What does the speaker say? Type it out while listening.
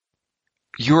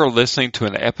You are listening to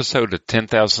an episode of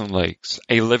 10,000 Lakes,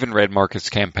 a Live in Red Markets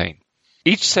campaign.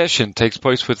 Each session takes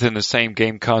place within the same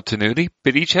game continuity,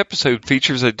 but each episode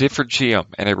features a different GM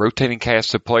and a rotating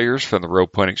cast of players from the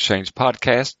Rolepoint Exchange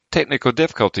podcast, Technical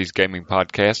Difficulties Gaming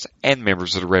podcast, and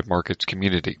members of the Red Markets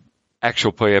community.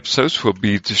 Actual play episodes will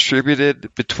be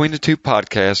distributed between the two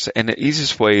podcasts, and the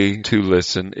easiest way to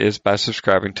listen is by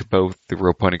subscribing to both the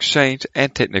Rolepoint Exchange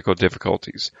and Technical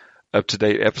Difficulties.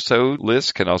 Up-to-date episode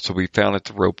lists can also be found at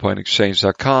the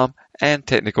rolepointexchange.com and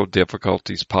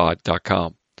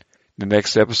technicaldifficultiespod.com. The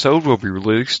next episode will be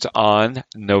released on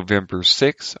November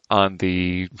 6th on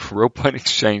the Rolepoint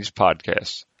Exchange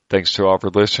podcast. Thanks to all of our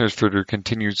listeners for their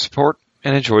continued support,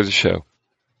 and enjoy the show.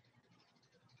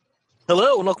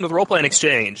 Hello, and welcome to the Rolepoint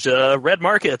Exchange. Red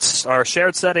Markets, our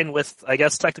shared setting with, I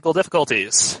guess, technical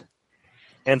difficulties.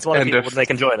 And it's one of people when they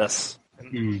can join us.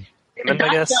 And I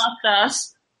guess. just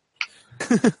us.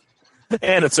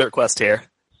 And insert quest here.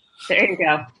 There you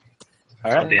go.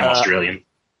 All right. Damn Australian.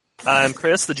 I'm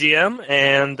Chris, the GM,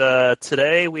 and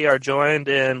today we are joined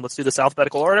in, let's do this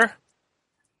alphabetical order.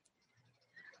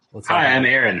 Hi, I'm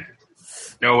Aaron.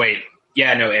 No, wait.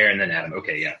 Yeah, no, Aaron, then Adam.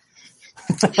 Okay, yeah.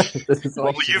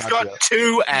 Well, you've got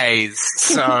two A's,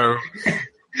 so...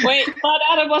 Wait, but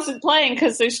Adam wasn't playing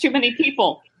because there's too many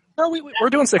people. No,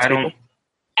 we're doing six people.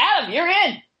 Adam, you're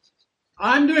in.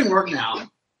 I'm doing work now.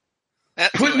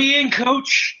 Put me in,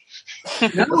 coach.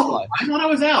 No, I thought I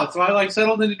was out, so I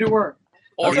settled in to do work.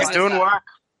 Oh, he's doing work.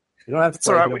 You don't have to. It's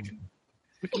all right. We can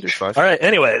do five. All right.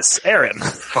 Anyways, Aaron.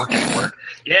 Fucking work.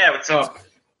 Yeah, what's up?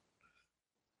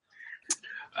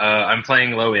 I'm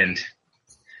playing Low End,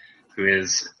 who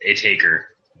is a taker.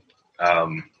 I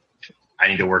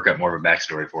need to work up more of a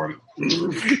backstory for him.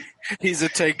 He's a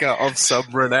taker of some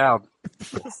renown.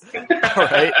 All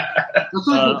right.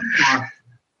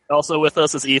 Also with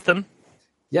us is Ethan.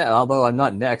 Yeah, although I'm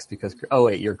not next because... Oh,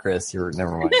 wait, you're Chris. You're...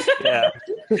 Never mind. Yeah.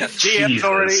 GM's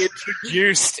already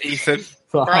introduced Ethan.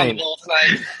 Fine.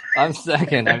 I'm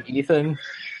second. I'm Ethan.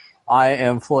 I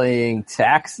am playing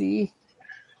Taxi,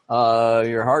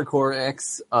 your hardcore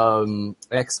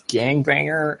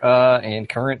ex-gangbanger and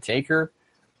current taker.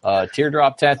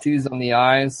 Teardrop tattoos on the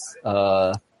eyes.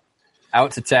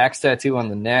 Out to tax tattoo on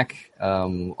the neck.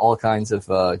 All kinds of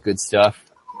good stuff.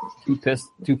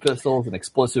 Two pistols, an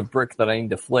explosive brick that I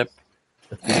need to flip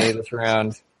at the end of this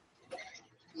round.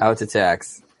 Out to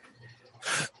tax.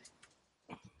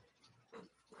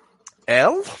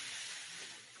 L?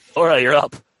 Laura, you're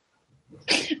up.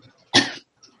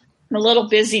 I'm a little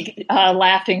busy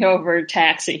laughing over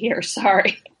Taxi here.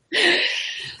 Sorry.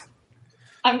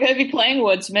 I'm going to be playing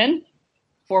Woodsman,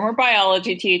 former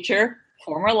biology teacher,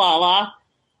 former Lala,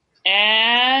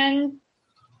 and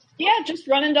yeah, just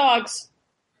running dogs.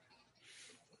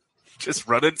 Just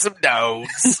running some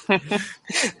dogs.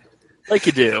 Like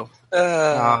you do.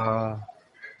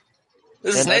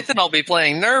 This is Nathan. I'll be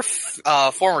playing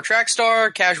Nerf, former track star,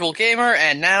 casual gamer,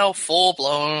 and now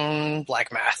full-blown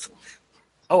black math.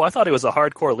 Oh, I thought he was a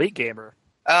hardcore League gamer.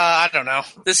 I don't know.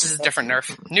 This is a different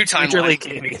Nerf. New Major League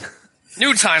timeline. gaming.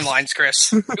 New timelines,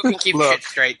 Chris. You can keep Look. shit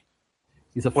straight.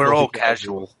 We're all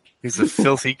casual. He's a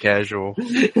filthy casual.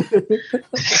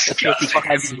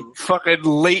 fucking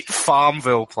late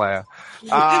Farmville player.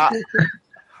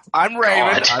 I'm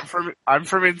Raymond. I'm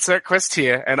from Insert Quest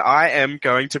here, and I am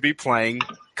going to be playing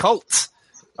Colt,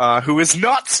 who is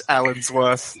not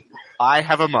Allensworth. I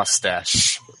have a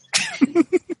mustache.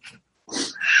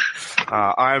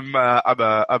 I'm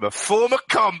a former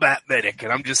combat medic,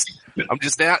 and I'm just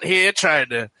out here trying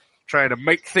to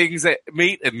make things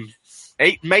meet and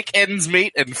make ends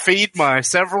meet and feed my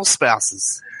several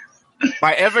spouses,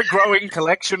 my ever-growing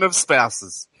collection of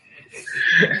spouses.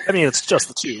 I mean, it's just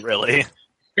the two, really.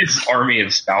 His army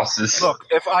of spouses. Look,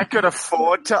 if I could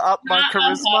afford to up my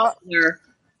charisma,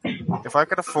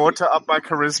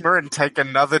 and take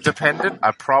another dependent, I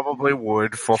probably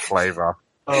would for flavor.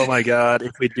 Oh my god,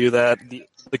 if we do that, the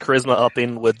charisma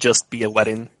upping would just be a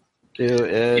wedding.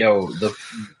 Yo,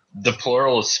 the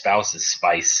plural of spouse is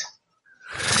spice.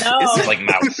 No. It's like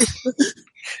mouse.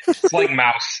 It's like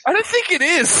mouse. I don't think it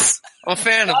is. I'm a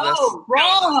fan of this. Oh,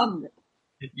 wrong.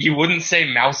 You wouldn't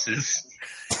say mouses.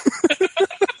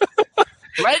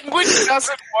 Language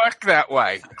doesn't work that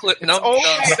way. It's Nope, all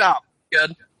no. made up.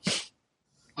 Good.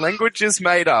 Language is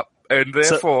made up, and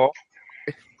therefore,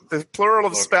 the plural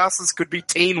of spouses could be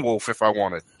Teen Wolf if I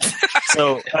wanted.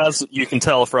 So, as you can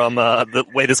tell from the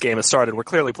way this game has started, we're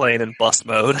clearly playing in bust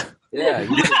mode. Yeah,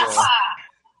 you did it.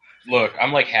 Look,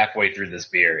 I'm like halfway through this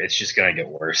beer. It's just gonna get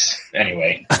worse.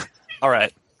 Anyway. All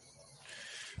right.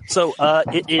 So,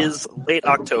 it is late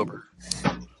October.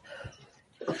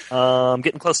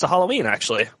 Getting close to Halloween,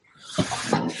 actually.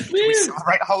 We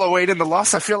celebrate Halloween in the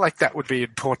loss. I feel like that would be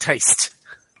in poor taste.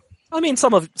 I mean,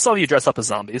 some of you dress up as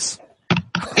zombies.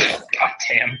 God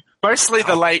damn. Mostly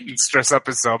the latents dress up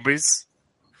as zombies.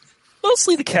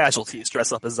 Mostly the casualties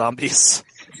dress up as zombies.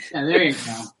 Yeah, there you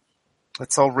go.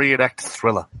 Let's all reenact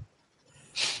Thriller.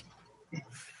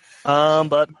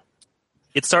 But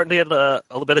it's starting to get a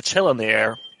little bit of chill in the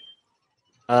air.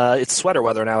 It's sweater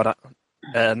weather now.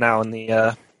 Now in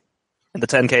the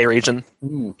 10K region.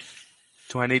 Ooh.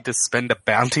 Do I need to spend a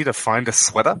bounty to find a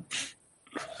sweater?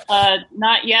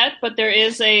 Not yet, but there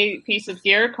is a piece of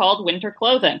gear called winter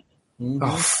clothing. Mhm.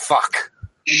 Oh, fuck.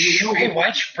 Wait,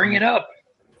 why'd you bring it up?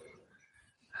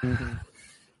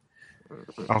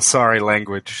 Oh, sorry,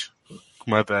 language.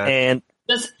 My bad. And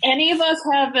Does any of us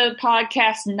have a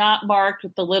podcast not marked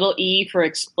with the little E for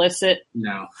explicit?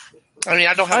 No. I mean,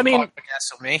 I don't have I mean- a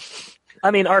podcast of me.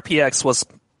 I mean, RPX was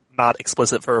not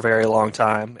explicit for a very long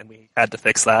time, and we had to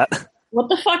fix that. What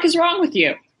the fuck is wrong with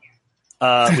you?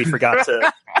 We forgot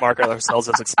to mark ourselves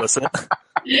as explicit. There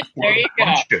you go.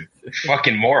 Bunch of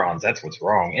fucking morons. That's what's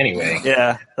wrong. Anyway.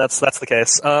 Yeah, that's the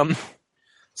case.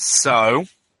 So,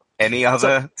 any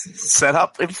other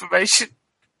setup information?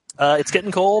 It's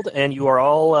getting cold, and you are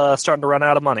all starting to run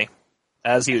out of money,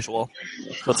 as usual.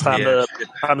 So it's time to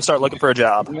start looking for a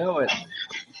job. You know it.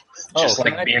 Just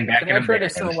can like I, being back can in I try to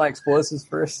America. sell my explosives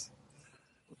first?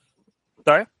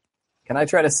 Sorry? Can I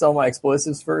try to sell my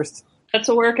explosives first? That's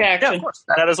a work Yeah, action. of course.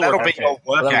 That is a That'll work be action. your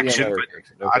work That'll be action, another but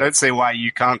action. Okay. I don't see why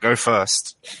you can't go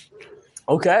first.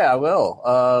 Okay, I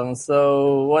will.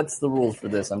 So what's the rules for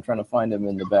this? I'm trying to find them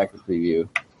in the back of preview.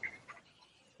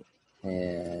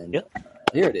 And Yep.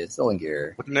 Here it is, selling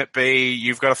gear. Wouldn't it be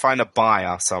you've got to find a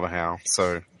buyer somehow?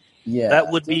 So Yeah.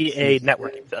 That would be a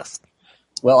networking test.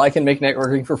 Well, I can make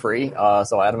networking for free,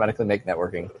 so I automatically make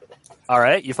networking. All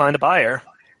right, you find a buyer.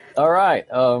 All right.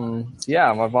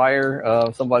 Yeah, my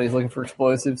buyer, somebody's looking for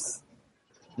explosives.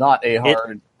 Not a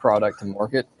hard product to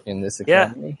market in this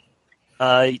Yeah. economy.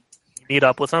 You meet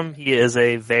up with him. He is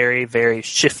a very, very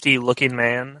shifty-looking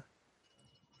man.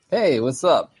 Hey, what's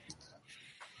up?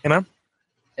 Hey, man.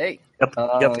 Hey. Yep,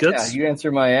 yep, goods. Yeah, you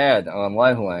answered my ad on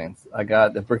Lifelines. I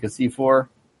got the brick of C4.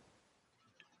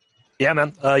 Yeah,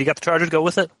 man. You got the charger to go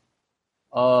with it?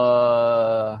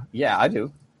 Yeah, I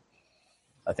do.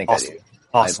 I think Awesome. I do.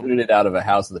 Awesome. I booted it out of a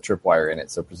house with a tripwire in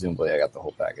it, so presumably I got the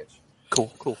whole package.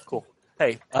 Cool.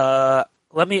 Hey,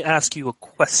 let me ask you a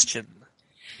question.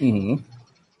 Mm-hmm.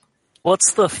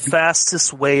 What's the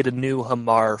fastest way to New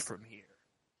Hamar from here?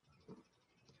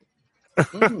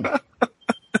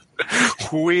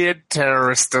 weird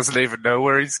terrorist doesn't even know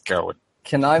where he's going.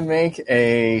 Can I make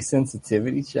a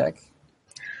sensitivity check?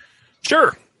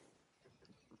 Sure.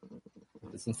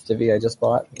 The sensitivity I just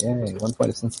bought? Yay, 1 point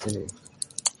of sensitivity.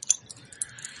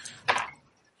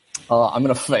 I'm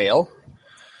going to fail.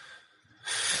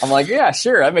 I'm like, yeah,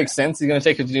 sure, that makes sense. He's going to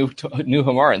take it to New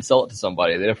Hamar and sell it to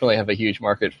somebody. They definitely have a huge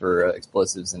market for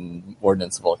explosives and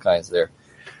ordnance of all kinds there.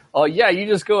 Oh, yeah, you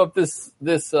just go up this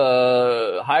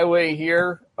highway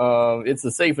here. It's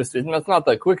the safest. It's not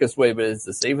the quickest way, but it's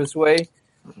the safest way.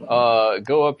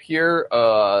 Go up here.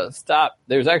 Stop.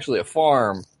 There's actually a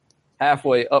farm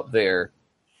halfway up there.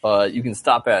 You can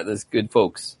stop at. There's good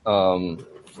folks.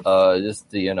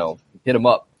 Just to, hit them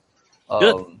up.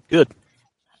 Good.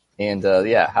 And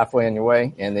halfway on your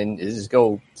way, and then you just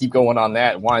keep going on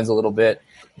that. It winds a little bit,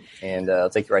 and I'll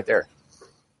take you right there.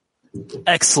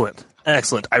 Excellent.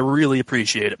 I really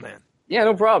appreciate it, man. Yeah,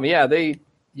 no problem. Yeah,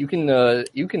 you can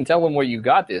tell them where you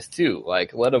got this too.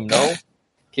 Like, let them know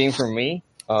came from me.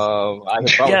 I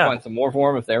could probably find some more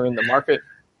for them if they're in the market.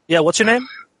 Yeah, what's your name?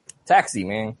 Taxi,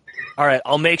 man. All right,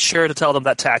 I'll make sure to tell them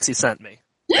that Taxi sent me.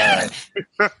 Not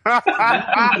to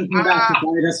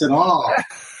bite us at all.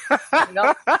 Can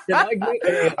I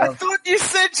get I thought you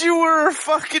said you were a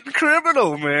fucking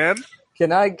criminal, man.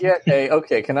 Can I get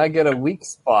a weak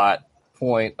spot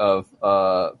point of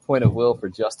will for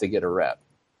just to get a rep?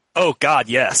 Oh, God,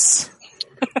 yes.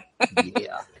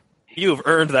 Yeah. You've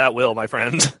earned that will, my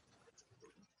friend.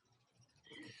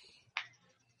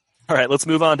 All right, let's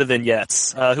move on to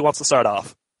vignettes. Who wants to start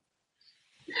off?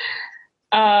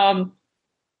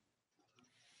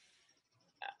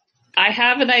 I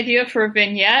have an idea for a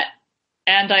vignette,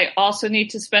 and I also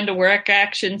need to spend a work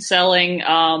action selling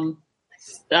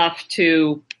stuff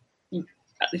to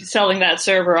selling that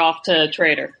server off to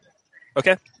Trader.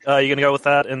 Okay, you going to go with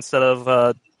that instead of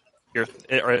are you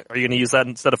going to use that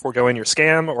instead of foregoing your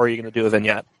scam, or are you going to do a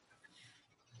vignette?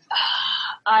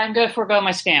 I'm going to forego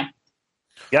my scam.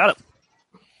 Got it.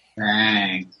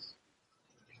 Thanks.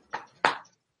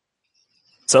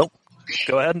 So,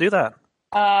 go ahead and do that.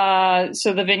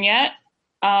 So the vignette,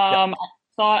 I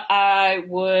thought I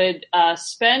would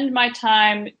spend my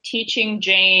time teaching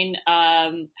Jane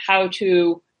how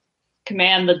to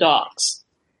command the dogs.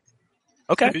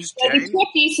 Okay. Who's It'll be Jane?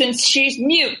 tricky since she's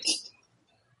mute.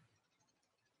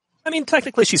 I mean,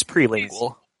 technically she's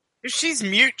prelingual. If she's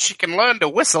mute, she can learn to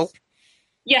whistle.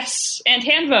 Yes, and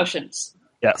hand motions.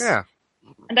 Yes. Yeah.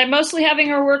 And I'm mostly having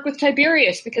her work with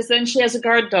Tiberius because then she has a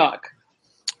guard dog.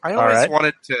 I All always right.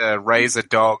 wanted to raise a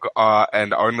dog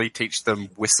and only teach them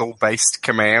whistle-based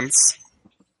commands.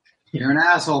 You're an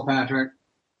asshole, Patrick.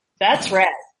 That's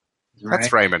right.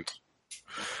 That's Raymond.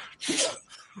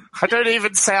 I don't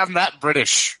even sound that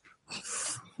British.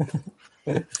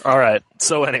 All right.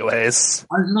 So, anyways,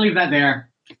 I'm just gonna leave that there.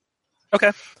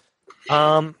 okay.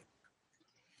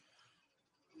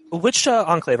 Which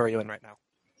enclave are you in right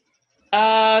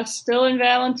now? Still in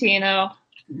Valentino.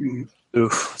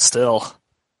 Oof. Still.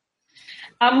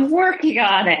 I'm working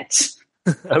on it.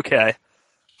 Okay.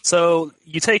 So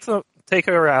you take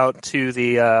her out to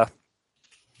the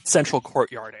central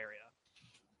courtyard area.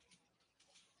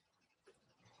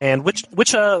 And which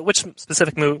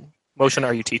specific motion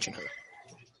are you teaching her?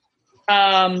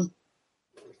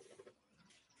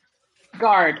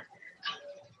 Guard.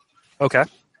 Okay.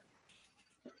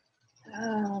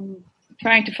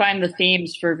 Trying to find the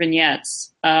themes for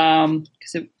vignettes. Yes,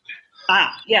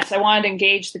 I wanted to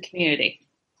engage the community.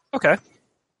 Okay.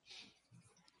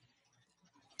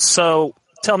 So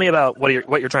tell me about what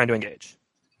you're trying to engage.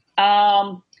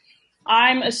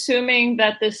 I'm assuming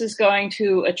that this is going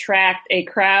to attract a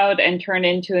crowd and turn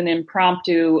into an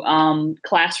impromptu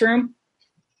classroom.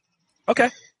 Okay.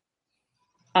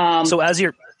 So So as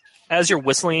you're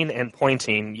whistling and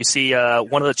pointing, you see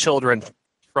one of the children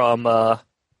from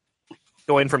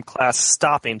going from class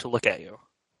stopping to look at you.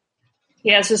 he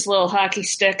has this little hockey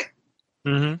stick.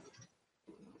 Mm-hmm.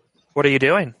 What are you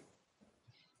doing?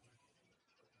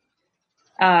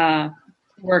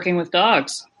 Working with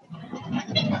dogs.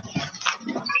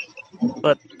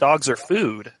 But dogs are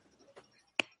food.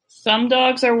 Some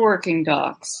dogs are working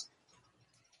dogs.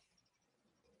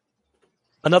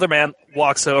 Another man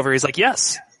walks over. He's like,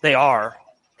 yes, they are.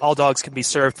 All dogs can be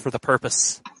served for the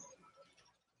purpose.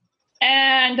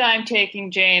 And I'm taking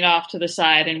Jane off to the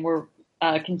side, and we're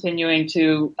continuing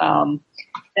to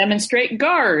demonstrate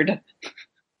guard,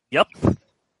 Yep.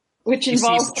 which He sees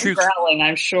involves the truth. growling,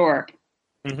 I'm sure.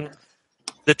 hmm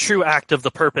The true act of the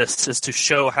purpose is to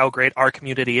show how great our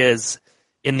community is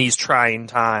in these trying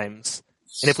times.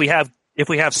 And if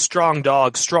we have strong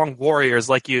dogs, strong warriors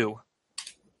like you,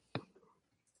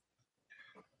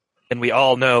 then we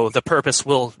all know the purpose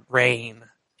will reign.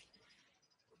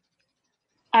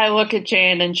 I look at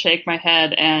Jane and shake my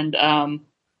head and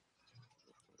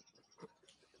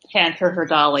hand her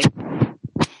dolly.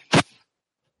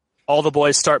 All the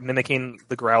boys start mimicking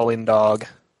the growling dog.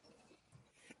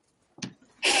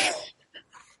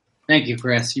 Thank you,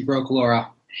 Chris. You broke Laura.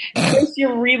 Chris,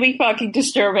 you're really fucking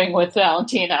disturbing with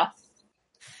Valentino.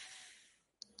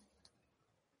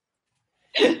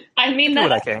 I mean Do what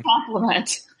that I as a can.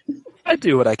 compliment. I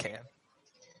do what I can.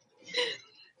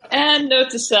 And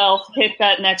note to self, hit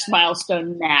that next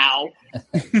milestone now.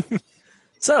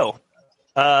 So,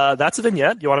 that's a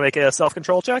vignette. You want to make a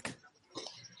self-control check?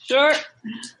 Sure.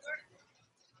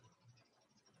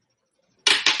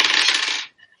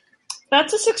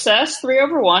 That's a success. 3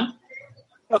 over 1.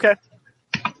 Okay.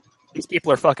 These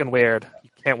people are fucking weird. You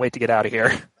can't wait to get out of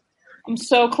here. I'm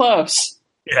so close.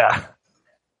 Yeah.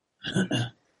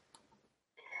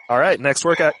 All right, next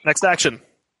action.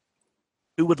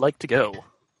 Who would like to go?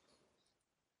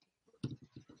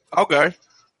 I'll go.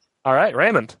 All right,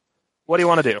 Raymond. What do you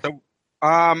want to do?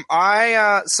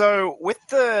 So with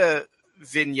the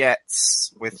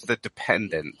vignettes with the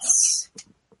dependents,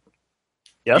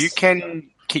 Yes.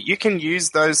 you can use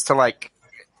those to like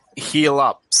heal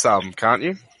up some, can't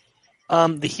you?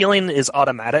 The healing is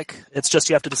automatic. It's just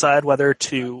you have to decide whether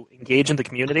to engage in the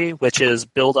community, which is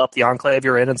build up the enclave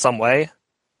you're in some way,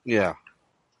 Yeah.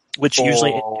 which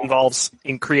usually Or- involves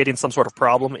in creating some sort of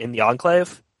problem in the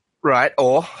enclave. Right.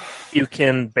 Or You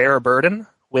can bear a burden,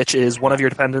 which is one of your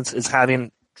dependents is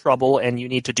having trouble and you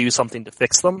need to do something to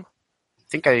fix them.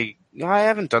 I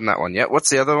haven't done that one yet. What's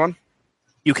the other one?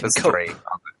 You can There's cope. 3.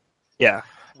 Yeah,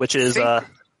 which is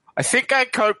I think I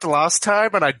coped last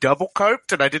time, and I double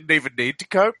coped, and I didn't even need to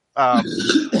cope. I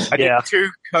Yeah.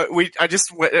 did 2. I just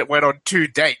went on 2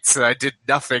 dates, and I did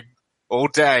nothing all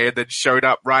day, and then showed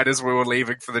up right as we were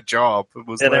leaving for the job. It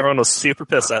was and like- everyone was super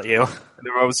pissed at you. and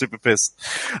everyone was super pissed.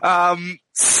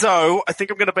 So I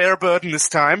think I'm going to bear a burden this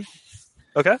time.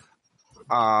 Okay.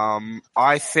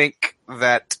 I think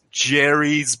that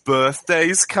Jerry's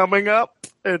birthday's coming up,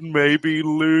 and maybe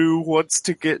Lou wants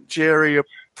to get Jerry a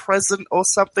present or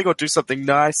something, or do something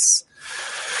nice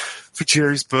for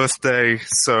Jerry's birthday.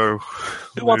 So,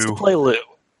 Who wants to play Lou?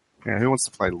 Yeah, who wants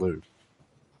to play Lou?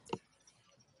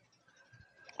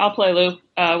 I'll play Lou.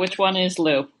 Which one is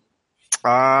Lou?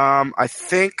 I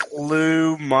think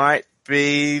Lou might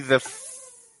be the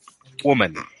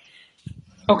woman.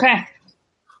 Okay.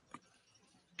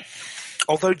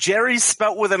 Although Jerry's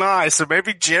spelt with an I, so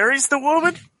maybe Jerry's the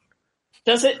woman?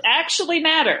 Does it actually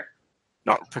matter?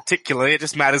 Not particularly. It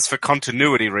just matters for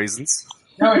continuity reasons.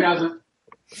 No, it doesn't.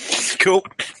 Cool.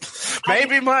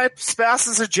 Maybe my spouse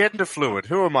is a gender fluid.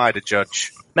 Who am I to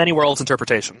judge? Many worlds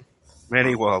interpretation.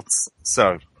 Many worlds.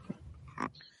 So,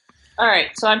 All right,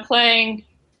 so I'm playing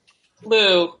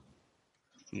Lou,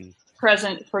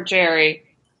 present for Jerry.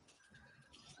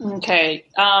 Okay.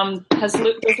 Does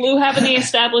Lou have any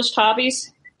established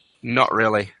hobbies? not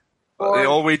really.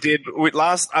 All we did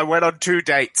I went on 2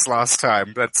 dates last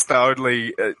time. That's the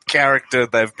only character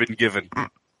they've been given.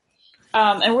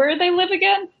 And where do they live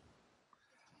again?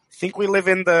 I think we live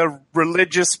in the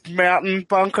religious mountain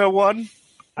bunker one.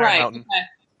 Right. Mountain.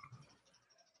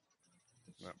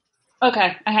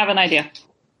 Okay, I have an idea.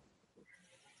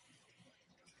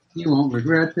 You won't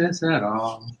regret this at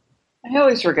all. I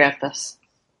always regret this.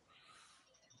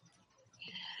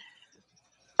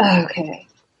 Okay.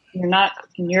 You're not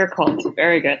in your cult.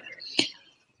 Very good.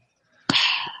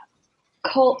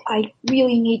 Colt, I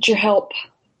really need your help.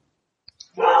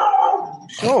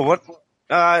 Oh, what?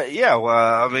 Yeah.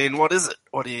 Well, I mean, what is it?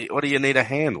 What do you need a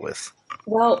hand with?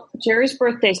 Well, Jerry's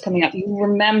birthday's coming up. You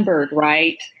remembered,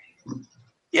 right?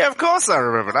 Yeah, of course I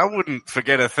remembered. I wouldn't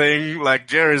forget a thing like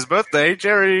Jerry's birthday.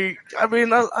 Jerry, I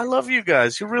mean, I love you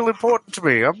guys. You're real important to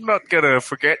me. I'm not gonna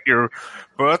forget your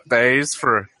birthdays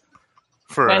for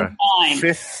a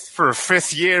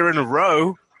fifth year in a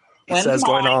row. This is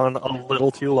going on a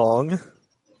little too long.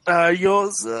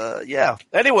 Yours, yeah.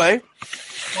 Anyway.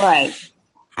 Right.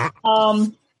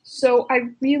 So I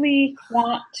really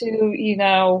want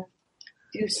to,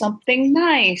 do something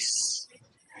nice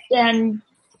and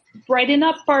brighten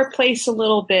up our place a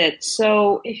little bit.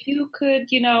 So if you could,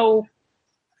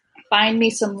 find me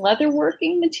some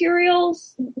leatherworking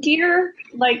materials, gear,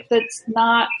 like that's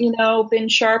not, been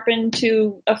sharpened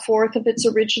to a fourth of its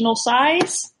original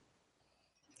size.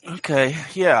 Okay,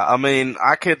 yeah, I mean,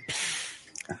 I could,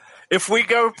 if we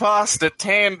go past a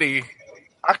Tandy,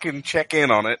 I can check in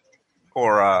on it,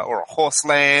 or a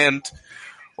Horseland,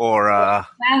 or a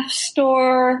craft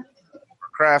store,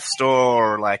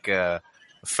 or like a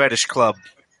fetish club,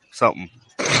 something.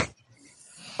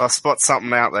 I'll spot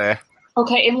something out there.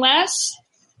 Okay, unless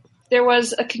there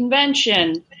was a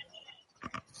convention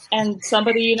and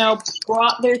somebody,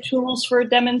 brought their tools for a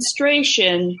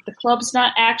demonstration, the club's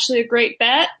not actually a great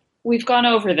bet. We've gone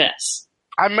over this.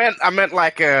 I meant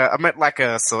like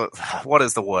a, so what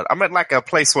is the word? I meant like a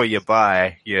place where you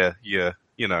buy your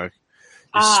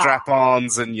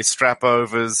strap-ons and your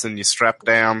strap-overs and your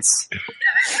strap-downs.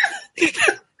 Your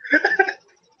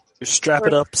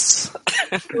strap-it-ups.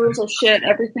 Oh shit,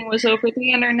 everything was over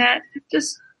the internet.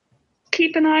 Just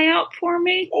keep an eye out for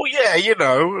me. Oh yeah,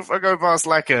 if I go past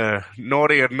like a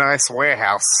naughty and nice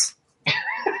warehouse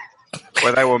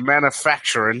where they were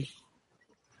manufacturing.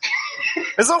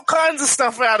 There's all kinds of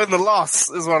stuff out in the loss,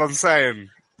 is what I'm saying.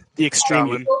 The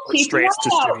extreme restraints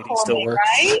distributing still works.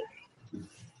 Right?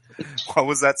 What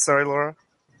was that? Sorry, Laura?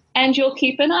 And you'll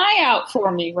keep an eye out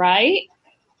for me, right?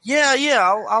 Yeah,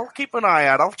 I'll keep an eye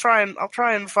out. I'll try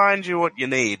and find you what you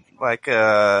need. Like,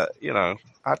 I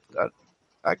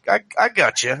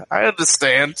got you. I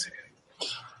understand.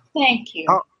 Thank you.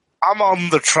 I'm on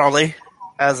the trolley,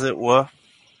 as it were.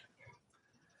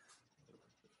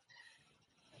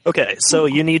 Okay, so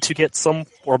you need to get some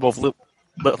form of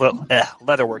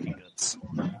leatherworking goods.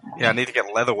 Yeah, I need to get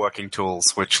leatherworking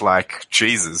tools, which, like,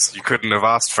 Jesus, you couldn't have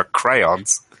asked for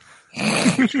crayons.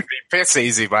 It'd be piss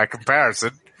easy by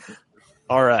comparison.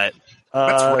 All right.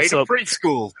 That's way to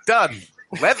preschool. Done.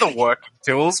 Leatherworking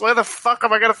tools? Where the fuck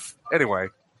am I going to... Anyway.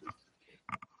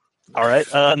 All right,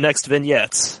 next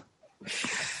vignette.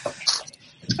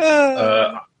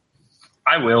 I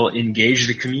will engage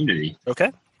the community.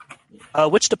 Okay.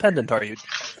 Which dependent are you?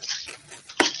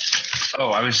 Oh,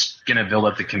 I was going to build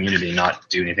up the community, not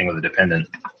do anything with the dependent.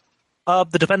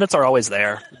 The dependents are always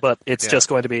there, but it's just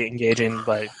going to be engaging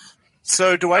by...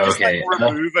 So do I just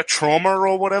remove a trauma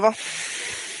or whatever?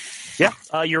 Yeah,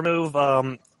 you remove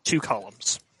 2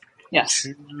 columns. Yes.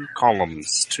 2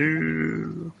 columns.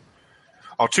 2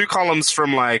 columns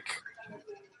from, like,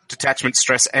 detachment,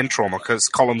 stress, and trauma, because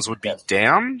columns would be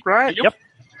down, right? Yep.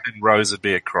 and rows would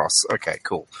be across. Okay,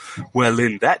 cool. Well,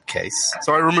 in that case,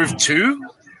 so I removed 2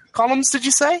 columns. Did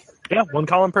you say? Yeah, 1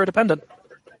 column per dependent.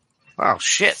 Oh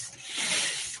shit,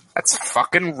 that's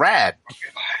fucking rad.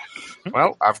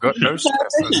 Well, I've got no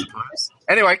stress, I suppose.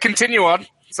 Anyway, continue on.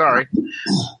 Sorry.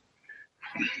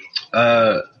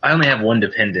 I only have 1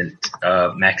 dependent,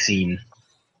 Maxine.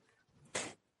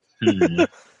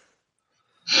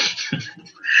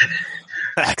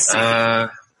 Maxine.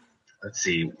 Let's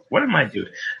see. What am I doing?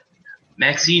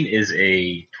 Maxine is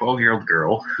a 12-year-old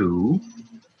girl who,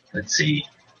 let's see.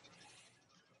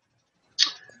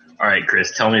 All right,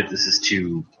 Chris, tell me if this is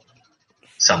too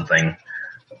something.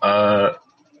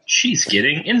 She's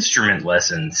getting instrument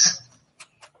lessons.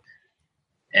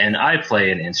 And I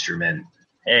play an instrument.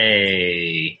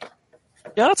 Hey.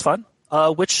 Yeah, that's fun.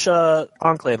 Which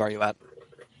enclave are you at?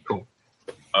 Cool.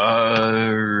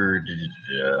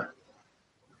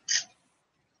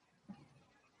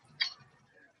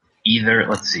 Either,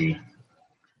 let's see.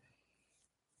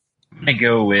 I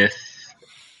go with,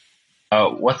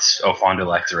 Fond du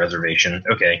Lac's reservation.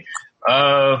 Okay.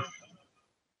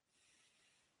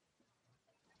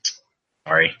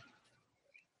 Sorry.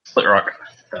 Split Rock.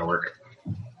 That'll work.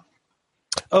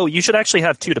 Oh, you should actually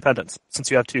have 2 dependents, since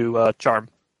you have 2 charm.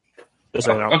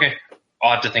 Okay.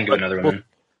 I'll have to think of another one.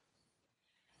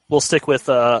 We'll stick with,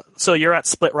 so you're at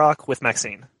Split Rock with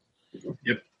Maxine.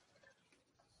 Yep.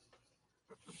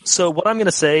 So what I'm going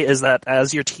to say is that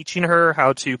as you're teaching her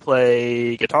how to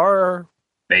play guitar...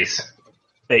 Bass.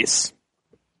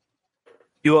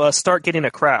 You start getting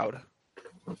a crowd.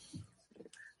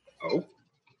 Oh?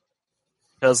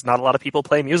 Because not a lot of people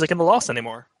play music in the Lost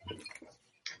anymore.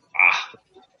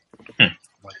 Oh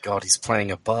my god, he's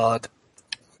playing a bard.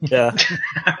 Yeah.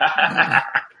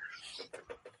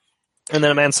 And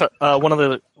then one of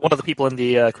the people in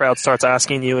the crowd starts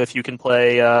asking you if you can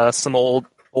play some old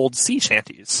sea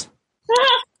shanties.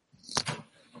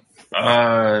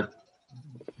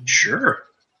 Sure.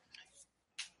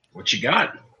 What you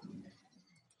got?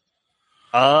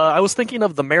 I was thinking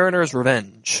of The Mariner's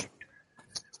Revenge.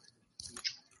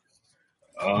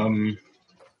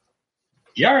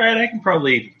 Yeah, alright, I can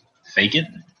probably fake it.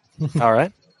 All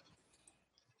right.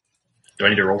 Do I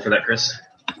need to roll for that, Chris?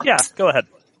 Yeah, go ahead.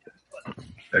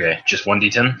 Okay, just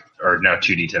 1d10? Or no,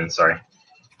 2d10, sorry.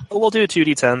 We'll do a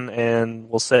 2d10, and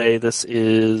we'll say this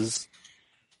is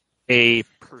a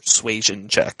persuasion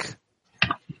check.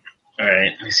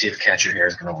 Alright, let me see if Catch Your Hair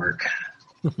is going to work.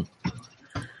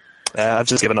 I've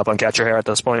just given up on Catch Your Hair at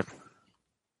this point.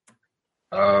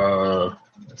 Let's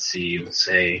see, we'll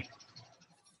say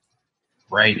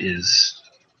right is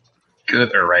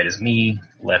good, or right is me,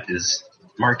 left is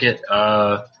Market.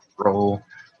 Roll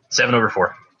 7 over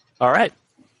 4. All right.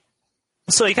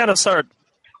 So you kind of start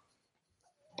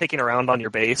picking around on your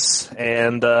bass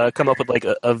and come up with like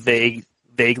a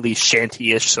vaguely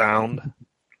shanty-ish sound.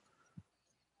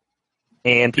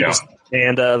 And people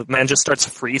man just starts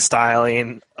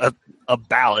freestyling a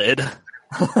ballad,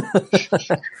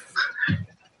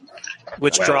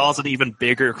 which draws an even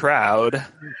bigger crowd.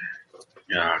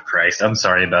 Oh, Christ. I'm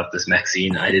sorry about this,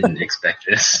 Maxine. I didn't expect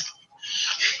this.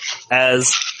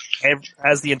 As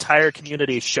the entire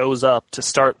community shows up to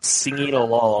start singing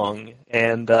along,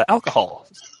 and alcohol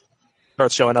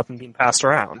starts showing up and being passed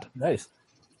around. Nice.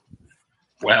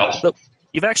 Well. So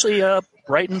you've actually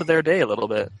brightened their day a little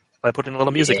bit by putting a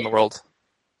little music in the world.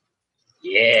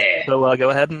 Yeah. So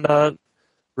go ahead and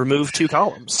remove 2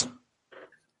 columns.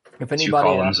 If anybody 2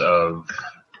 columns of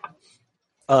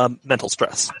mental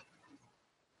stress.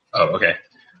 Oh, okay.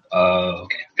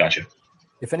 Okay, gotcha.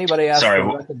 If anybody asks Sorry,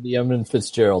 for record the Edmund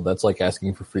Fitzgerald, that's like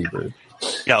asking for Freebird.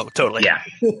 Yeah, totally. Yeah.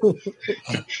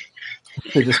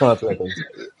 They just want to throw things.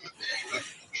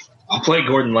 I'll play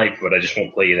Gordon Lightfoot, I just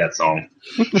won't play you that song.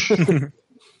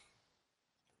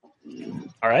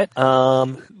 All right.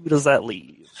 Who does that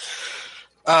leave?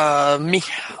 Me.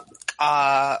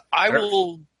 I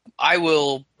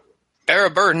will bear a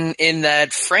burden in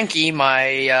that Frankie,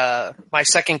 my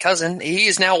second cousin, he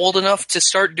is now old enough to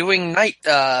start doing night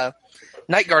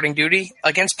guarding duty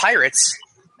against pirates.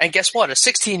 And guess what? A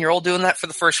 16-year-old doing that for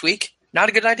the first week? Not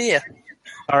a good idea.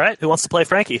 All right. Who wants to play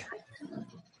Frankie?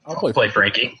 I'll Play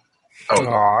Frankie. Oh,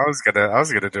 I was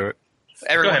gonna do it.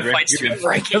 Everyone ahead, Ray. fights You're to good.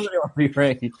 Frankie. Everybody wants to be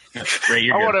Frankie. Ray,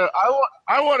 you're good.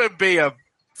 I want to be a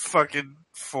fucking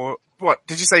what?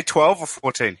 Did you say 12 or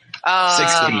 14?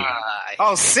 16.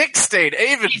 Oh, 16,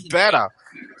 even better.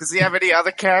 Does he have any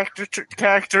other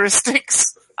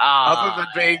characteristics other than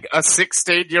being a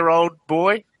 16-year-old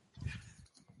boy?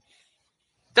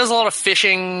 Does a lot of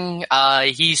fishing.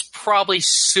 He's probably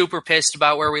super pissed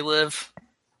about where we live.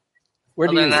 Where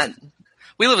do Other you than that,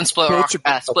 we live in Split Rock.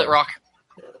 Okay. Split Rock.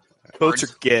 Boats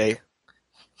are gay.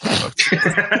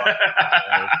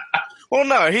 Well,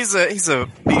 no, he's a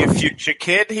future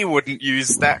kid. He wouldn't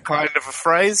use that kind of a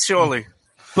phrase, surely.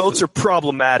 Boats are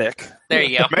problematic. There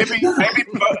you go. Maybe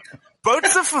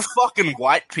boats are for fucking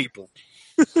white people.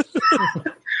 All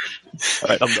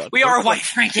right, I'm done. We are white,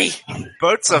 Frankie.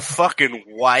 Boats are fucking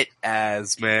white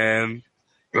as, man.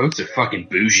 Boats are fucking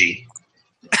bougie.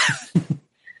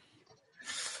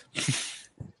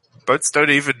 Boats don't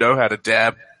even know how to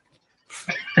dab.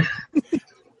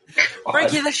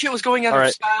 Frankie, that shit was going out All of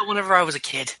right. style whenever I was a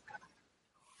kid.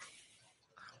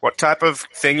 What type of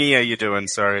thingy are you doing,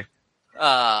 sorry?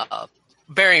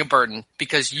 Bearing a burden,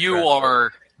 because you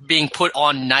are being put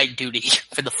on night duty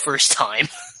for the first time.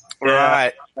 Yeah.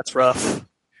 Right. That's rough.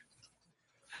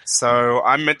 So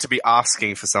I'm meant to be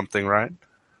asking for something, right?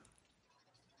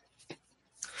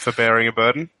 For bearing a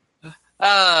burden?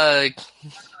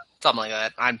 Something like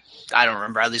that. I don't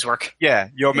remember how these work. Yeah,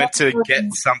 you're meant to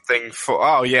get something for.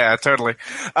 Oh yeah, totally.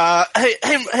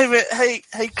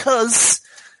 Hey, cuz,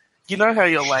 you know how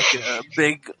you're like a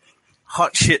big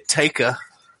hot shit taker.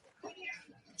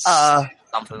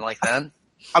 Something like that.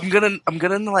 I'm gonna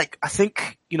like. I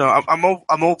think I'm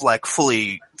all like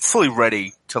fully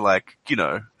ready to like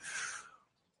do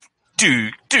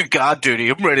guard duty.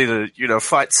 I'm ready to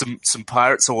fight some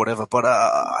pirates or whatever. But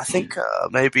I think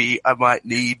maybe I might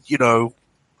need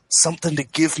something to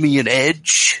give me an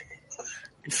edge,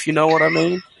 if you know what I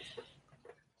mean.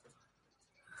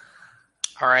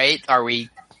 All right, are we?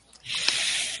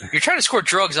 You're trying to score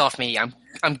drugs off me. I'm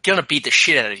gonna beat the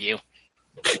shit out of you.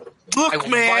 Look, I will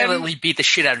man, violently beat the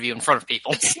shit out of you in front of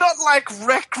people. it's not like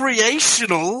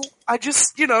recreational. I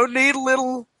just need a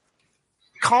little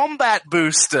combat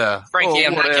booster Frankie, or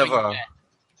I'm not giving you whatever.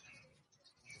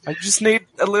 that. I just need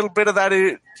a little bit of that,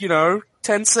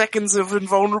 10 seconds of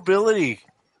invulnerability.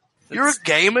 You're a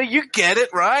gamer, you get it,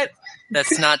 right?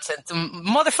 That's not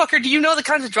motherfucker. Do you know the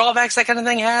kinds of drawbacks that kind of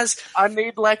thing has? I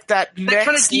need like that That next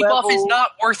kind of debuff level. is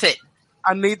not worth it.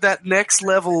 I need that next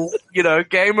level,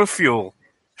 gamer fuel.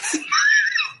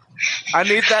 I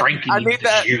need that. Frankie I needs need the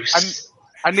that. juice.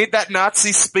 I need that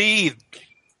Nazi speed.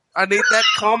 I need that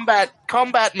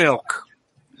combat milk.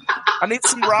 I need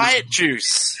some riot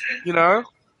juice.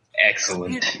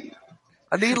 Excellent.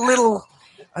 I need a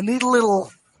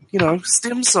little,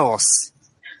 stem sauce.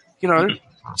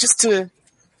 Just to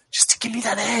give me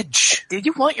that edge. Did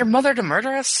you want your mother to murder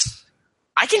us?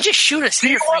 I can just shoot us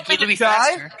here, Frankie, to be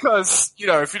faster. Because,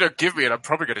 if you don't give me it, I'm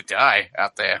probably going to die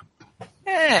out there.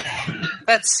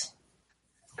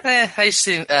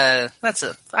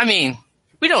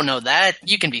 We don't know that.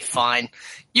 You can be fine.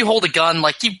 You hold a gun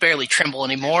like you barely tremble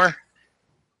anymore.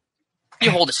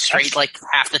 You hold it straight like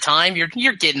half the time.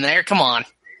 You're getting there. Come on.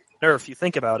 If you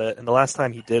think about it, and the last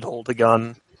time he did hold a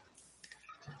gun,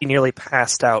 he nearly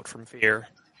passed out from fear.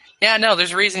 Yeah, no,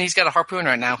 there's a reason he's got a harpoon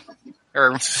right now.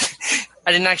 Or,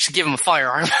 I didn't actually give him a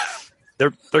firearm.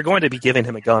 They're going to be giving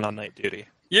him a gun on night duty.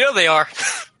 Yeah, they are.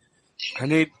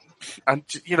 I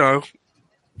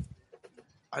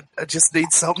just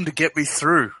need something to get me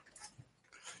through.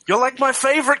 You're like my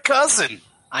favorite cousin.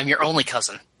 I'm your only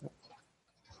cousin.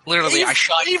 Literally, I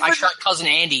shot cousin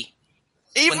Andy.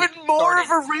 Even they more of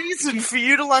started. a reason for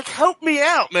you to help me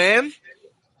out, man.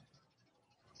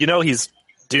 He's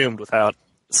doomed without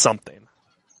something.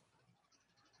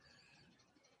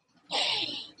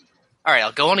 All right,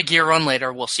 I'll go on a gear run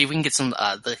later. We'll see if we can get some.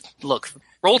 Look,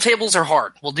 roll tables are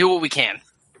hard. We'll do what we can.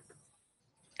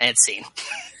 And scene.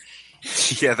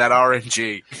 Yeah, that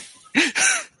RNG.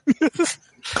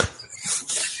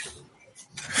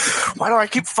 Why do I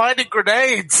keep finding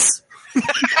grenades?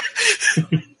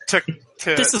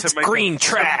 This is green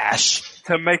trash.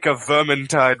 To make a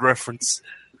Vermintide reference.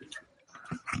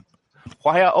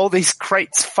 Why are all these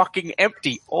crates fucking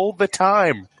empty all the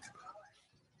time?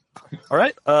 All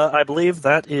right, I believe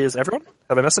that is everyone.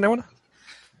 Have I missed anyone?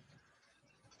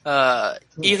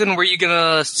 Ethan, were you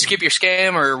gonna skip your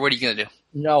scam, or what are you gonna do?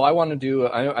 No, I want to do.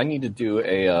 I need to do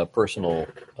a personal.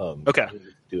 Okay. I need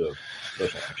to do a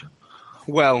personal action.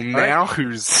 Well, now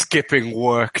who's skipping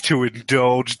work to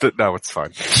indulge that? No, it's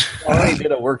fine. I already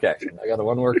did a work action. I got a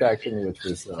one work action, which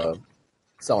was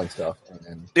selling stuff, and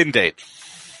then Indeed.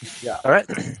 yeah. All right.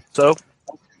 So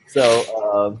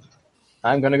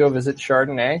I'm going to go visit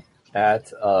Chardonnay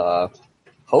at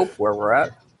Hope, where we're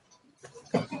at.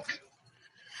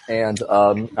 And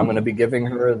I'm going to be giving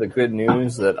her the good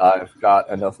news that I've got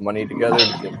enough money together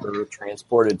to get her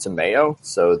transported to Mayo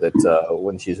so that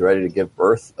when she's ready to give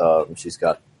birth,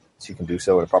 she can do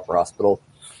so in a proper hospital.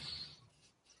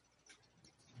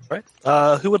 all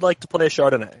right. Who would like to play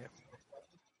Chardonnay?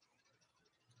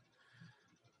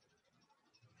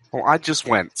 Well, I just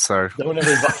went, so Don't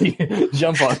everybody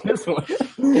jump on this one.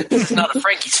 It's not a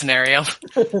Frankie scenario.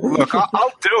 look,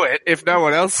 I'll do it if no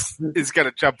one else is going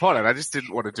to jump on it. I just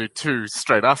didn't want to do two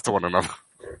straight after one another.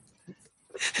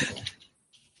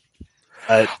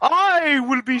 I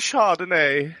will be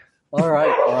Chardonnay. All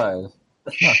right, fine.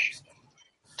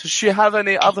 Does she have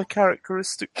any other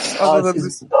characteristics other than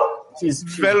this she's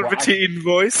velveteen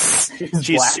voice? She's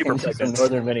black super and she's from pregnant.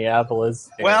 northern Minneapolis.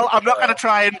 Well, I'm not going to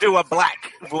try and do a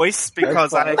black voice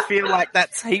because I feel like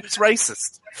that's heaps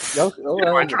racist. If I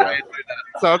try and do that.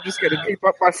 So I'm just going to keep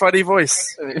up my funny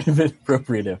voice.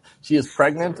 Appropriative. She is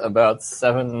pregnant, about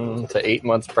 7 to 8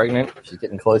 months pregnant. She's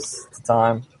getting close to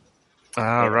time.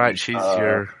 All right, she's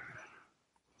your...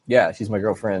 Yeah, she's my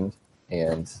girlfriend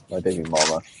and my baby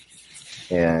mama.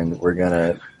 And we're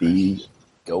gonna be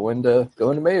going to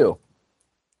Mayo.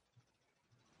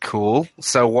 Cool.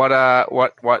 So what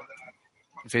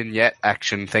vignette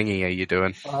action thingy are you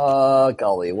doing?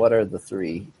 Golly, what are the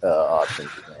 3 options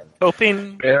again?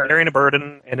 Coping, bearing a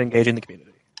burden, and engaging the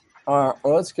community. Well,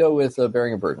 let's go with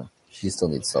bearing a burden. She still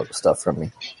needs some stuff from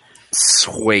me.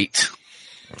 Sweet.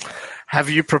 Have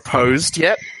you proposed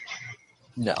yet?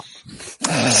 No.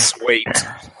 Sweet.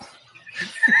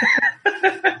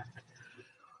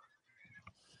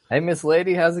 Hey, Miss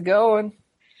Lady, how's it going?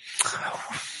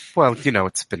 Well,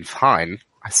 it's been fine,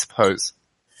 I suppose.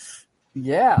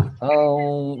 Yeah.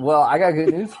 Well, I got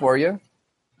good news for you.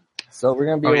 So we're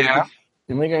gonna be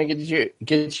we're gonna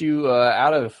get you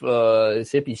out of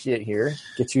this hippie shit here.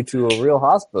 Get you to a real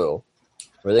hospital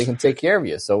where they can take care of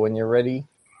you. So when you're ready,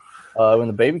 when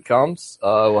the baby comes,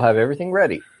 we'll have everything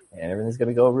ready, and everything's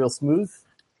gonna go real smooth,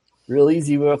 real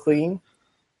easy, real clean.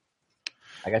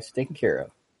 I got you taken care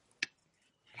of.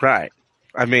 Right.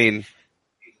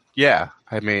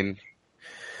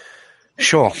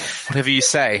 Sure. Whatever you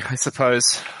say, I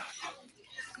suppose.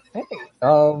 Hey,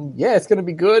 yeah, it's gonna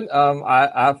be good.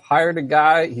 I've hired a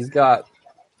guy. He's got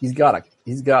like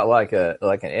an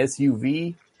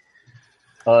SUV.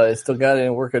 It's still got it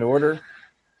in working order.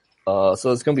 So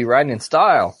it's gonna be riding in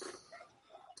style.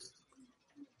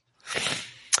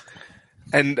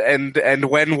 And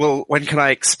when can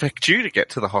I expect you to get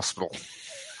to the hospital?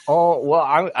 Oh,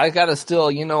 well, I gotta still,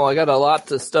 I got a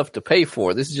lot of stuff to pay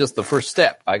for. This is just the first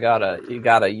step. They're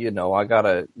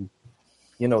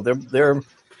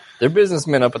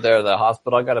businessmen up there at the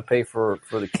hospital. I gotta pay for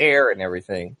the care and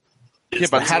everything. Yeah,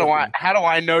 but how do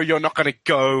I know you're not gonna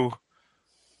go,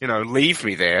 leave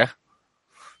me there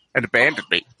and abandon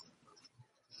me?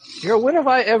 Girl, when have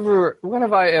I ever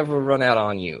run out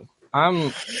on you?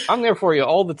 I'm there for you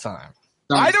all the time.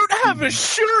 I don't have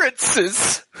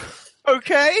assurances.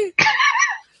 Okay.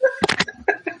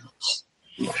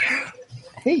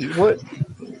 Hey, what?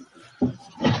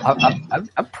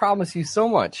 I promise you so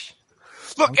much.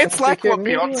 Look, it's like what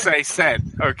Beyonce said.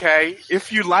 Okay,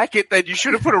 if you like it, then you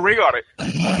should have put a ring on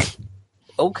it.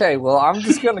 Okay, well, I'm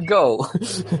just gonna go.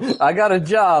 I got a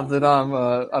job that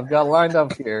I've got lined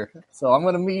up here, so I'm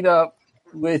gonna meet up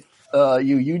with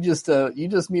you. You just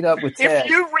meet up with Ted.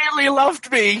 If you really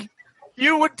loved me,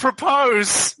 you would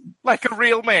propose like a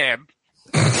real man.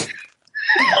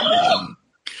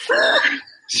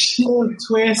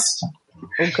 Twist.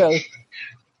 Okay.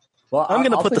 Well, I'm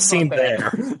going to I'll put the think scene about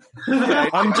that. there.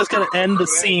 I'm just going to end the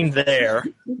scene there.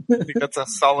 I think that's a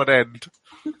solid end.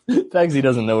 Pagsy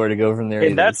doesn't know where to go from there.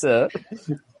 And either.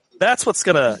 that's what's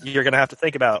you're going to have to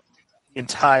think about the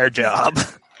entire job.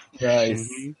 Nice.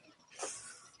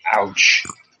 Ouch.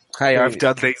 Hey, I've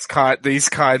done these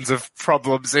kinds of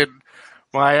problems in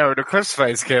my own Eclipse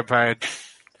Phase campaign.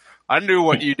 I knew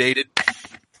what you needed.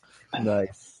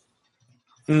 Nice.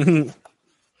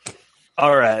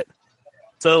 All right.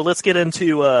 So let's get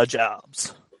into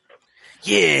jobs.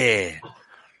 Yeah.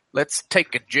 Let's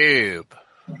take a job.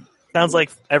 Sounds like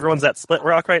everyone's at Split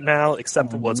Rock right now except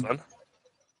the Woodsman.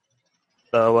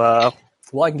 So,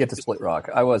 well, I can get to Split Rock.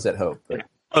 I was at Hope. But...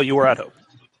 Oh, you were at Hope.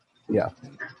 Yeah.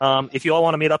 If you all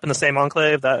want to meet up in the same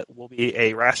enclave, that will be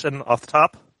a ration off the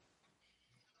top.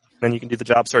 Then you can do the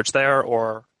job search there,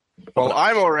 or... Well,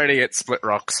 I'm already at Split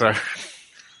Rock, so...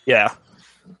 Yeah.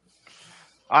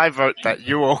 I vote that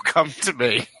you all come to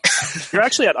me. You're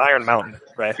actually at Iron Mountain,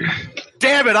 right?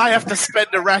 Damn it, I have to spend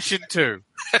a ration too.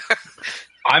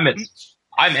 I'm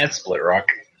at Split Rock.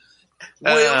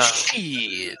 Well,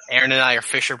 shit. Aaron and I are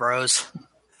Fisher Bros.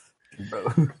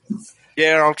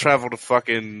 Yeah, I'll travel to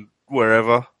fucking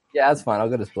wherever. Yeah, that's fine. I'll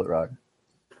go to Split Rock.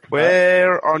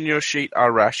 Where on your sheet are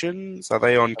rations? Are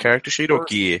they on character sheet or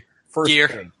gear? First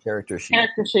Gear. Character sheet.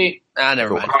 Character sheet.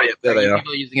 Never mind. Oh, yeah, there they are.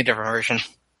 People are using a different version.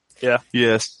 Yeah.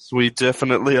 Yes, we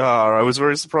definitely are. I was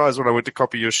very surprised when I went to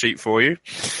copy your sheet for you.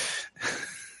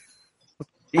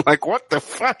 Like, what the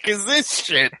fuck is this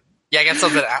shit? Yeah, I got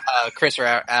something Chris or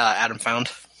Adam found.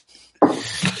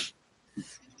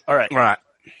 All right. Right.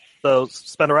 So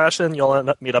spend a ration.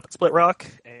 You'll meet up at Split Rock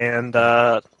and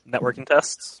networking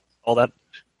tests, all that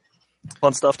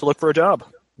fun stuff to look for a job.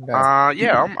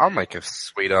 Yeah, I'll make a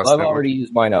sweet ass. I've already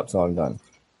used mine up, so I'm done.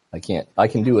 I can't. I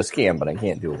can do a scam, but I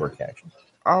can't do a work action.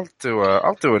 I'll do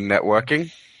a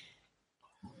networking.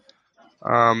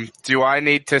 Do I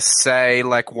need to say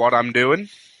like what I'm doing?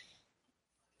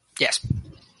 Yes.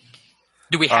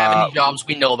 Do we have any jobs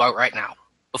we know about right now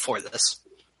before this?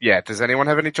 Yeah. Does anyone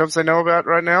have any jobs they know about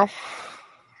right now?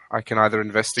 I can either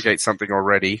investigate something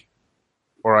already,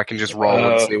 or I can just roll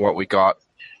and see what we got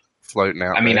floating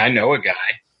out. I mean, I know a guy.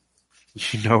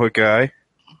 You know a guy?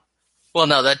 Well,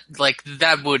 no, that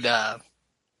would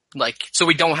so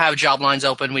we don't have job lines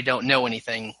open. We don't know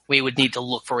anything. We would need to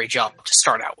look for a job to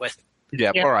start out with.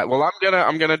 Yeah. All right. Well,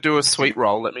 I'm gonna do a sweet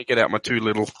roll. Let me get out my two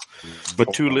little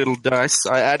dice.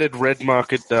 I added red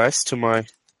market dice to my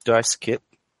dice kit.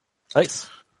 Nice.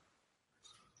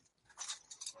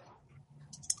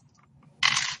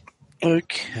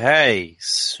 Okay,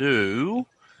 so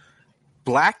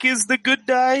black is the good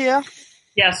die, yeah?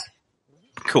 Yes.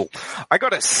 Cool. I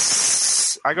got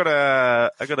a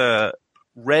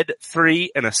red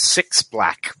 3 and a 6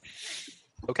 black.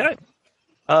 Okay.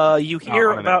 You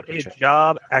hear about a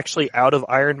job actually out of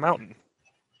Iron Mountain.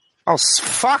 Oh,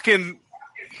 fucking...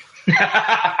 Because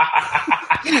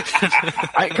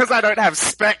I don't have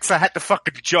specs, I had to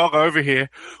fucking jog over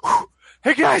here.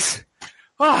 Hey, guys!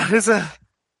 Oh,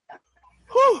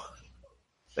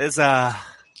 there's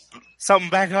something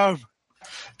back home.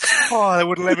 Oh, they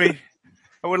wouldn't let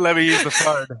me use the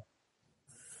phone.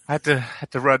 I had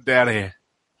to run down here.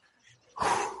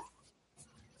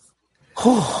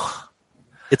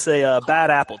 It's a bad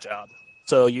apple job,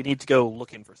 so you need to go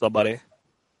looking for somebody.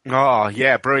 Oh,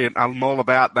 yeah, brilliant. I'm all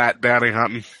about that bounty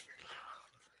hunting.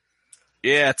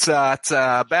 Yeah, it's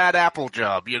a bad apple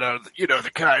job. You know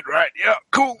the kind, right? Yeah,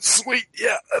 cool, sweet.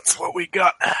 Yeah, that's what we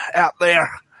got out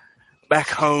there, back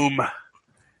home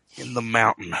in the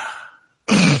mountain.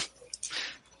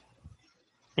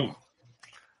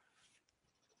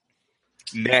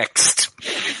 Next.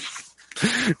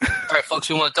 All right, folks,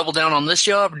 we want to double down on this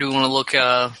job, or do we want to look?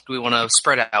 Do we want to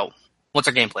spread out? What's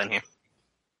our game plan here?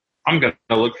 I'm going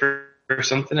to look for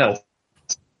something else.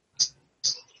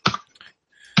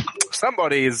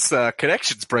 Somebody's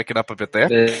connection's breaking up a bit there.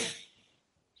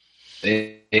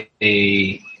 Can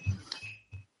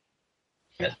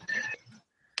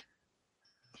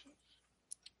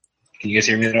you guys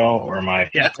hear me at all, or am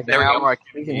I? Yeah, there we go. I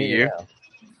can hear you.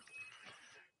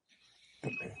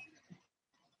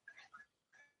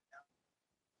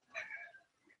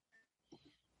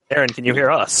 Aaron, can you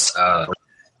hear us?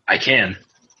 I can.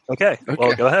 Okay.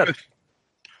 Well, go ahead.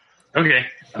 Okay.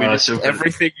 So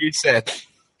everything you said.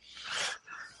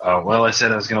 Well, I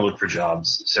said I was going to look for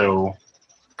jobs. So,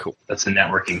 cool. That's the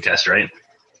networking test, right?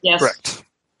 Yes. Correct.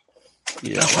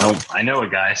 Yeah. Well, I know a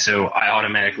guy, so I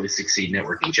automatically succeed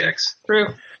networking checks.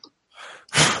 True.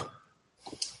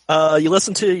 You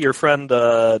listen to your friend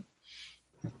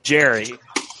Jerry,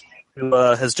 who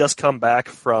has just come back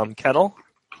from Kettle.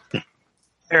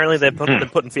 Apparently, they've been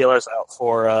putting feelers out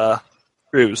for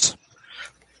crews.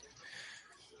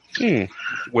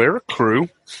 We're a crew.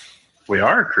 We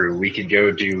are a crew. We could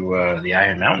go do the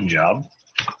Iron Mountain job,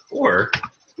 or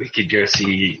we could go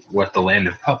see what the Land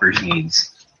of Puppers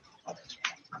needs.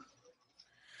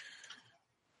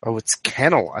 Oh, it's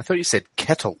kennel. I thought you said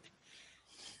kettle.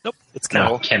 Nope, it's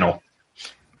Kettle. No, kennel.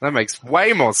 That makes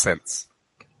way more sense.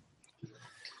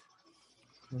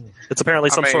 It's apparently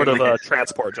some sort of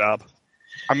transport job.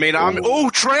 I mean,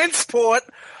 transport!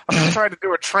 I've been trying to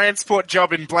do a transport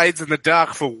job in Blades in the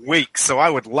Dark for weeks, so I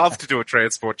would love to do a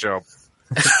transport job.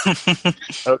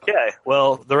 Okay,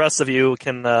 well, the rest of you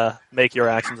can make your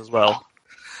actions as well.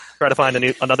 Try to find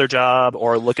another job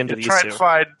or look into these two.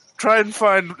 Try and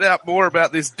find out more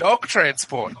about this dog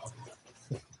transport.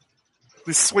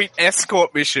 This sweet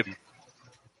escort mission.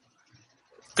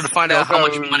 Gonna find out how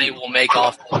much money we'll make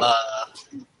off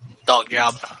dog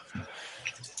job.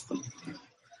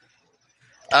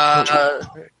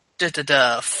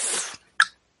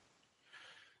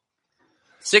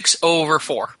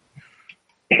 6/4.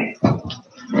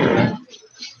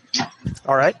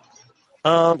 All right.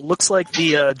 Looks like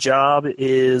the job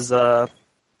is low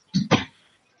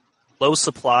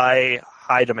supply,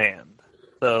 high demand.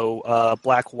 So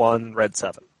black 1, red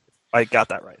 7. I got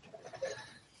that right.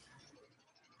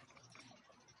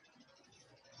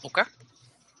 Okay.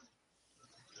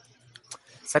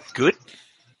 Is that good?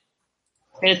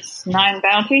 It's 9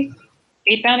 bounty?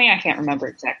 8 bounty? I can't remember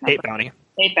exact number. 8 bounty.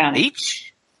 8 bounty.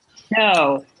 Each?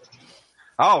 No.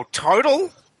 Oh,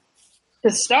 total?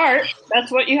 To start,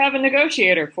 that's what you have a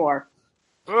negotiator for.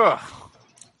 Ugh.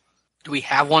 Do we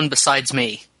have one besides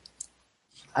me?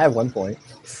 I have 1 point.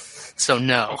 So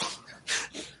no.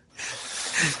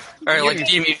 All right, like,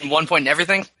 do you mean 1 point in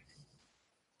everything?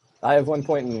 I have 1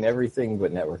 point in everything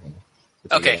but networking.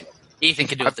 Okay. Ethan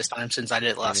can do it this time since I did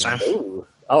it last time. Ooh.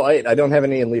 Oh, wait, I don't have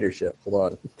any in leadership.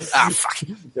 Hold on. Ah, fuck.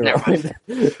 Never mind.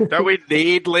 Don't we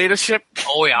need leadership?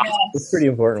 Oh, yeah. It's a pretty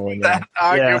important one. Yeah. That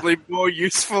arguably more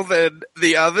useful than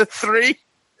the other 3?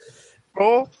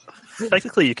 4?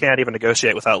 Technically, you can't even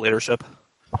negotiate without leadership.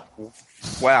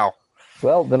 Wow.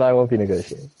 Well, then I won't be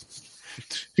negotiating.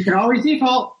 You can always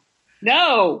default.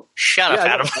 No. Shut up,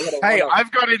 Adam. Hey,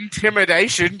 I've got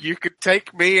intimidation. You could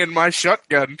take me and my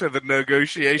shotgun to the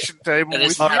negotiation table. That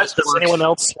is With All you. right, does anyone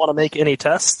else want to make any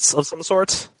tests of some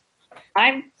sort?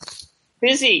 I'm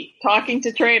busy talking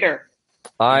to Trader.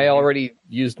 I already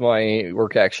used my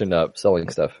work action up selling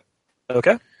stuff.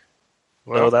 Okay.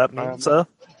 So that means,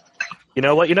 you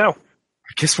know what you know.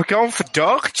 I guess we're going for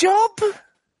dog job?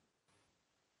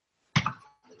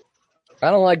 I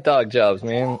don't like dog jobs,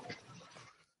 man.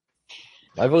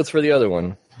 My vote's for the other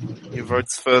one. Your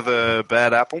vote's for the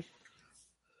bad apple?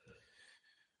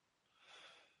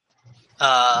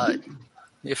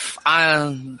 If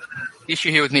the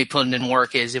issue here with me putting in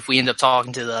work is if we end up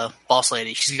talking to the boss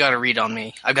lady, she's got a read on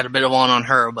me. I've got a bit of one on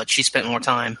her, but she spent more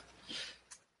time.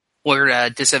 We're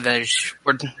at a disadvantage.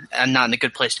 We're not in a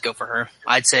good place to go for her.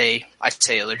 I'd say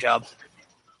other job.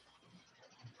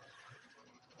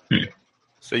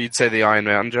 So you'd say the Iron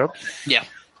Mountain job? Yeah.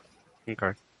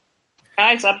 Okay.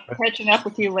 Guys, I'm catching up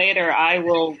with you later. I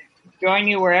will join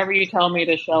you wherever you tell me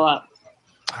to show up.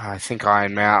 I think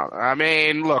Iron Mountain. I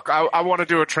mean, look, I want to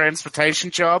do a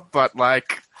transportation job, but,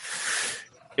 like,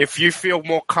 if you feel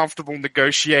more comfortable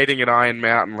negotiating at Iron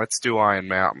Mountain, let's do Iron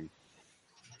Mountain.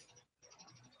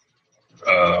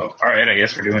 Alright, I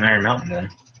guess we're doing Iron Mountain then.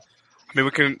 I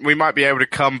mean, we might be able to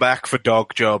come back for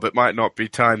dog job. It might not be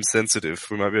time sensitive.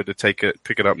 We might be able to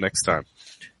pick it up next time.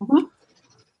 Mm-hmm.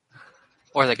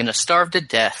 Or they're going to starve to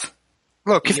death.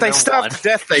 Look, if You they know starve what? to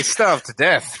death, they starve to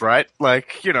death, right?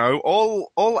 Like, you know,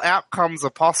 all outcomes are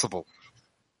possible.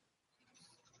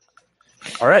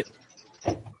 All right.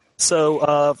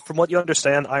 So, from what you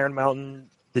understand, Iron Mountain,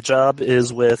 the job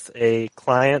is with a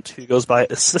client who goes by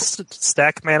Assistant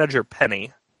Stack Manager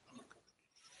Penny.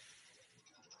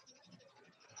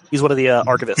 He's one of the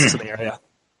archivists in the area.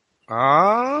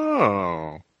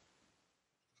 Oh.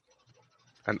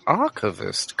 An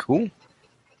archivist. Cool.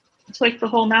 It's like the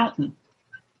whole mountain.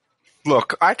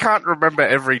 Look, I can't remember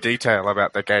every detail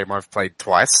about the game I've played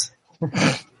twice.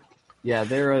 Yeah,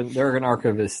 they're an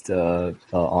archivist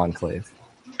enclave.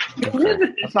 You live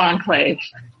at this enclave.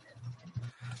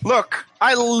 Look,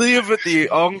 I live at the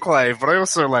Enclave, but I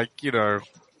also, like, you know,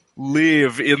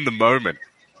 live in the moment.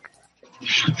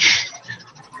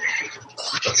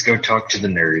 Let's go talk to the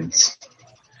nerds.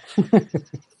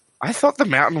 I thought the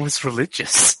mountain was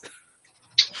religious.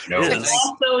 No. And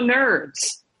also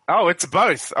nerds. Oh, it's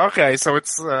both. Okay, so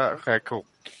it's... okay, cool.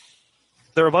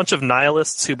 There are a bunch of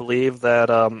nihilists who believe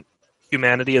that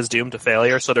humanity is doomed to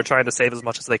failure, so they're trying to save as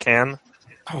much as they can.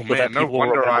 Oh, So that man, no people will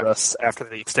wonder remember us after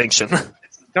the extinction.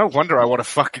 No wonder I want to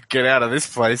fucking get out of this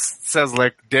place. It sounds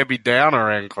like Debbie Downer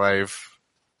Enclave.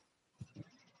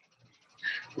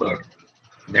 Look,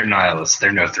 they're nihilists.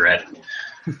 They're no threat.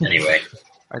 Anyway.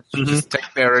 I should just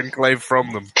take their enclave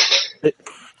from them.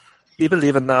 We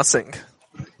believe in nothing.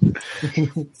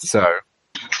 So,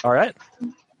 All right.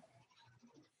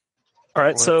 All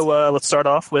right, so let's start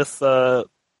off with, I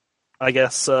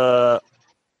guess, Nerf,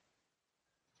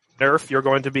 you're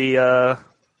going to be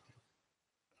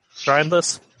trying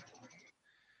this?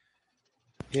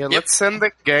 yeah, let's send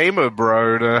the gamer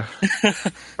bro to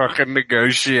fucking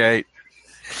negotiate.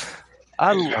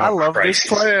 I love this Christ.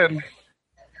 plan.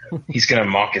 He's gonna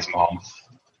mock his mom.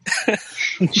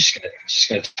 just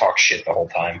gonna talk shit the whole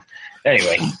time.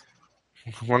 Anyway.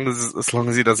 As long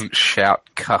as he doesn't shout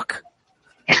cuck.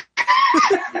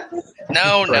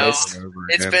 No. Christ.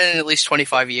 It's been at least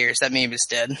 25 years. That meme is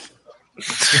dead.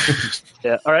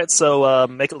 Yeah, all right, so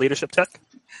make a leadership check.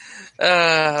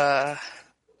 Hey,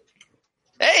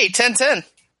 10-10.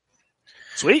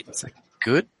 Sweet.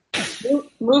 Good.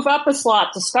 Move up a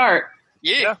slot to start.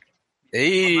 Yeah.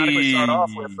 Automatically start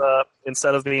off with,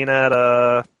 instead of being at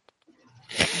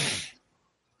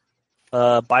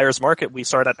buyer's market, we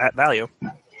start at value.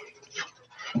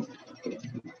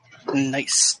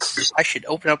 Nice. I should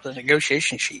open up the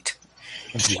negotiation sheet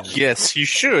Yes, you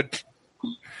should.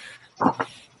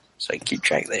 so I can keep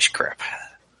track of this crap.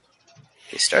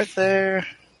 Okay, start there.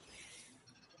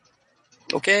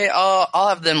 Okay, I'll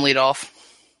have them lead off.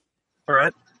 All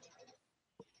right.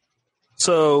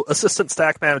 So, Assistant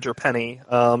Stack Manager Penny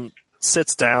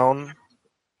sits down,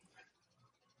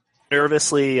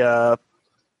 nervously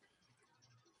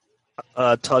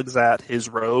tugs at his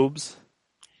robes,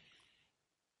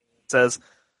 says,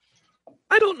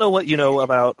 I don't know what you know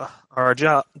about our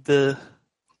job, the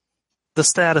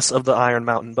status of the Iron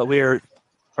Mountain, but we are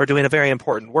doing a very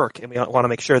important work, and we want to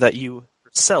make sure that you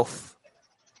yourself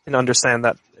can understand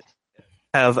that,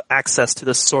 have access to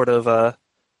this sort of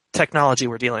technology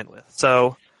we're dealing with.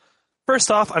 So,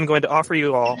 first off, I'm going to offer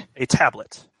you all a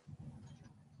tablet.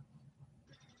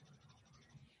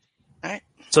 All right.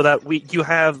 So that you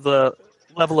have the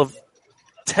level of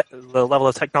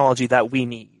technology that we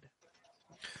need.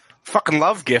 Fucking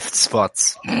love gift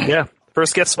spots. Yeah.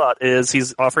 First gift spot is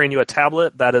he's offering you a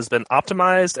tablet that has been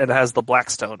optimized and has the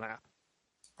Blackstone app.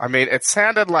 I mean, it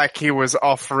sounded like he was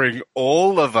offering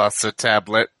all of us a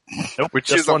tablet, Nope, which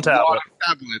just is a one tablet. lot of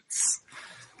tablets.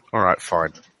 All right,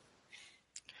 fine.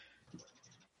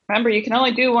 Remember, you can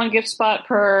only do one gift spot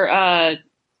per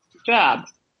job.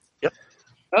 Yep.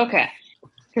 Okay.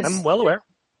 'Cause I'm well aware.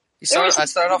 I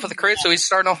started off with a crit, so he's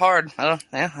starting off hard. I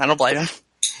don't blame him.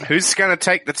 Who's going to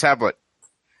take the tablet?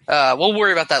 We'll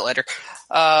worry about that later.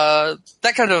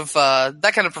 That kind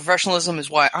of professionalism is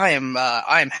why I am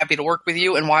happy to work with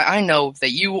you, and why I know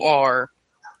that you are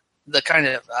the kind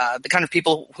of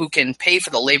people who can pay for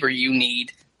the labor you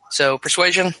need. So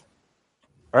persuasion.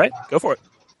 All right, go for it.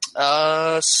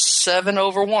 7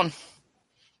 over 1.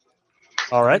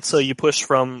 All right, so you push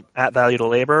from at value to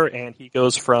labor, and he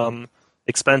goes from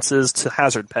expenses to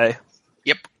hazard pay.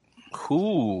 Yep.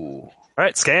 Cool. All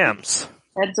right, scams.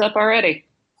 Heads up already.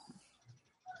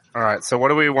 All right, so what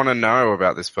do we want to know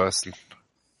about this person?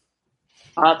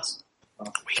 Spots.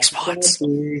 Weak spots.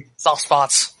 Soft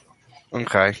spots.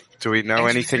 Okay. Do we know Things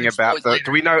anything we can about exploit later.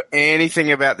 Do we know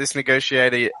anything about this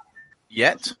negotiator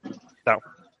yet? No.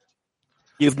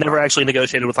 You've never actually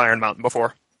negotiated with Iron Mountain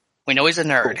before. We know he's a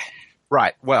nerd.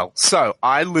 Right. Well, so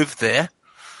I live there.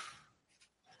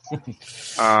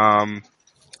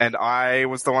 And I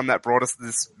was the one that brought us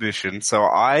this mission. So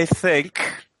I think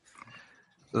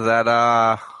that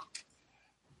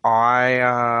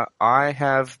I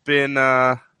have been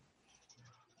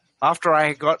after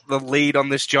I got the lead on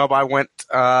this job, I went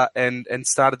and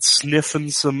started sniffing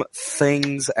some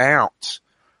things out.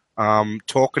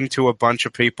 Talking to a bunch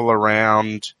of people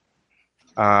around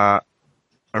the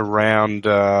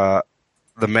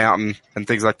mountain and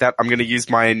things like that. I'm going to use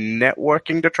my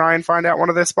networking to try and find out one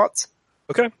of their spots.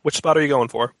 Okay, which spot are you going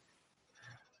for?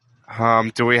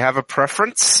 Do we have a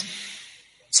preference?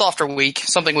 Soft or weak.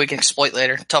 Something we can exploit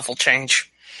later. Tough will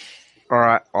change. All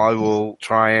right, I will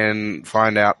try and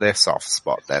find out their soft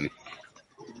spot then.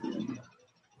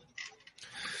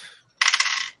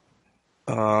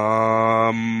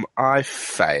 I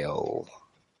fail.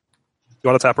 You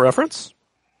want to tap a reference?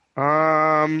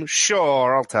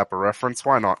 Sure, I'll tap a reference.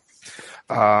 Why not?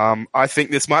 I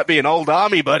think this might be an old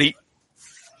army buddy.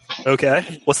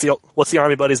 Okay. What's the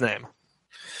army buddy's name?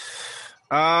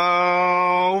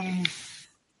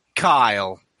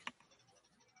 Kyle.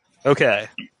 Okay.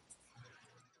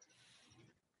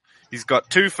 He's got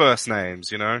 2 first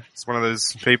names, you know? It's one of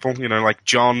those people, you know, like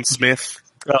John Smith.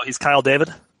 Oh, he's Kyle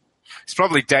David? He's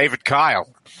probably David Kyle.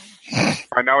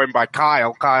 I know him by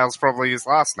Kyle. Kyle's probably his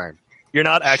last name. You're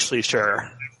not actually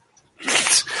sure.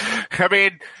 I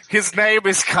mean, his name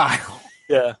is Kyle.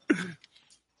 Yeah.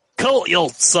 Colt, you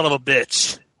old son of a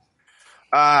bitch.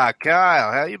 Ah,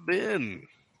 Kyle, how you been?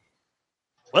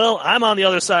 Well, I'm on the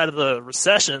other side of the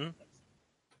recession,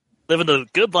 living the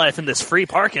good life in this free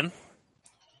parking.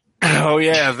 Oh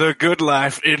yeah, the good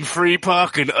life in free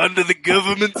parking under the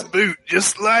government's boot,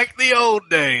 just like the old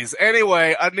days.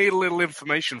 Anyway, I need a little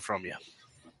information from you.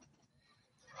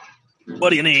 What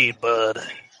do you need, bud?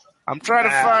 I'm trying to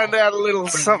find out a little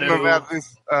something no. about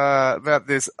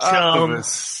this Chum.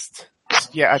 archivist.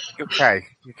 Yeah, okay.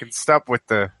 You can stop with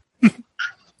the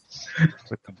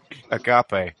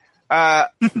agape.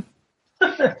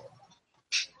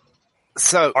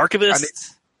 So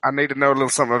Archivist? I need to know a little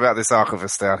something about this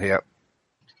archivist out here.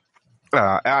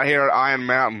 Out here at Iron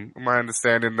Mountain, my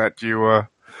understanding that you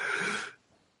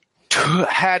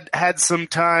had some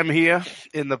time here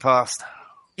in the past.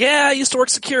 Yeah, I used to work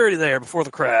security there before the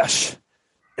crash.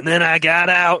 And then I got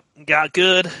out, got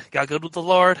good with the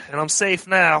Lord, and I'm safe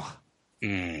now.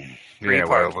 Yeah, Free well,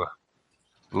 parking.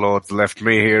 the Lord's left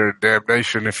me here at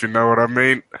damnation, if you know what I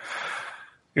mean.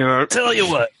 You know, Tell you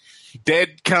what,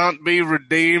 dead can't be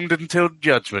redeemed until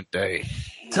Judgment Day.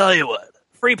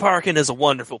 free parking is a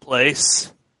wonderful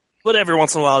place, but every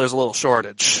once in a while there's a little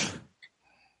shortage.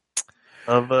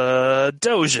 of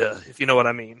Doja, if you know what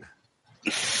I mean.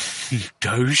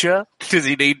 Doja? Does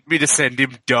he need me to send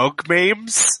him dog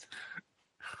memes?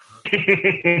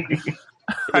 I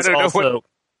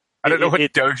don't know what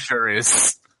Doja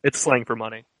is. It's slang for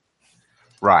money.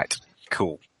 Right.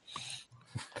 Cool.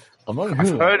 Among I've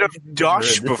whom? heard of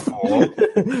Dosh before.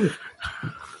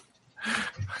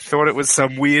 I thought it was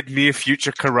some weird near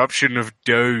future corruption of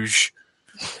Doge.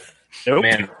 Nope.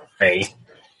 Man, hey.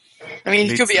 I mean,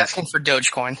 he could be Needs asking for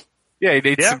Dogecoin. Yeah, he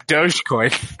needs Yeah. some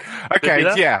Dogecoin. Okay, do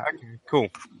that. yeah. Okay, cool.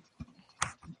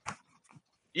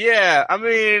 Yeah, I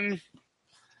mean,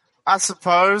 I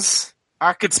suppose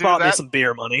I could do Spot me that. some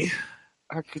beer money.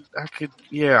 I could,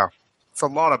 yeah. It's a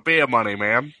lot of beer money,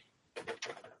 man.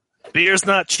 Beer's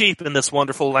not cheap in this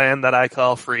wonderful land that I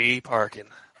call free parking.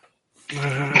 Let me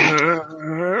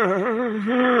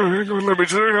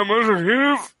tell you how much I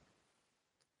have.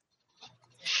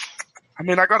 I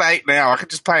mean, I got 8 now. I could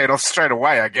just pay it off straight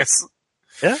away, I guess.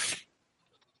 Yeah? So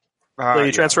you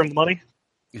yeah. transfer him the money?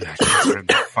 Yeah, transfer him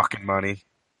the fucking money.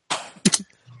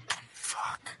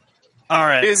 All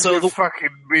right. Here's So your fucking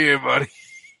beer money.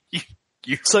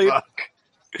 you So fuck.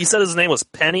 he said his name was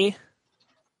Penny.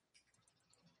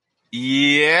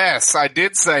 Yes, I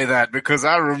did say that because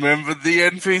I remembered the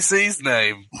NPC's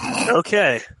name.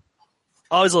 Okay.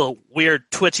 Always a little weird,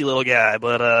 twitchy little guy,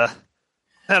 but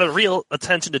had a real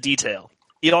attention to detail.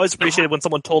 He always appreciated when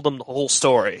someone told him the whole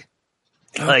story.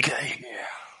 Okay.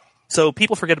 So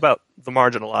people forget about the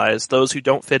marginalized, those who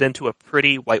don't fit into a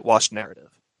pretty whitewashed narrative.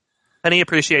 Penny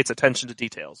appreciates attention to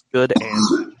details, good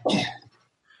and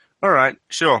All right,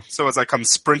 sure. So as I come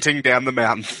sprinting down the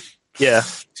mountain yeah.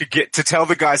 to tell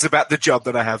the guys about the job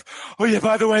that I have. Oh yeah,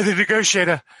 by the way, the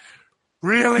negotiator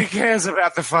really cares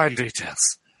about the fine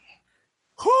details.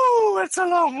 Whoo, it's a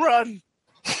long run.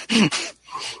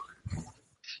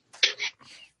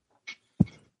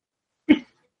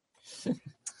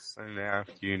 So now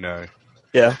you know.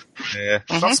 Yeah. Yeah,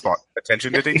 soft spot.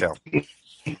 Attention to detail.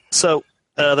 So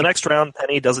the next round,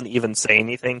 Penny doesn't even say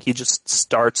anything. He just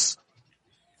stares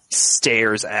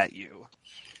at you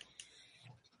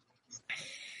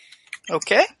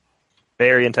Okay.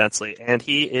 very intensely, and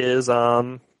he is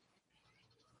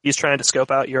he's trying to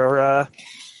scope out your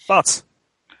thoughts.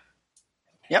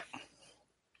 Yep.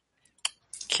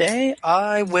 Okay,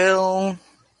 I will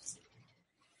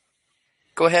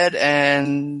go ahead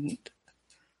and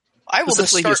I will just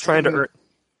Specifically, start. he's trying to Go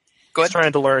he's ahead.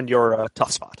 trying to learn your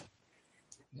tough spot.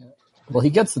 Well, he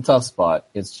gets the tough spot.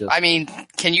 It's just I mean,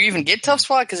 can you even get tough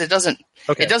spot? Because it doesn't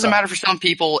Okay, matter for some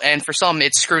people, and for some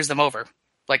it screws them over.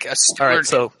 Like a All steward. right,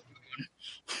 so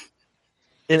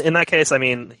in that case, I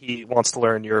mean, he wants to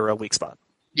learn your weak spot.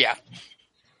 Yeah.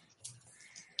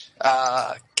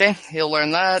 Okay, he'll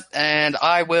learn that, and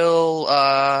I will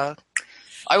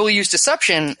use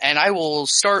deception, and I will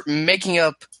start making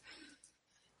up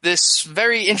this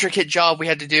very intricate job we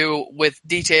had to do with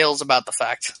details about the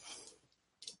fact.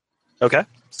 Okay,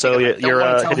 so Yeah, I don't you're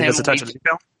wanna tell hitting him his attention to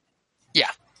detail. Yeah,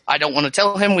 I don't want to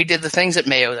tell him we did the things at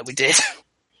Mayo that we did.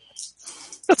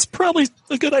 That's probably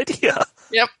a good idea.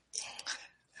 Yep.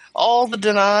 All the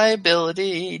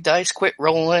deniability, dice quit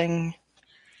rolling.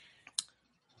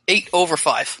 8 over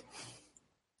 5.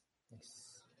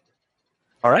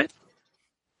 All right.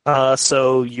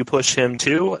 So you push him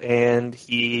too, and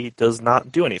he does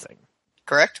not do anything.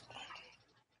 Correct?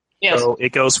 Yes. So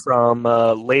it goes from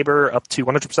labor up to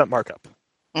 100% markup.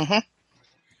 Mm-hmm.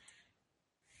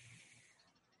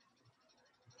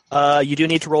 You do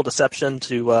need to roll deception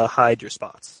to hide your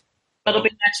spots. That'll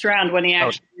be next round when he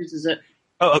actually uses it.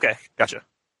 Oh, okay. Gotcha.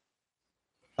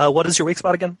 What is your weak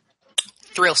spot again?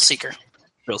 Thrill Seeker.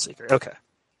 Thrill Seeker. Okay.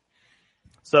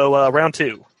 So round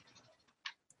 2.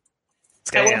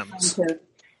 Scams.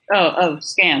 Oh,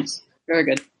 scams. Very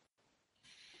good.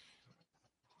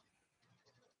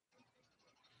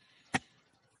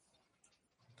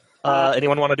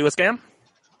 Anyone want to do a scam?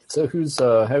 so.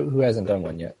 Who hasn't done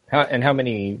one yet? How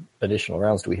many additional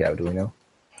rounds do we have? Do we know?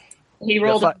 He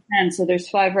rolled a 10, so there's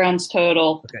 5 rounds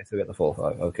total. Okay, so we got the full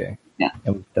 5. Okay. Yeah.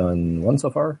 And we've done one so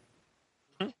far.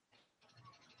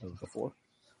 Before.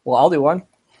 Well, I'll do one.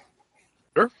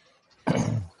 Sure.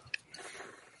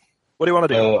 What do you want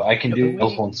to do? I can do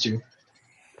those ones too.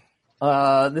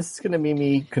 This is going to be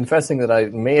me confessing that I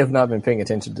may have not been paying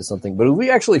attention to something, but have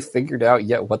we actually figured out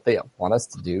yet what they want us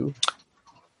to do?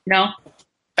 No?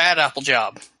 Bad apple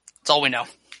job. That's all we know.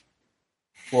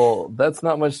 Well, that's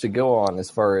not much to go on as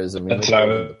far as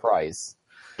manipulating the price.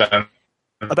 A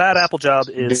bad apple job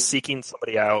is seeking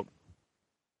somebody out.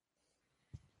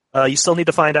 You still need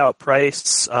to find out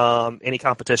price, any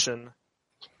competition,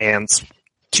 and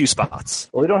 2 spots.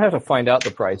 Well, we don't have to find out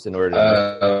the price in order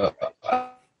to.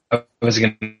 I was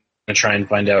going to try and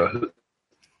find out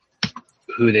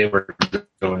who they were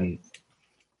going.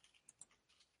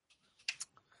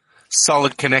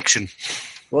 Solid connection.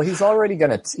 Well, he's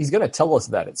gonna tell us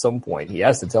that at some point. He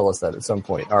has to tell us that at some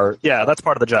point. Yeah, that's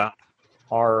part of the job.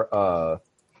 Our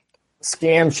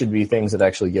scams should be things that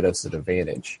actually get us an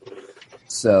advantage.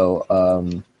 So,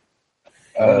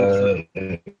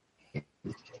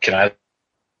 Can I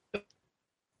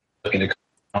look into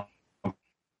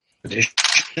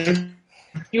competition?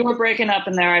 You were breaking up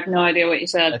in there. I have no idea what you I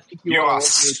said. think You are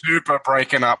super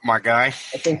breaking up, my guy. I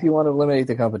think you want to eliminate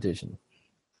the competition.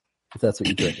 If that's what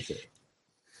you're trying to say.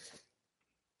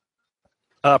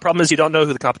 Problem is you don't know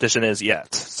who the competition is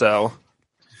yet, so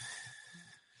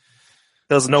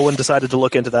because no one decided to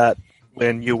look into that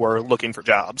when you were looking for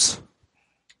jobs.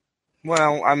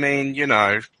 Well, I mean,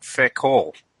 fair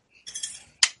call.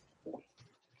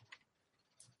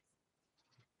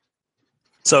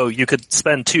 So you could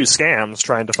spend 2 scams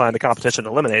trying to find the competition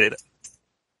and eliminate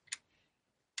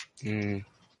it.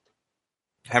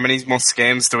 How many more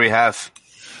scams do we have?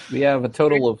 We have a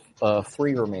total of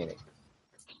 3 remaining.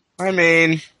 I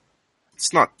mean,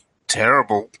 it's not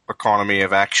terrible economy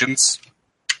of actions.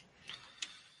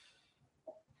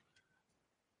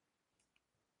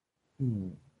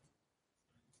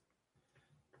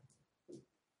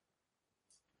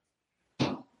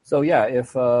 So yeah,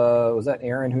 if was that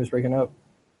Aaron who was breaking up?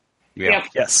 Yeah. Yep.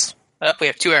 Yes. We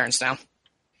have 2 errands now.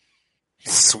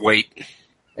 Sweet.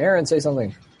 Aaron, say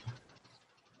something.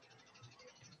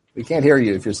 We can't hear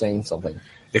you if you're saying something.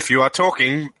 If you are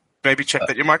talking, maybe check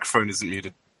that your microphone isn't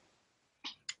muted.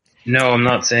 No, I'm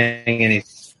not saying any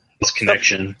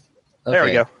connection. There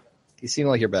we Okay. go. You seem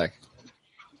like you're back.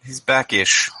 He's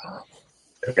back-ish.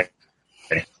 Okay.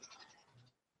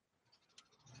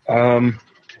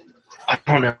 I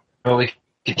don't know. We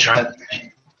could try.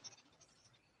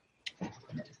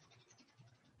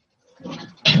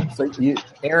 So,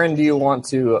 Aaron, do you want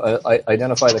to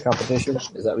identify the competition?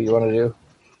 Is that what you want to do?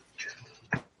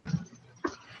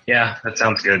 Yeah, that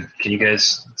sounds good. Can you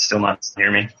guys still not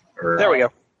hear me? Or, There we go.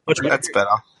 Much better. That's better.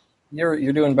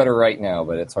 You're doing better right now,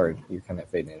 but it's hard. You're kind of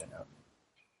fading in and out.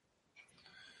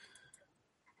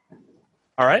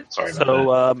 All right. Sorry about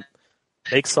So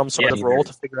make some sort Yeah, of you roll heard.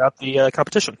 to figure out the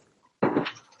competition.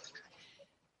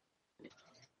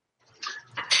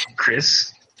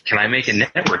 Chris, can I make a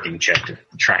networking check to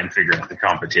try and figure out the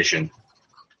competition?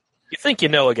 You think you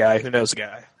know a guy who knows a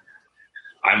guy.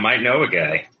 I might know a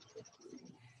guy.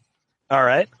 All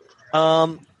right.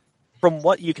 From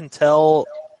what you can tell,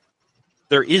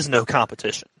 there is no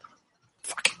competition.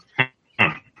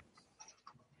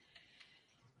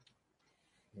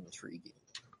 Intriguing.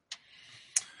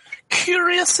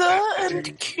 Curiouser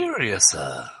and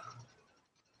curiouser.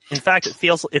 In fact, it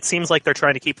seems like they're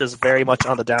trying to keep this very much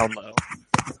on the down low.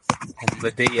 On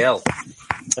the DL.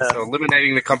 So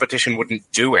eliminating the competition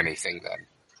wouldn't do anything then.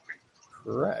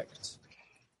 Correct.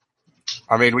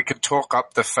 I mean, we could talk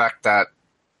up the fact that,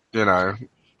 we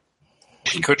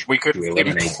could We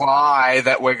eliminate. imply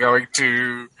that we're going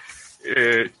to.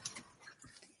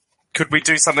 Could we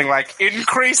do something like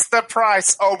increase the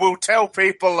price, or we'll tell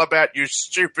people about your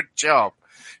stupid job?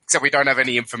 Except we don't have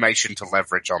any information to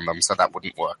leverage on them, so that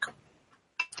wouldn't work.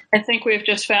 I think we've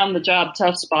just found the job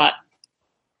tough spot.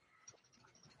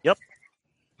 Yep.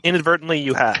 Inadvertently,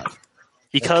 you have.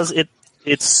 Because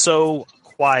it's so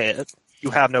quiet, you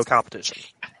have no competition.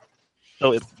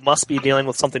 So it must be dealing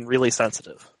with something really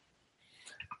sensitive.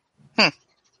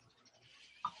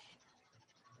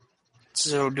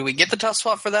 So do we get the tough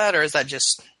spot for that, or is that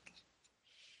just...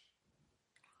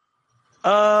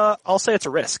 I'll say it's a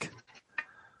risk.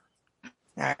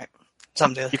 All right.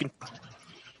 Something to...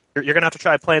 You're gonna have to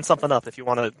try playing something up if you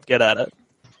want to get at it.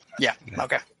 Yeah,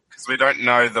 okay. Because we don't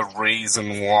know the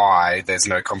reason why there's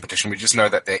no competition. We just know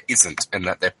that there isn't, and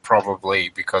that they're probably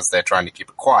because they're trying to keep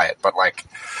it quiet. But,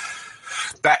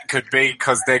 that could be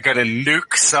because they're going to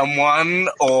nuke someone,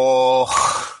 or,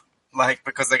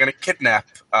 because they're going to kidnap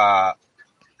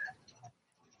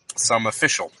some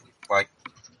official.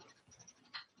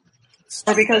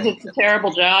 Or because it's a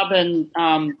terrible job and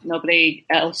nobody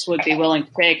else would be willing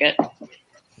to take it.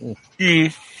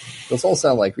 Those all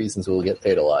sound like reasons we'll get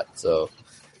paid a lot. So,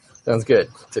 sounds good.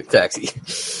 Took taxi.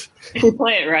 If we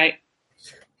play it right.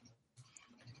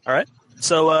 All right.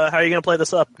 So how are you gonna play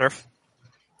this up, Nerf?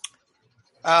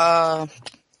 I'm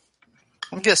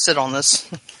gonna sit on this.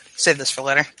 Save this for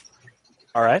later.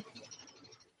 All right.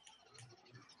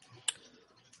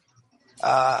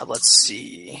 Let's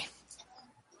see.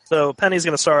 So Penny's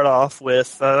going to start off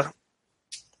with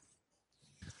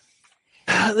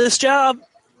this job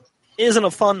isn't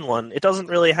a fun one. It doesn't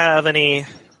really have any...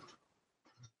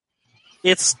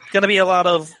 It's going to be a lot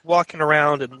of walking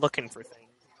around and looking for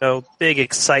things. Big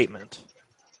excitement.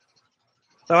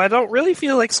 So I don't really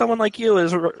feel like someone like you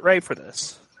is right for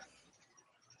this.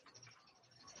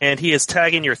 And he is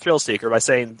tagging your thrill seeker by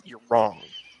saying you're wrong.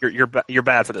 You're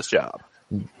bad for this job.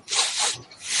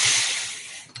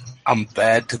 I'm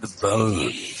bad to the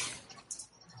bone.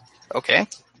 Okay.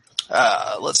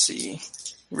 Let's see.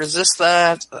 Resist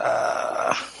that.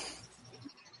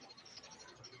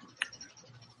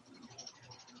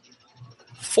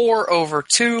 4 over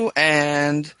 2,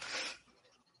 and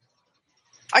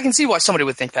I can see why somebody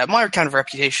would think that. My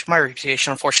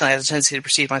reputation, unfortunately, has a tendency to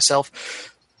perceive myself.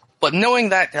 But knowing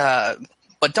that,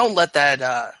 but don't let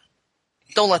that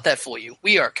fool you.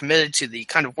 We are committed to the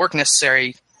kind of work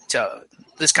necessary to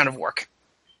this kind of work.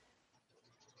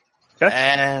 Okay.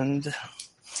 And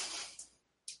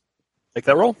make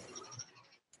that roll.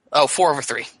 4 over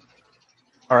 3.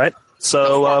 All right.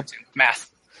 So math.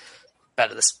 Bad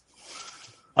at this.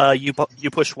 You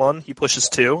push 1. He pushes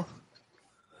 2.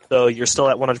 So you're still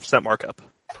at 100% markup.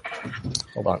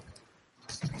 Hold on.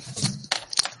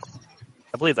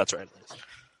 I believe that's right.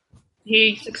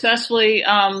 He successfully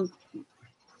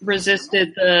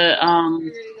resisted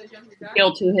the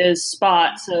skill to his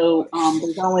spot, so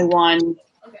there's only one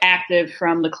active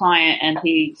from the client, and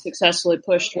he successfully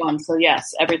pushed 1. So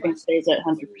yes, everything stays at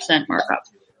 100% markup.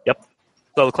 Yep.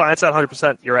 So the client's at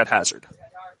 100%. You're at hazard.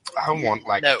 I want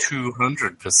like No.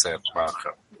 200%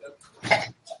 markup.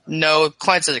 No,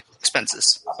 clients at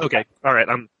expenses. Okay. All right.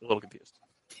 I'm a little confused.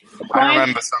 I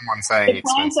remember someone saying The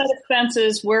client's at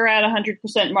expenses, we're at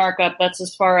 100% markup. That's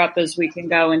as far up as we can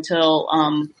go until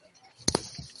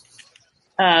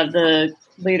the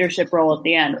leadership role at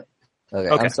the end. Okay.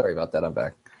 I'm sorry about that. I'm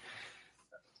back.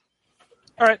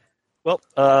 All right. Well,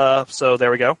 so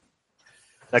there we go.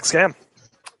 Next scam.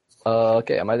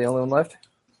 Okay, am I the only one left?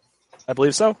 I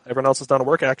believe so. Everyone else has done a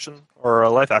work action or a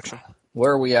life action.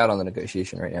 Where are we at on the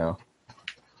negotiation right now?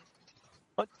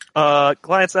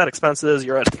 Client's at expenses.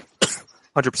 You're at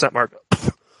 100% markup.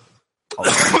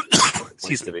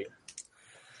 Excuse me.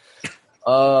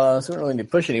 So we don't really need to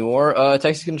push anymore.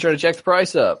 Texas going to try to check the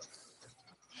price up.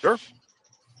 Sure.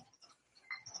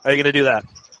 How are you going to do that?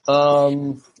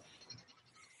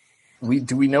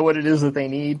 Do we know what it is that they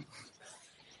need?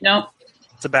 No.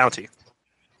 It's a bounty.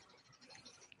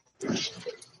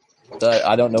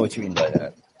 I don't know what you mean by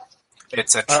that.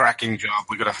 it's a tracking job.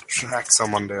 We got to track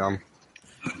someone down.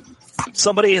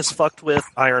 Somebody has fucked with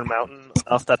Iron Mountain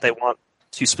enough that they want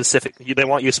you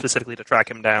specifically to track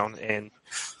him down, and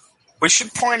We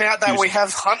should point out that we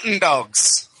have hunting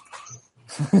dogs.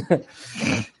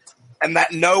 And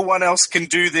that no one else can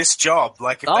do this job.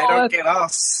 Like, if they don't get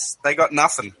us, they got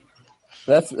nothing.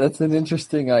 That's an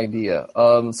interesting idea.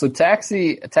 So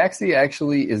Taxi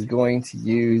actually is going to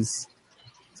use,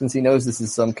 since he knows this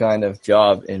is some kind of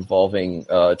job involving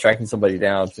tracking somebody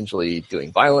down, potentially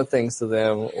doing violent things to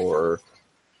them, or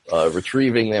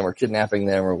retrieving them, or kidnapping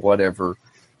them, or whatever.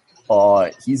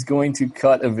 He's going to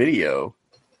cut a video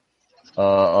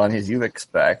on his UX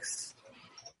specs,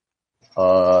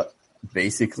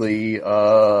 basically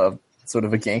sort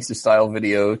of a gangster style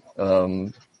video,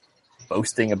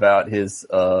 boasting about his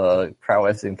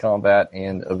prowess in combat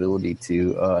and ability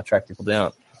to track people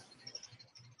down.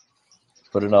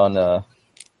 Put it on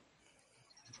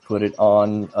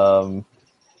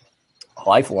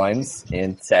Lifelines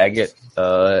and tag it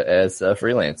as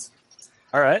freelance.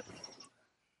 all right.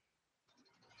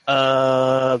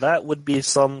 That would be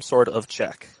some sort of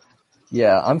check.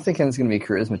 Yeah, I'm thinking it's going to be a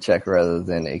charisma check rather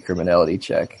than a criminality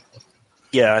check.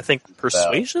 Yeah, I think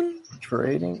persuasion?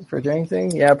 Trading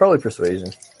thing? Yeah, probably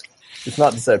persuasion. It's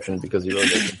not deception because you're really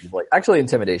making people actually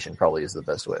intimidation probably is the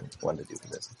best one to do for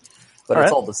this. But All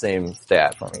it's right. all the same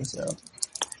stat for me, so.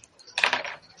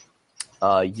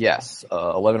 Yes,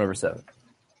 11 over 7.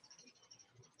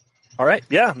 All right.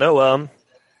 Yeah, no,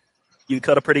 you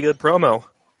cut a pretty good promo.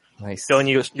 Nice. Showing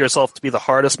yourself to be the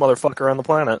hardest motherfucker on the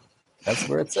planet. That's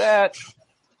where it's at.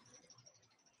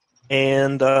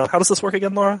 And how does this work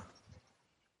again, Laura?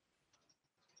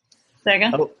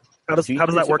 Second. How does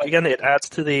that work again? It adds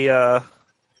to the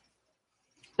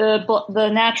The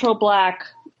natural black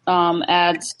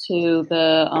adds to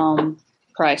the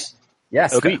price. Yeah,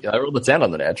 Okay. sweet. I rolled a 10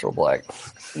 on the natural black.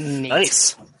 Neat.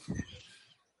 nice.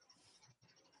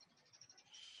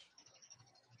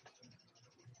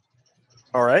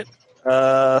 All right.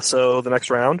 So the next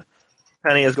round,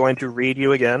 Penny is going to read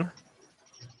you again.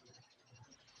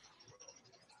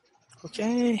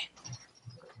 Okay.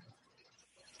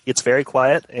 It's very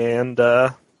quiet and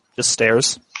just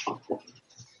stares.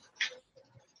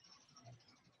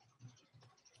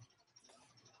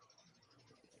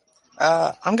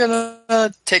 I'm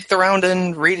gonna take the round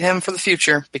and read him for the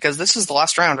future because this is the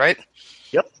last round, right?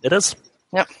 Yep, it is.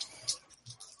 Yep.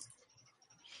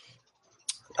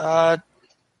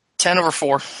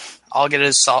 10/4. I'll get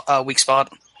his weak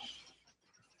spot.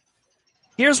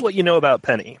 Here's what you know about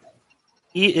Penny.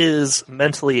 He is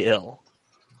mentally ill.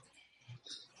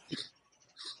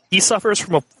 He suffers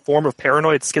from a form of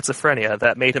paranoid schizophrenia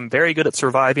that made him very good at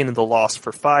surviving in the Lost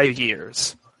for 5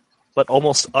 years, but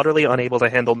almost utterly unable to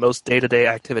handle most day-to-day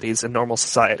activities in normal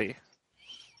society.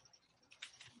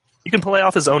 You can play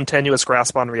off his own tenuous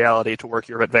grasp on reality to work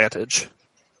your advantage.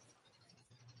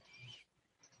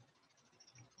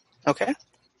 Okay.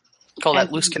 Call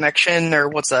that loose connection, or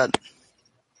what's that?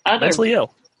 Mentally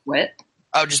ill. What?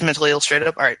 Oh, just mentally ill straight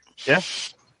up? All right. Yeah.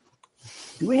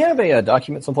 Do we have a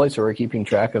document someplace where we're keeping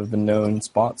track of the known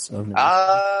spots?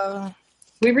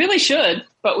 We really should,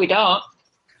 but we don't.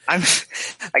 I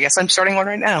guess I'm starting one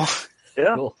right now.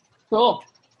 Yeah. Cool. Cool.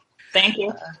 Thank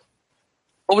you.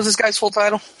 What was this guy's full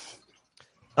title?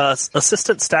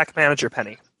 Assistant Stack Manager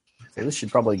Penny. So this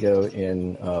should probably go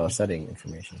in setting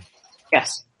information.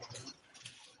 Yes.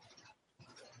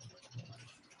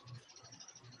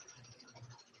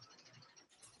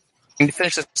 I need to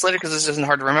finish this later because this isn't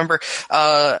hard to remember.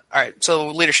 All right, so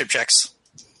leadership checks.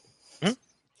 Hmm?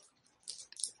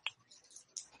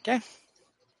 Okay.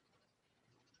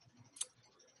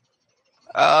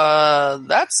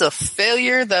 That's a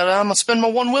failure that I'm gonna spend my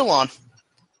 1 will on.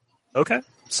 Okay.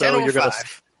 So 10 over you're going to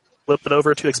 5. flip it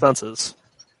over to expenses.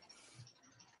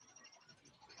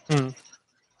 All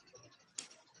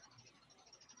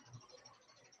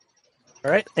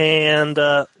right, and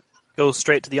go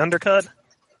straight to the undercut.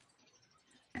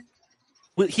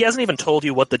 He hasn't even told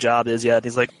you what the job is yet.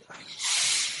 He's like,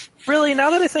 really,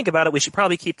 now that I think about it, we should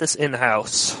probably keep this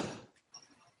in-house.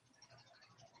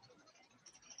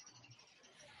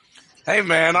 Hey,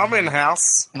 man, I'm in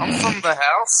house. I'm from the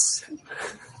house.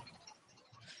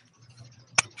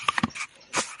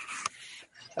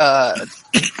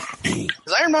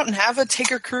 Does Iron Mountain have a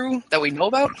taker crew that we know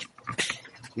about?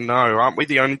 No, aren't we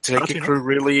the only taker crew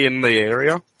really in the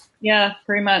area? Yeah,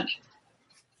 pretty much.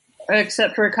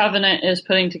 Except for Covenant is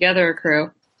putting together a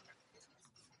crew.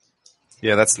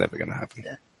 Yeah, that's never going to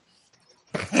happen.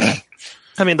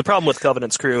 I mean, the problem with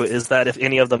Covenant's crew is that if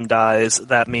any of them dies,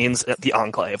 that means the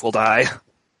Enclave will die.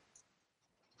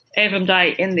 Any of them die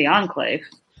in the Enclave.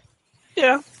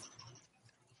 Yeah.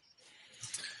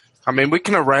 I mean, we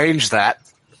can arrange that.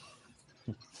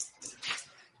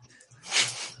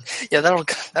 Yeah,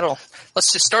 that'll.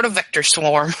 Let's just start a vector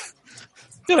swarm.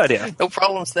 Good idea. No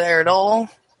problems there at all.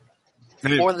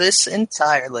 For this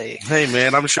entirely. Hey,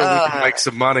 man, I'm sure we can make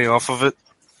some money off of it.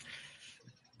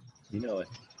 You know it.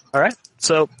 All right,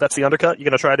 so that's the undercut. You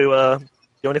going to try to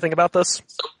do anything about this?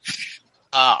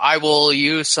 I will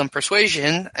use some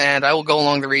persuasion, and I will go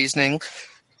along the reasoning.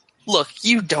 Look,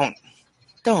 you don't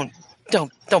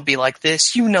be like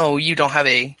this. You know you don't have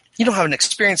an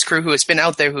experienced crew who has been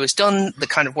out there, who has done the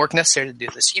kind of work necessary to do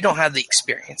this. You don't have the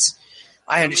experience.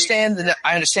 I understand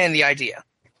the idea.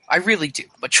 I really do.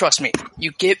 But trust me,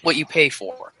 you get what you pay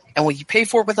for. And what you pay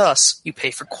for with us, you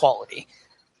pay for quality.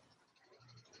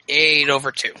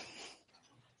 8/2.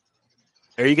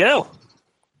 There you go.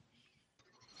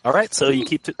 All right, so you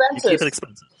keep it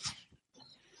expensive.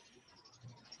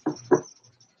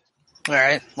 All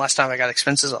right, last time I got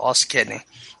expenses, I lost a kidney.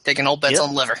 Taking old bets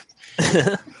on liver.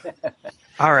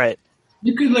 All right.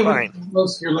 You could live Fine. with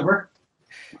most of your liver.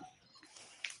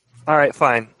 All right,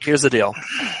 fine. Here's the deal.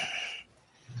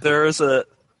 There's an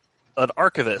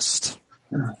archivist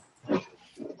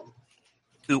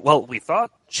who, well, we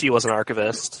thought she was an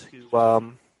archivist who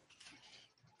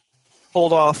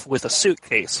pulled off with a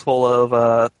suitcase full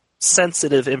of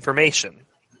sensitive information.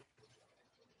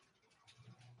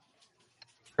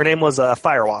 Her name was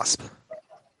Firewasp.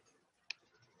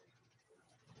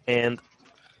 And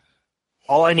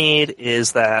all I need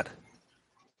is that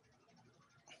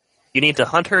you need to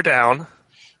hunt her down,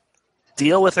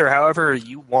 deal with her however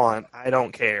you want, I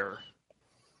don't care.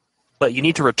 But you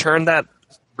need to return that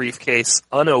briefcase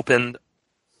unopened,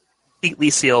 completely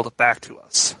sealed back to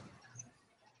us.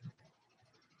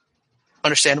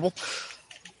 Understandable.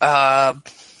 So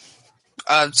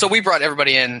we brought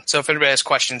everybody in, so if anybody has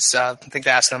questions, I think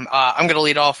to ask them. I'm going to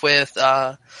lead off with,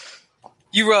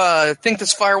 you think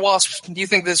this Firewasp, do you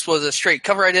think this was a straight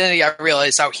cover identity? I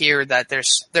realize out here that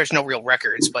there's no real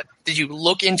records, but did you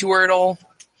look into her at all?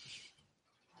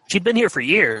 She'd been here for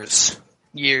years.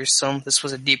 Years, so this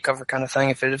was a deep cover kind of thing,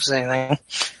 if it was anything.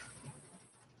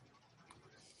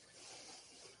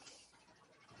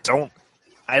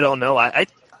 I don't know. I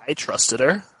trusted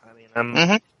her. I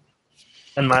mean,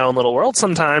 in my own little world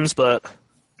sometimes, but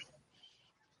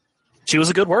she was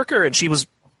a good worker, and she was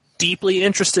deeply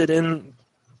interested in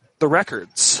the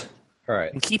records All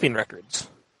right. and keeping records.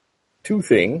 Two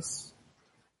things.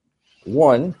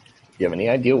 One, do you have any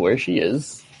idea where she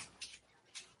is?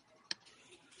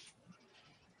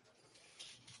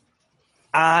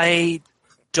 I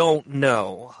don't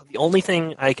know. The only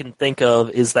thing I can think of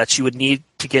is that she would need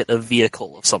to get a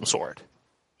vehicle of some sort.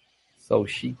 So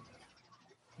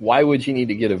why would she need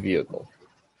to get a vehicle?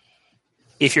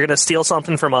 If you're going to steal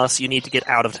something from us, you need to get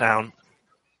out of town.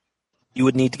 You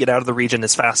would need to get out of the region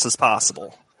as fast as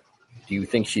possible. Do you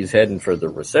think she's heading for the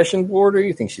recession border?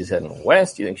 You think she's heading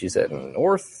west? You think she's heading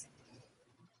north?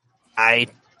 I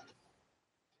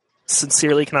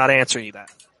sincerely cannot answer you that.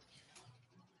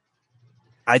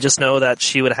 I just know that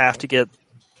she would have to get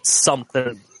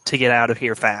something to get out of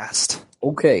here fast.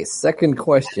 Okay, second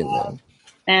question then.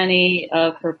 Any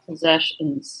of her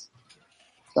possessions.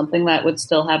 Something that would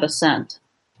still have a scent.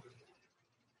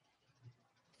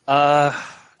 Yeah,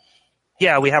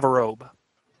 we have a robe.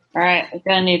 Alright, we're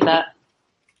gonna need that.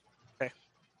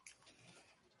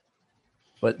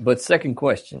 But second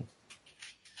question.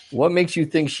 What makes you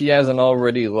think she hasn't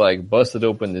already like busted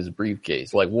open this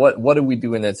briefcase? Like what do we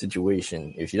do in that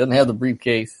situation? If she doesn't have the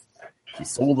briefcase, she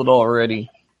sold it already,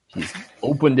 she's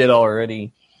opened it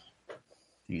already,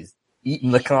 she's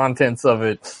eaten the contents of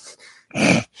it.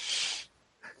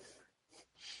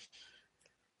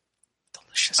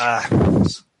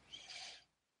 Delicious.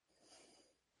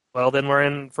 Well, then we're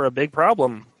in for a big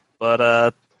problem.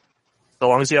 But so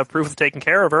long as you have proof of taking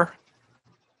care of her.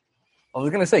 I was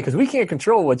going to say, because we can't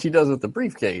control what she does with the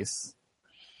briefcase.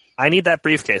 I need that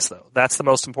briefcase, though. That's the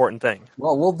most important thing.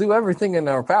 Well, we'll do everything in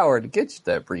our power to get you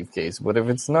that briefcase, but if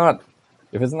it's not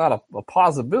a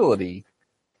possibility,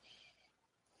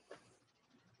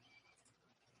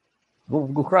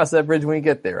 we'll cross that bridge when we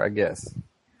get there, I guess.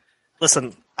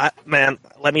 Listen, man,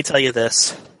 let me tell you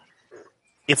this.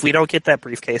 If we don't get that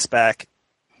briefcase back,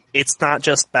 it's not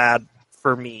just bad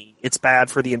for me. It's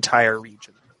bad for the entire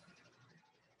region.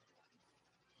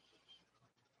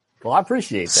 Well, I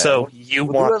appreciate that. So you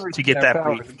We'll do want to everything get in our that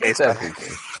power to briefcase get that back.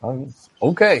 briefcase.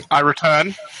 Okay. I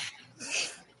return.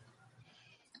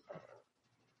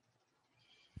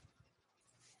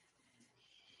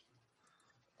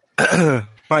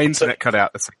 My internet cut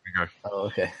out a second ago. Oh,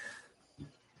 okay.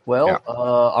 Well, Yeah.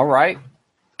 All right.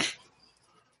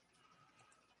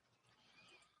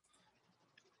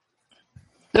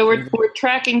 So we're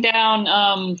tracking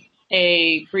down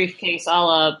a briefcase a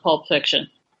la Pulp Fiction.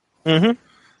 Mm-hmm.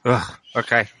 Ugh,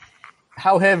 okay.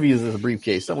 How heavy is this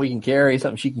briefcase? Something we can carry?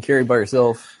 Something she can carry by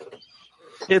herself?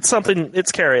 It's something,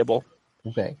 it's carryable.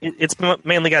 Okay. It's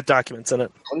mainly got documents in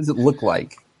it. What does it look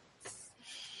like?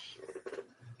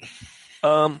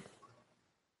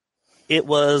 It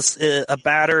was a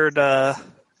battered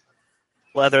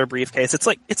leather briefcase.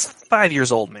 It's 5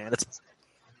 years old, man. It's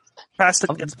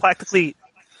practically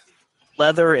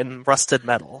leather and rusted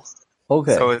metal.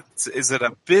 Okay. So is it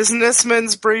a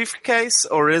businessman's briefcase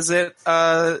or is it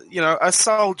a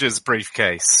soldier's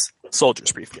briefcase?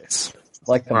 Soldier's briefcase.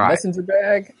 Like a Right. messenger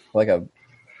bag? Like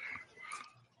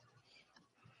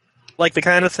Like the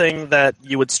kind of thing that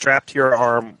you would strap to your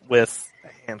arm with a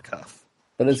handcuff.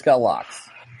 but it's got locks.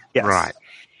 Yes. Right.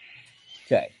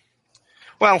 Okay.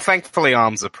 Well, thankfully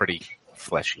arms are pretty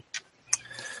fleshy.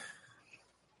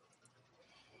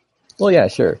 Well, yeah,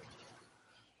 sure.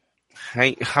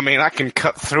 Hey, I mean, I can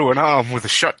cut through an arm with a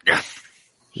shotgun.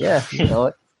 Yeah, you know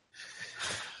it.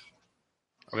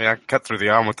 I mean, I can cut through the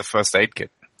arm with the first aid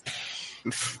kit.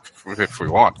 If we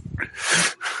want.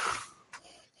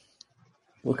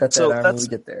 We'll cut that So arm when that's- we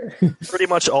get there. Pretty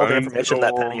much all the information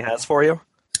that Penny has for you.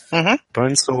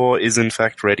 Bonesaw is in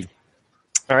fact ready.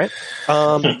 All right.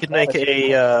 You can make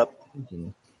you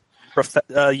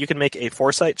can make a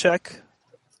foresight check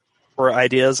for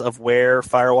ideas of where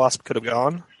Firewasp could have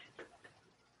gone.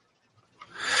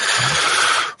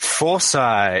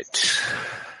 Foresight.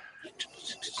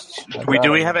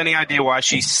 Do we have any idea why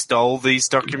she stole these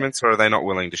documents, or are they not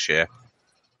willing to share?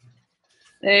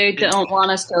 They don't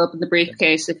want us to open the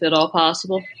briefcase if at all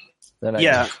possible. Then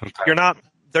Yeah,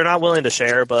 they're not willing to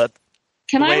share, but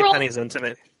Can the I way roll? Penny's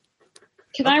intimate.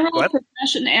 Can I roll Go a ahead.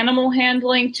 profession animal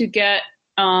handling to get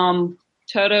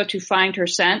Toto to find her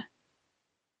scent?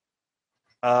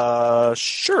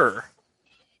 Sure.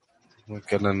 We're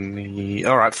gonna need.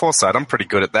 All right, foresight. I'm pretty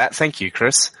good at that. Thank you,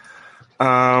 Chris.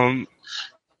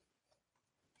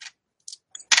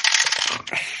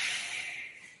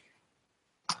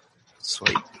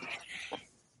 Sweet.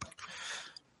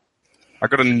 I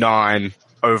got a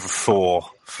 9/4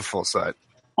 for foresight.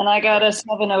 And I got a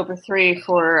 7/3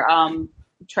 for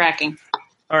tracking.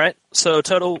 All right. So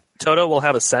Toto will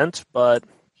have a scent, but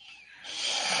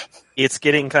it's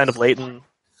getting kind of late in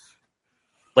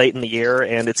the year,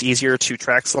 and it's easier to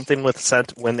track something with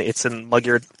scent when it's in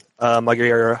muggier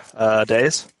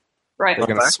days. Right. We're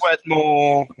going to sweat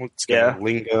more. It's going to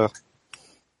linger.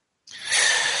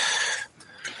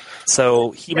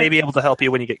 So he may be able to help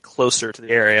you when you get closer to the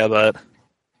area, but...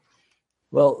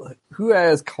 Well, who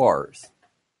has cars?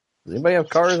 Does anybody have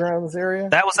cars around this area?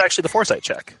 That was actually the foresight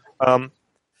check. Okay.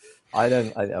 I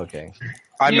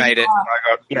made it.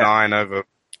 I got 9 over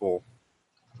 4.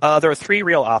 There are 3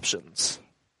 real options.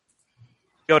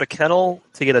 Go to Kennel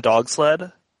to get a dog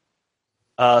sled.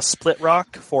 Split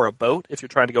Rock for a boat if you're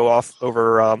trying to go off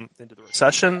over into the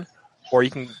recession. Or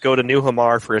you can go to New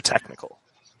Hamar for a technical.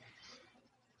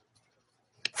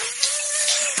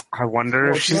 I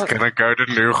wonder if she's going to go to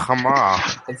New Hamar.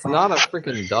 It's not a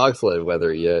freaking dog sled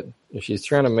weather yet. If she's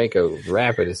trying to make a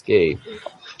rapid escape,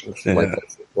 it's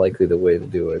that's likely the way to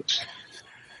do it.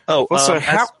 Oh, Also,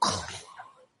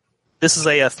 this is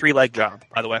a 3-leg job,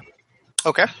 by the way.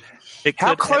 Okay.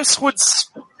 How close would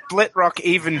Split Rock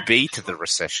even be to the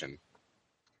recession?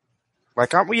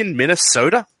 Like, aren't we in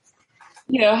Minnesota?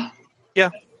 Yeah.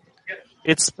 Yeah.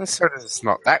 Minnesota's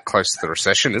not that close to the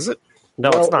recession, is it?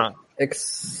 No, it's not.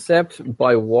 Except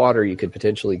by water, you could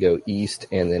potentially go east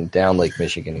and then down Lake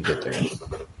Michigan and get there.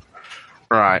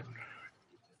 Right.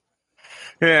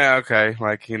 Yeah, okay.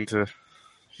 Like into...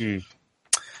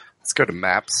 Let's go to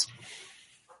maps.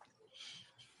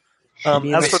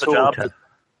 As for the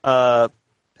job,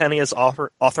 Penny is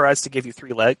authorized to give you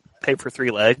 3 pay for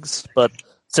 3 legs, but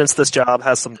since this job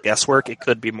has some guesswork, it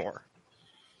could be more.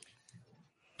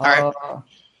 All right.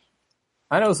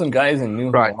 I know some guys in New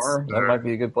Hamar. That might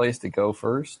be a good place to go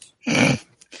first. Wait,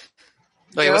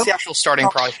 what's the actual starting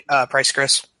price,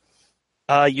 Chris?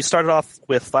 You started off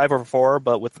with 5 over 4,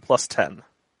 but with the plus 10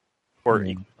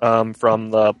 from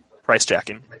the price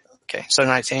jacking. Okay, so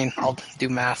 19. I'll do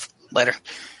math later.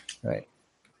 Right.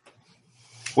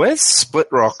 Where's Split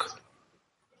Rock?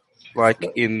 Like,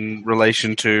 in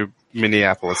relation to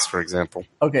Minneapolis, for example?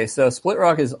 Okay, so Split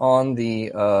Rock is on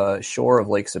the shore of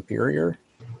Lake Superior.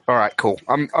 All right, cool.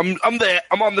 I'm there.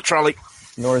 I'm on the trolley.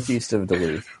 Northeast of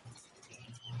Duluth.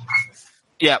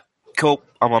 Yeah, cool.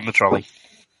 I'm on the trolley.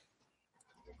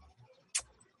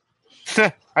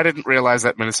 I didn't realize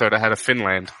that Minnesota had a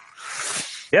Finland.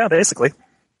 Yeah, basically.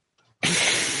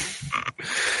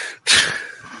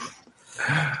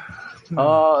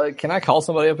 Can I call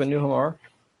somebody up in New Hamar?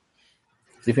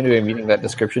 See if anybody meeting that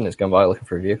description has come by looking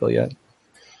for a vehicle yet.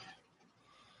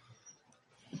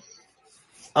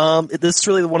 This is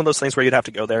really one of those things where you'd have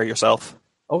to go there yourself.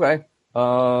 Okay.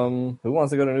 Who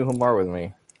wants to go to New Hamar with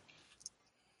me?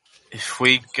 If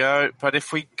we go,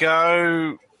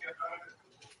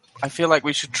 I feel like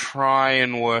we should try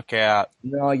and work out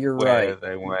No, you're where right.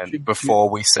 they went before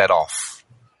we set off.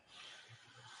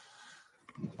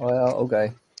 Well,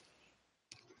 okay.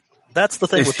 That's the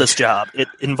thing with this job. It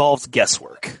involves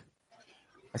guesswork.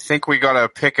 I think we gotta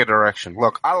pick a direction.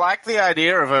 Look, I like the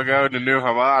idea of her going to New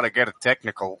Hamar to get a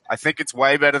technical. I think it's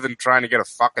way better than trying to get a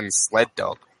fucking sled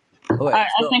dog. Okay, I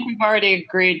think we've already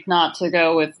agreed not to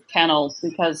go with kennels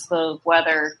because the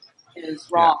weather is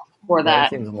wrong for that.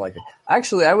 Seems unlikely.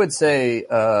 Actually, I would say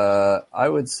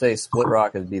Split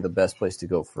Rock would be the best place to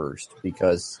go first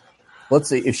because let's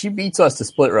see, if she beats us to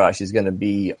Split Rock, she's going to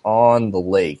be on the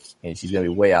lake and she's going to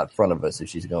be way out front of us if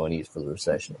she's going east for the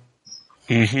recession.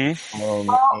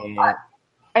 Mm-hmm.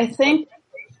 I think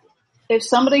if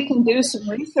somebody can do some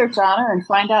research on her and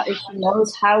find out if she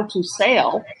knows how to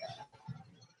sail.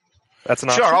 That's an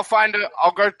option. Sure, I'll find her.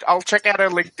 I'll check out her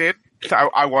LinkedIn.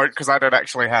 I won't because I don't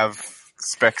actually have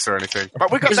specs or anything.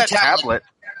 But we got that tablet.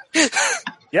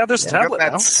 Yeah, there's a We got tablet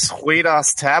that now. sweet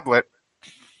ass tablet.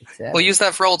 We'll use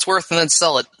that for all it's worth and then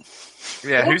sell it.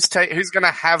 Yeah, who's going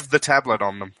to have the tablet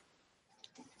on them?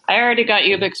 I already got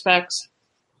Ubix specs.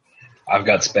 I've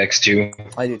got specs too.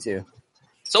 I do too.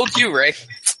 So do you, Ray.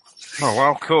 Oh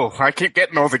well, cool. I keep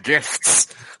getting all the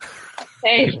gifts.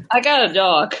 Hey, I got a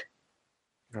dog.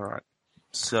 All right.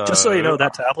 So Just so you know,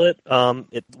 that tablet,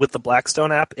 with the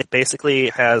Blackstone app, it basically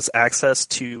has access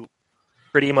to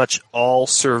pretty much all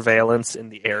surveillance in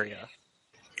the area.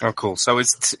 Oh, cool. So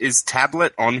is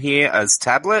tablet on here as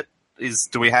tablet?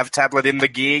 Do we have tablet in the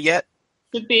gear yet?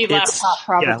 Should be laptop,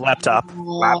 probably. Yeah, laptop.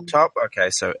 Laptop. Okay,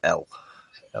 so L.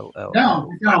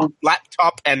 No.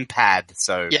 Laptop and pad.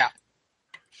 So Yeah.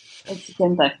 It's the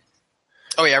same thing.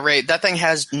 Oh yeah, Ray. That thing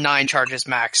has 9 charges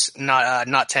max,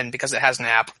 not 10 because it has an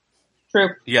app. True.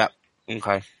 Yeah.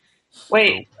 Okay.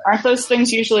 Wait, aren't those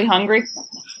things usually hungry?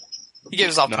 He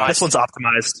gives optimized. This one's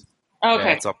optimized. Okay.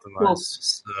 Yeah, it's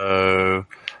optimized. So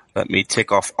let me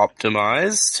tick off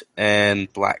optimized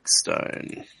and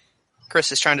Blackstone.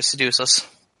 Chris is trying to seduce us.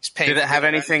 He's paying. Did it have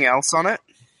anything else on it?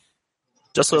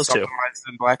 Just those It's two. optimized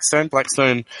in Blackstone.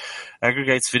 Blackstone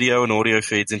aggregates video and audio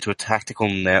feeds into a tactical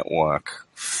network.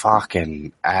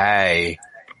 Fucking A.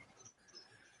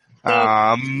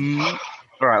 All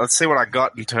right, let's see what I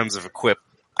got in terms of equip.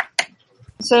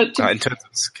 So, In terms of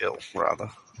skill, rather.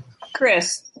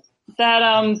 Chris,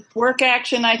 that work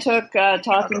action I took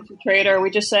talking to Trader, are we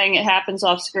just saying it happens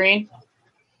off screen?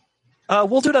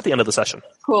 We'll do it at the end of the session.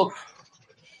 Cool.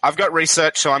 I've got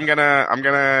research, so I'm gonna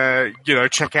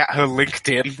check out her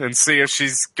LinkedIn and see if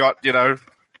she's got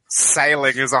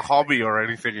sailing as a hobby or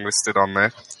anything listed on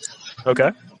there.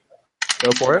 Okay.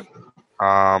 Go for it.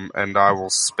 And I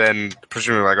will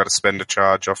presumably I got to spend a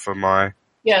charge off of my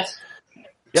Yes.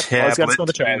 Yep. Always got to tablet spend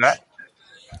the to do charge. that.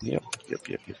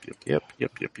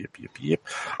 Yep.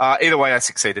 Either way, I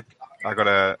succeeded. I got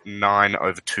a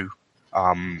 9/2.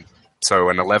 So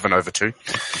an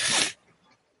 11/2.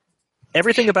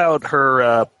 Everything about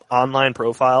her online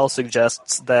profile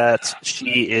suggests that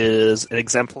she is an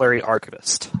exemplary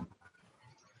archivist.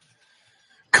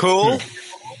 Cool.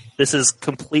 This is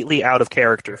completely out of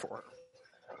character for her,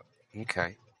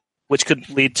 Okay. which could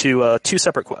lead to two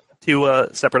separate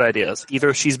ideas.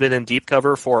 Either she's been in deep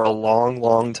cover for a long,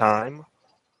 long time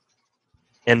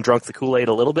and drunk the Kool-Aid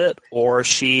a little bit, or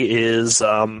she is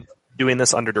doing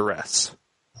this under duress.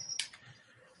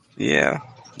 Yeah.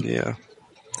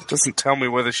 It doesn't tell me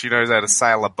whether she knows how to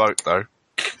sail a boat, though.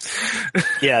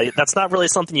 Yeah, that's not really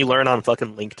something you learn on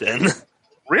fucking LinkedIn.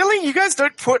 Really? You guys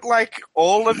don't put,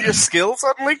 all of your skills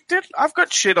on LinkedIn? I've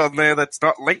got shit on there that's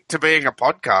not linked to being a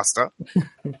podcaster.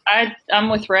 I'm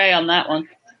with Ray on that one.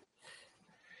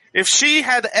 If she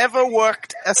had ever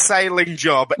worked a sailing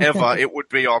job ever, it would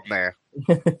be on there.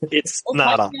 It's It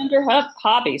not might on. be under her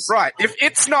hobbies. Right. If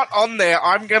it's not on there,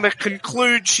 I'm going to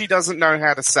conclude she doesn't know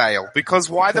how to sail. Because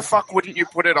why the fuck wouldn't you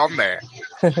put it on there?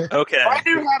 Okay. If I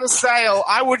knew how to sail,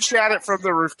 I would shout it from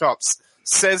the rooftops.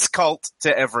 Says Colt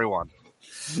to everyone.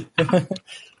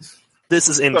 This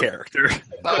is in character.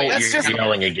 Oh, That's you're just-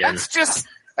 yelling again.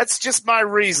 That's just my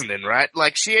reasoning, right?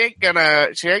 She ain't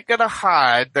gonna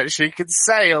hide that she can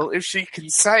sail if she can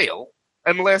sail,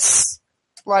 unless,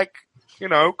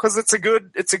 because it's a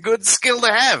good skill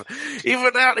to have,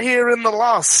 even out here in the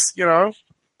loss,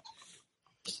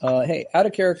 Hey, out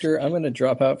of character, I'm going to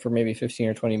drop out for maybe 15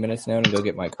 or 20 minutes now and go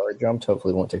get my car jumped.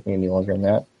 Hopefully it won't take me any longer than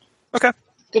that. Okay.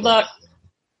 Good luck.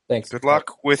 Thanks. Good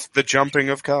luck with the jumping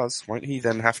of cars. Won't he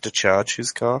then have to charge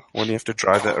his car? Won't he have to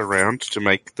drive it around to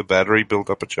make the battery build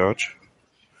up a charge?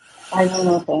 I know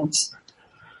no thanks.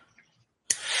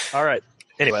 All right.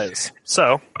 Anyways,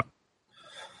 so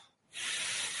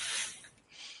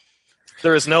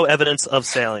there is no evidence of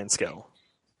sailing skill.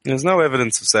 There's no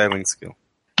evidence of sailing skill.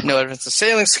 No evidence of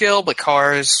sailing skill, but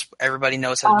cars, everybody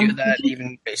knows how to do that,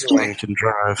 even basically. One can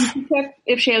drive. Check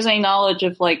if she has any knowledge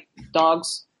of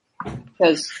dogs,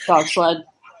 because dog sled.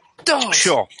 Dogs!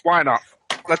 Sure, why not?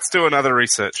 Let's do another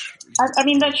research. I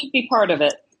mean, that should be part of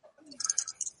it.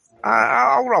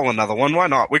 I'll roll another one. Why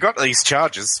not? We got these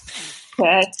charges.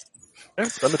 Okay. Yeah,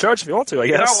 spend the charge if you want to, I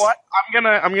guess. You know what?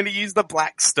 I'm gonna use the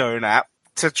Blackstone app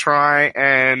to try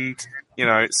and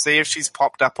see if she's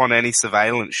popped up on any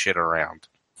surveillance shit around.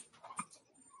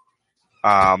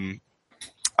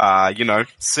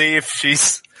 See if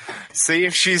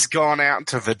she's gone out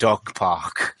to the dog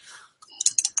park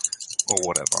or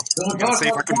whatever. See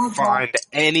if I can find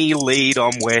any lead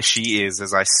on where she is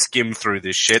as I skim through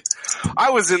this shit. I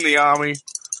was in the army.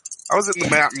 I was in the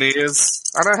Mountaineers.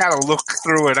 I know how to look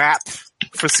through an app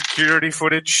for security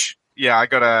footage. Yeah, I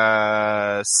got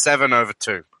a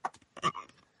 7/2.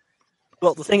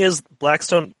 Well, the thing is,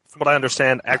 Blackstone, from what I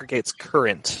understand, aggregates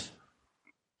current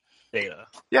data.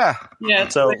 Yeah. Yeah.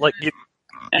 So, you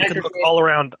can look all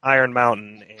around Iron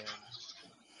Mountain, and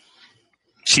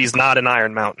she's not in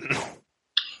Iron Mountain.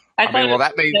 I mean, well,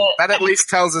 that at least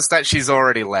tells us that she's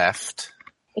already left.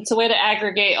 It's a way to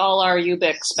aggregate all our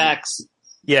Ubix specs.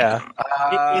 Yeah.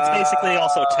 It's basically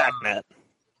also TACnet.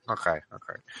 Okay.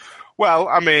 Well,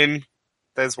 I mean,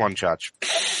 there's one charge.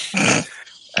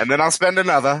 And then I'll spend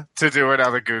another to do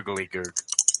another googly goog.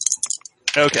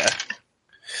 Okay.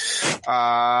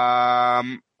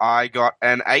 I got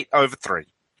an 8/3.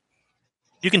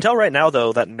 You can tell right now,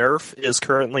 though, that Nerf is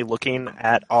currently looking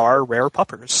at our rare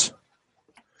puppers.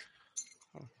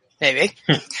 Maybe.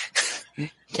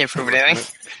 Can't prove anything.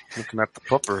 Looking at the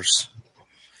puppers.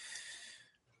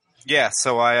 Yeah,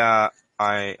 so I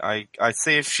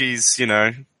see if she's,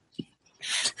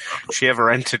 she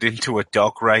ever entered into a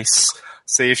dog race.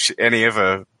 See if any of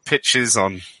her pictures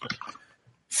on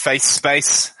Face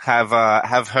Space have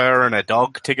her and a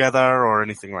dog together or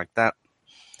anything like that?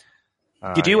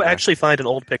 You do actually find an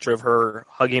old picture of her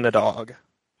hugging a dog.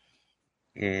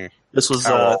 Mm. This was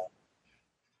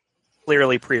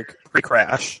clearly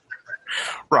pre-crash.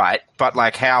 Right, but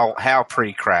like how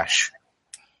pre-crash?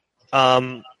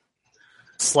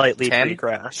 Slightly 10?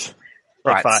 pre-crash.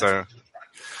 Like Right, 5. so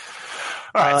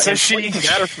what and she what you can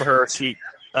gather from her,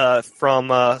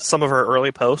 from some of her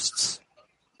early posts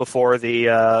before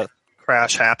the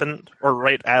crash happened, or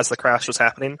right as the crash was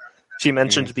happening, she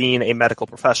mentioned being a medical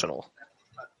professional.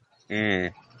 All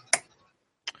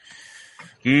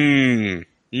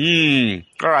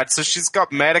right, so she's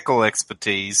got medical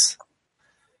expertise,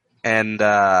 and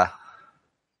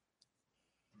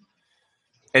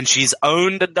she's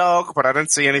owned a dog, but I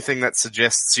don't see anything that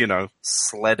suggests,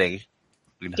 sledding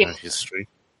in her history.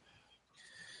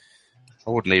 I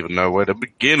wouldn't even know where to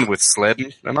begin with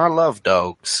sledding, and I love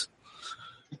dogs.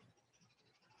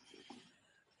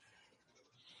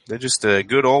 They're just a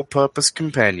good all-purpose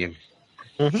companion.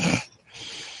 Mm-hmm.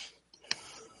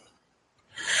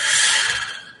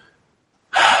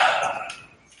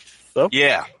 So?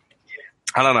 Yeah.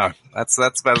 I don't know. That's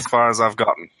about as far as I've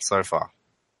gotten so far.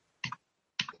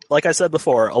 Like I said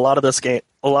before, a lot of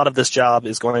this job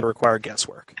is going to require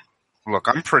guesswork. Look,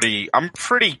 I'm pretty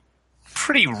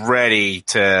ready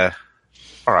to.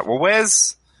 All right. Well,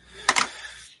 where's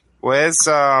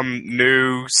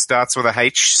New starts with a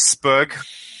H, Spurg?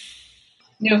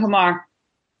 New Hamar.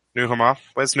 New Hamar?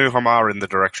 Where's New Hamar in the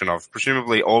direction of?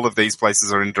 Presumably all of these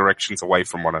places are in directions away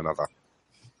from one another.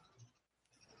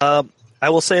 I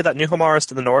will say that New Hamar is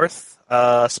to the north,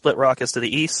 Split Rock is to the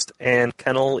east, and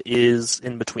Kennel is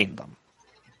in between them.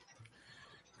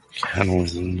 Kennel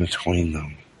is in between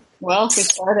them. Well, if we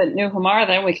start at New Hamar,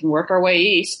 then we can work our way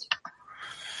east.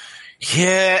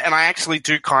 Yeah, and I actually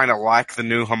do kind of like the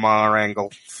New Hamar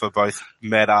angle for both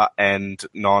meta and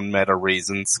non-meta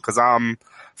reasons, because I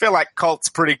feel like Colt's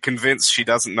pretty convinced she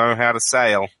doesn't know how to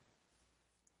sail.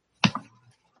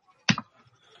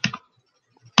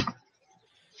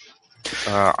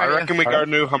 I reckon we go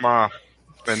New Hamar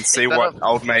and see what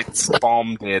old mate's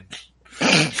bomb did.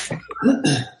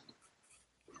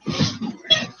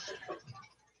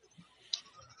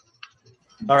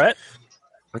 All right.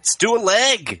 Let's do a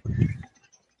leg.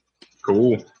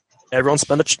 Cool. Everyone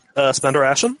spend a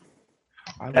ration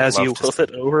as you hoof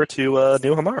it over to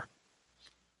New Hamar.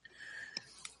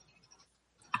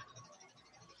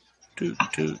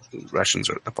 Rations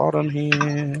are at the bottom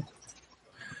here.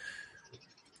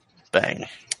 Bang.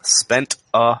 Spent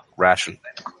a ration.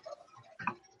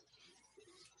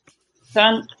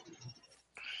 Done.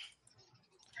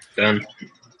 Done.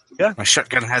 Yeah. My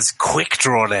shotgun has quick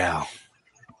draw now.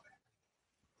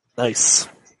 Nice.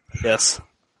 Yes.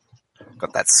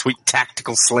 Got that sweet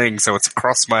tactical sling, so it's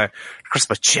across my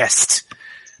chest.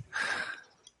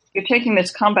 You're taking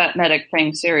this combat medic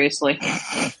thing seriously.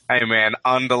 Hey man,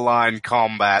 underline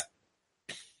combat.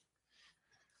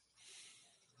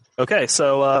 Okay,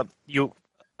 so you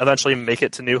eventually make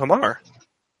it to New Hamar.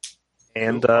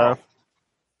 And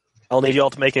I'll need you all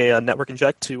to make a networking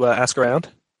check to ask around.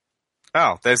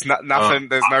 Oh, there's nothing.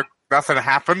 There's nothing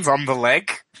happens on the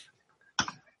leg.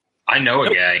 I know a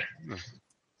guy.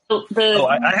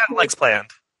 I had legs planned.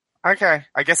 Okay,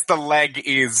 I guess the leg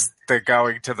is the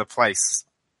going to the place.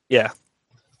 Yeah.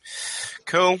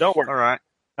 Cool. Don't worry. All right.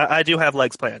 I do have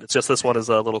legs planned. It's just this one is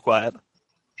a little quiet.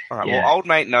 All right. Yeah. Well, old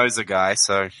mate knows a guy,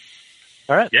 so.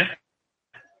 All right. Yeah.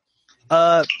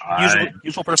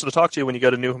 Usual person to talk to when you go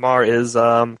to New Hamar is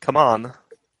come on.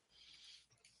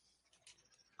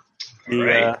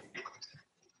 Right.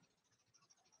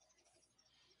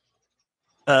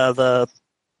 A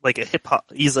hip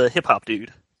hop. He's a hip hop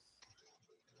dude.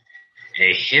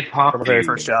 A hip hop From our very dude.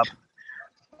 first job.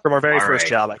 From our very All first right.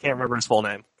 job. I can't remember his full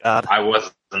name. God. I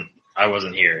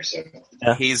wasn't here, so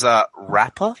Yeah. He's a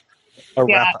rapper. A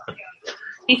Yeah. rapper.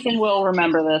 Ethan will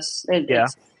remember this. Yeah.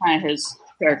 It's kind of his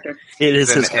character. It is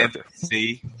He's his an character.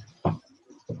 MC. all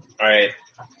right.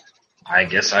 I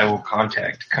guess I will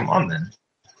contact. Come on then.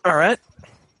 All right.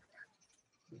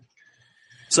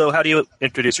 So how do you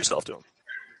introduce yourself to him?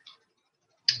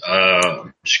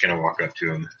 I'm just gonna walk up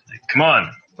to him. Like, come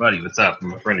on, buddy. What's up?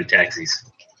 I'm a friend of Taxi's.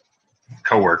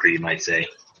 Coworker, you might say.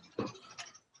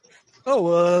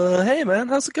 Oh, hey man,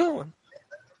 how's it going?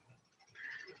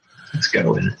 It's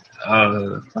going.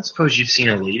 I suppose you've seen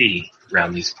a lady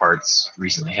around these parts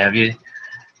recently, have you?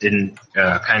 Didn't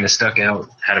kind of stuck out.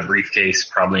 Had a briefcase,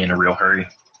 probably in a real hurry.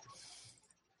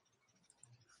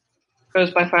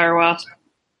 Goes by Fire Wasp.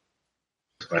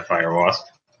 By Fire Wasp.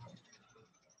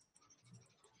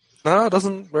 No, it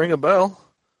doesn't ring a bell.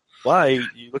 Why?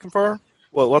 You looking for her?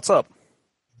 Well, what's up?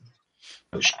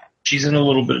 She's in a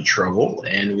little bit of trouble,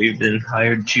 and we've been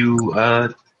hired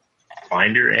to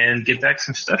find her and get back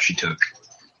some stuff she took.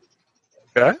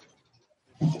 Okay.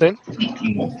 Then?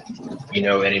 You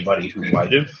know anybody who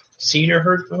might have seen or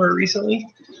heard from her recently?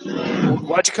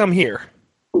 Why'd you come here?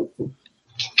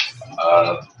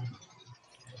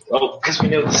 Well, because we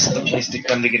know this is the place to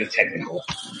come to get a technical.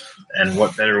 And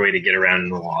what better way to get around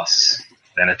the loss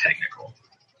than a technical?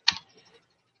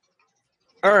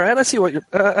 All right, I see what you're.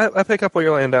 I pick up what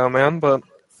you're laying down, man. But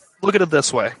look at it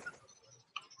this way: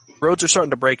 roads are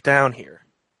starting to break down here,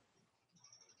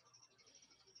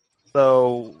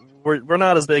 so we're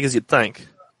not as big as you'd think.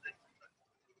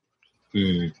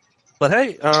 But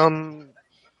hey,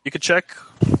 you could check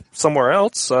somewhere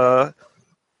else. Tell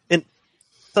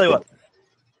you what,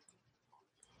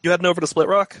 you heading over to Split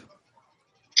Rock?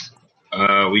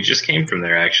 We just came from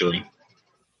there, actually.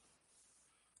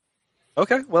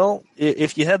 Okay, well,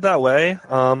 if you head that way,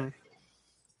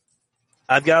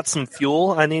 I've got some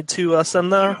fuel I need to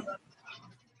send there.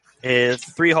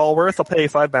 It's 3 haul worth. I'll pay you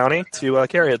 5 bounty to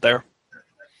carry it there.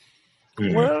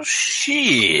 Well,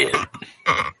 shit.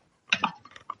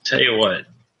 Tell you what,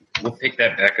 we'll pick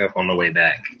that back up on the way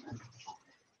back.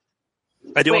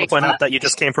 I do want to point out that you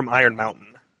just came from Iron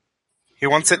Mountain. He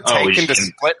wants it Oh, we taken to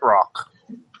should- Split Rock.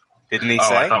 Didn't he Oh,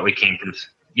 say? I thought we came from.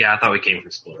 Yeah, I thought we came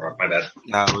from Split Rock. My bad.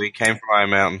 No, we came from Iron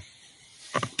Mountain.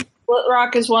 Split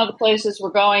Rock is one of the places we're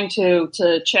going to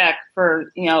check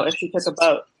for, if you took a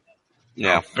boat.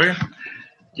 Yeah. Okay.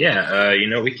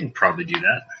 Yeah, we can probably do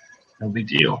that. No big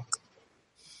deal.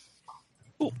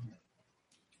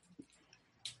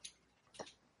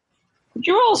 Could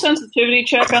you roll a sensitivity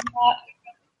check on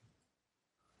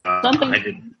that? Something I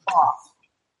did. off,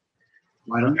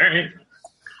 Why don't All right.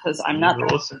 because I'm not.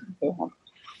 Listen,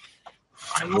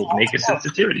 I will make a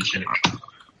sensitivity check.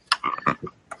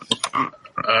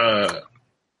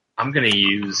 I'm going to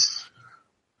use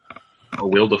a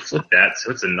will to flip that,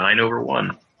 so it's a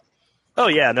 9/1. Oh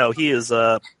yeah, no, he is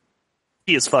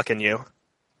fucking you.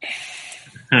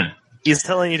 He's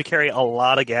telling you to carry a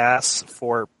lot of gas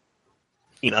for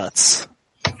peanuts.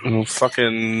 We'll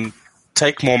fucking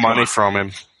take more money from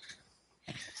him.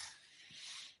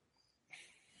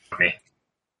 Okay.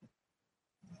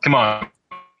 Come on.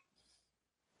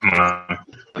 Come on.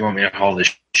 You want me to haul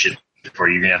this shit for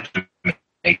you? You're going to have to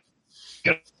make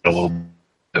it a little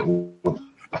bit.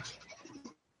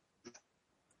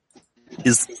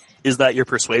 Is that your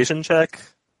persuasion check?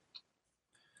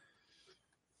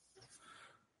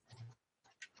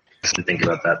 Think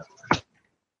about that.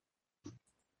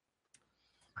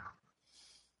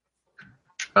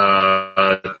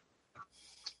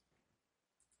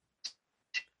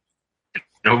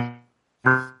 No,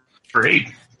 for 8.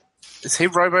 Is he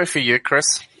Robo for you, Chris?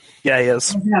 Yeah, he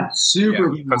is. Yeah, super.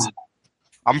 because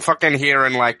I'm fucking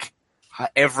hearing like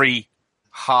every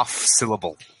half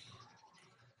syllable.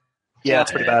 Yeah,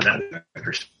 it's pretty bad.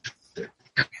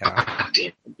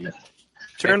 Yeah.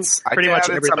 Turn I pretty doubt much it's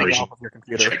everything something- off of your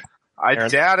computer. I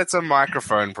Aaron? doubt it's a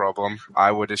microphone problem.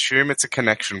 I would assume it's a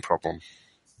connection problem.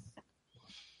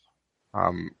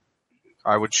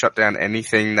 I would shut down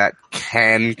anything that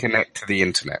can connect to the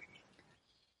internet.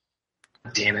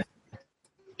 Damn it.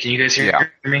 Can you guys hear Yeah.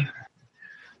 me?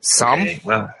 Some? Okay,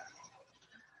 well,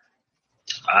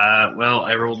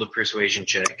 I rolled a persuasion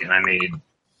check and I made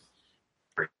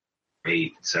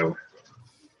 8, so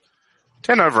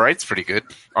 10/8's pretty good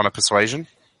on a persuasion.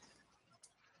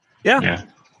 yeah.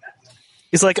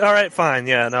 He's like, all right, fine,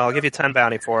 yeah, no, I'll give you 10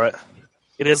 bounty for it.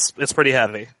 It's pretty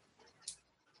heavy.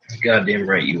 Goddamn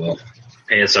right you will.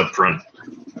 Pay us up front.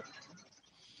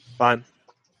 Fine.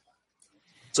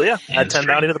 So yeah, add 10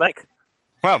 bounty to the bank.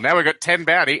 Well, now we've got 10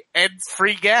 bounty and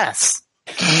free gas.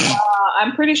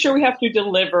 I'm pretty sure we have to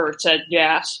deliver said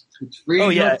gas. It's free. Oh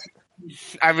yeah,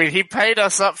 I mean, he paid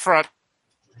us up front.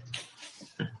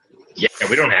 Yeah,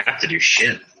 we don't have to do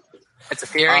shit. It's a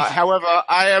theory. However,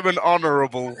 I am an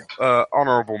honorable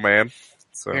man.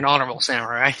 So You're an honorable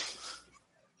samurai.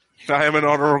 I am an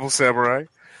honorable samurai.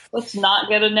 Let's not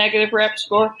get a negative rep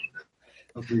score.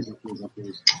 Oh, please, oh, please, oh,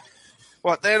 please.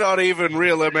 What, they're not even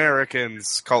real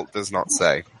Americans, Colt does not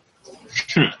say.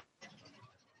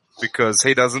 Because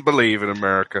he doesn't believe in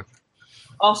America.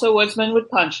 Also, Woodsman would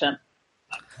punch him.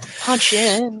 Punch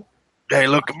in. Hey,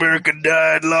 look, America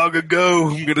died long ago.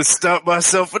 I'm going to start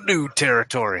myself a new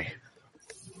territory.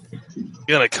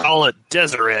 gonna call it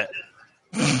Deseret.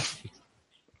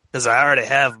 Because I already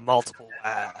have multiple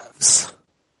wives.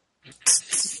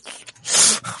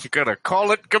 I'm going to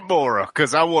call it Gamora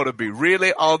because I want to be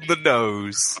really on the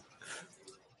nose.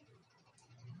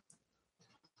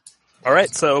 All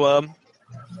right, so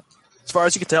As far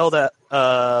as you can tell, that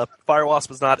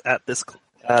Firewasp is not at this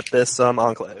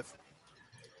enclave,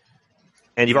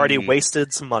 and you've already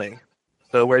wasted some money.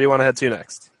 So where do you want to head to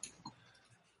next?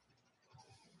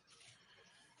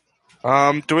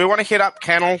 Do we want to hit up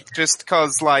Kennel just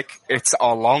because, like, it's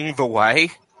along the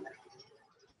way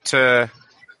to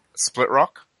Split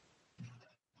Rock?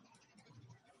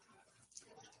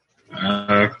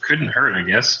 Couldn't hurt, I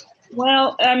guess.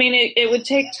 Well, I mean, it would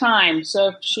take time. So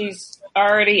if she's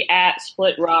already at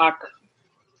Split Rock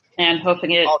and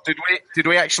hoping it... Oh, did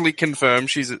we actually confirm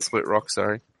she's at Split Rock?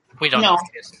 Sorry. We don't No. know.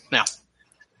 No.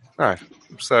 No.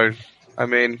 So, I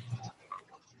mean,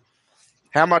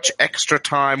 how much extra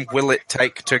time will it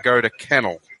take to go to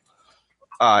Kennel?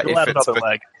 You'll add another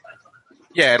leg.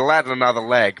 Yeah, it'll add another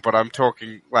leg, but I'm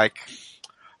talking, like,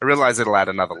 I realize it'll add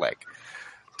another leg.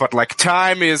 But, like,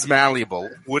 time is malleable.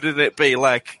 Wouldn't it be,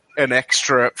 like, an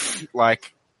extra,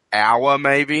 like, hour,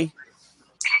 maybe?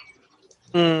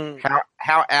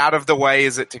 How out of the way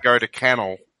is it to go to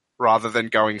Kennel rather than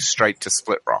going straight to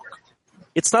Split Rock?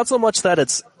 It's not so much that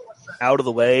it's out of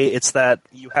the way, it's that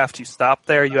you have to stop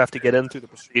there, you have to get in through the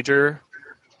procedure.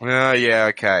 Yeah,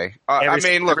 okay. I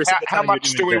mean, look, every single how time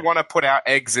much you do we do it. want to put our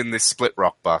eggs in this Split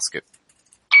Rock basket?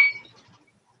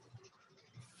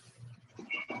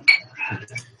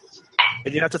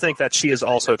 And you have to think that she is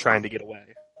also trying to get away.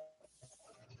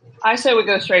 I say we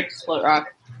go straight to Split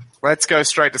Rock. Let's go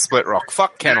straight to Split Rock.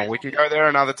 Fuck Kennel. We can go there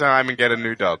another time and get a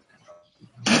new dog.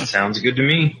 Sounds good to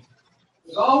me.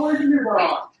 It's always in your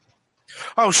dog.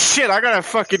 Oh shit, I gotta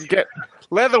fucking get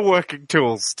leather working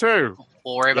tools too.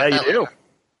 We'll worry Yeah, about you that. do.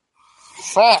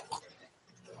 Fuck.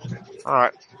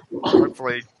 Alright.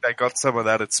 Hopefully they got some of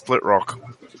that at Split Rock.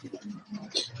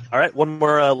 All right, one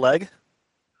more leg.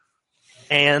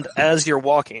 And as you're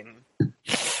walking,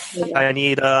 I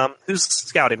need who's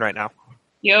scouting right now?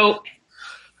 Yo.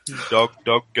 Dog,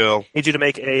 girl. Need you to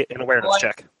make an awareness What?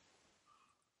 check.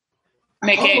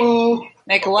 Make Uh-oh.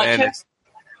 a what check? Awareness.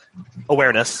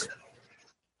 Awareness.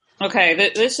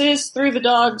 Okay, this is through the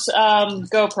dog's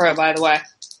GoPro, by the way.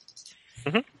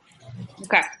 Mhm.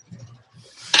 Okay.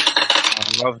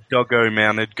 I love doggo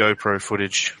mounted GoPro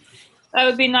footage. That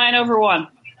would be 9 over 1.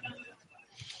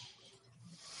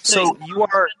 So you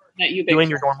are That you doing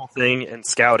your normal thing and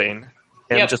scouting,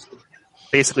 and Yep. just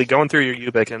basically going through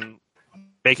your Ubik and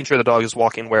making sure the dog is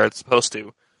walking where it's supposed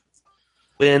to.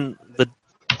 When the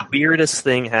weirdest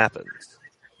thing happens,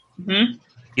 Hmm?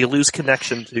 you lose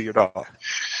connection to your dog.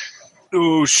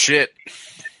 Ooh, shit.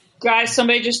 Guys,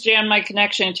 somebody just jammed my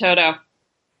connection, Toto.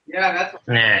 Yeah, that's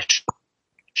Nah.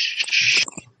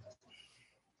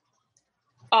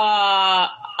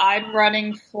 I'm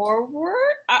running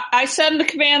forward. I send the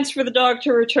commands for the dog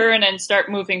to return and start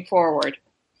moving forward.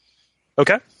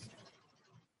 Okay.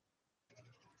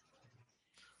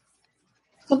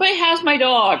 Somebody has my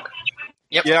dog.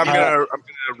 Yep. Yeah, I'm gonna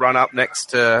run up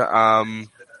next to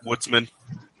Woodsman.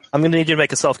 I'm going to need you to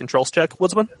make a self-control check,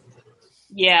 Woodsman.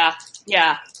 Yeah.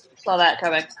 Saw that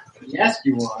coming. yes,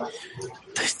 you are.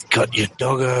 Got your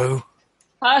doggo.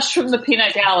 Hush from the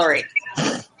Peanut Gallery.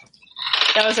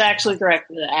 That was actually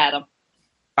directed at Adam.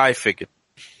 I figured.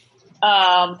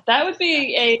 That would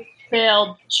be a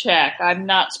failed check. I'm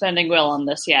not spending will on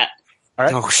this yet. All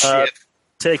right. Oh, shit.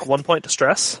 Take 1 point to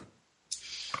stress.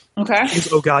 Okay.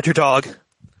 Oh, God, your dog.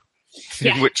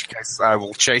 Yeah. In which case, I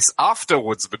will chase after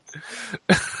Woodsman.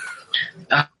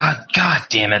 God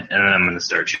damn it. And then I'm going to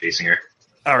start chasing her.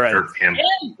 All right. Or him.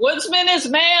 Woodsman is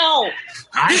male.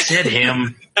 I said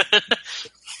him.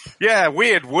 Yeah,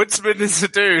 weird. Woodsman is a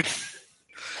dude.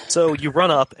 So you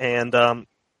run up and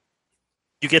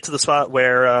you get to the spot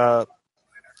where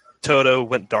Toto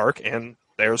went dark, and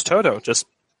there's Toto just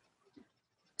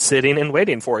sitting and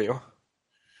waiting for you.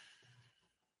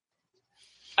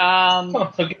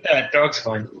 Oh, look at that. Dog's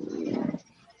fine.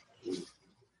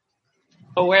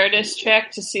 Awareness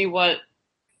check to see what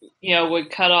would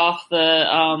cut off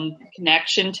the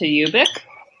connection to Ubik.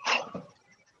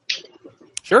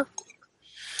 Sure.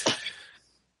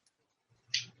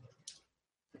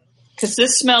 Because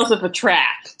this smells of a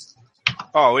trap.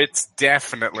 Oh, it's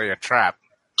definitely a trap.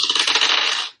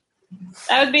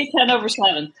 That would be 10 over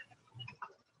 7.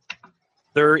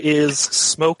 There is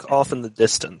smoke off in the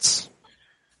distance.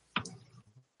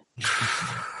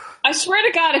 I swear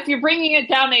to God, if you're bringing it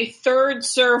down a third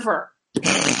server.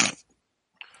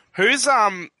 Who's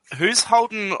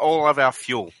holding all of our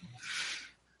fuel?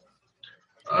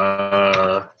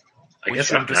 I We guess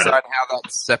should I'm decide how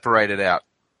that's separated out.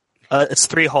 It's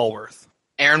 3 hull worth.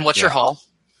 Aaron, what's your haul?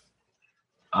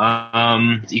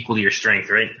 equal to your strength,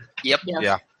 right? Yep.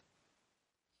 Yeah.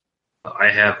 I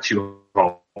have 2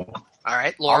 hull. All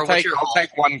right, Laura, I'll what's your haul?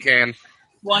 take 1 can.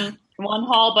 One one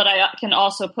hall, but I can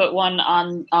also put one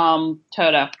on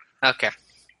Toto. Okay.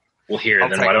 Well, here,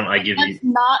 then Okay. why don't I give you... Let's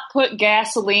not put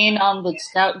gasoline on the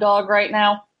scout dog right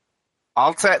now.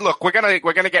 I'll take. Look, we're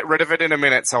gonna get rid of it in a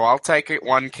minute, so I'll take it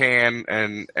 1 can,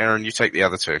 and Aaron, you take the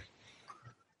other 2.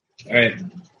 All right.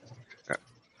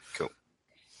 Cool.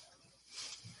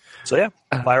 So yeah,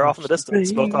 fire off in the distance.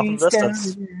 Smoke off in the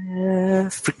distance.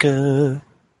 Africa.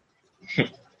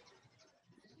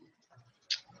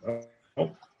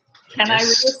 Can I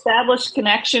reestablish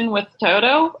connection with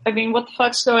Toto? I mean, what the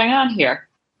fuck's going on here?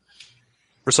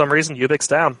 For some reason, Ubik's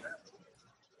down.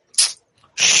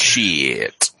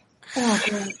 Shit. Oh,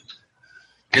 God.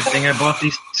 Good thing I bought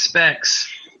these specs.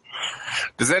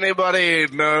 Does anybody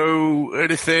know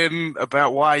anything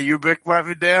about why Ubik might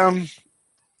be down?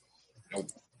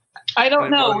 I don't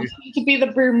know. We seem to be the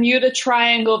Bermuda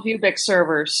Triangle of Ubik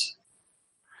servers.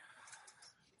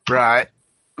 Right.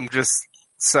 I'm just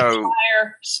so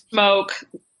Fire, smoke.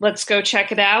 Let's go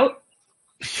check it out.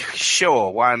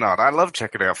 sure. Why not? I love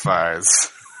checking out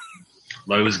fires.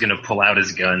 Lowe's going to pull out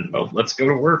his gun. Oh, let's go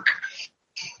to work.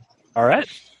 All right.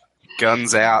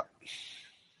 Guns out.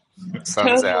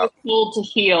 Sun's Toto out. is told to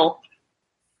heal.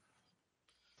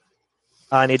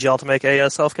 I need y'all to make a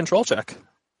self-control check.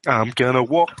 I'm gonna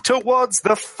walk towards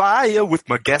the fire with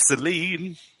my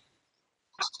gasoline.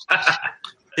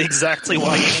 Exactly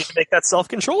why you need to make that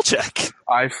self-control check.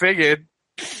 I figured.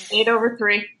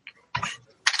 8/3.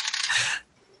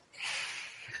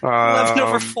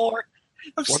 11/4.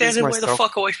 I'm what is standing my way the self-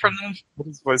 fuck away from them. What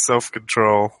is my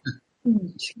self-control?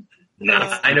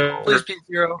 No, I know. Please be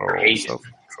 0.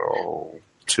 Self-control.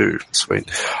 2.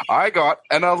 Sweet. I got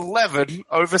an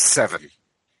 11/7.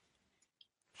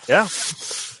 Yeah.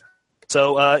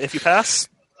 So if you pass,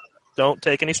 don't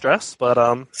take any stress.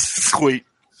 But Sweet.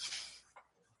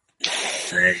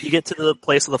 you get to the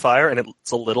place of the fire, and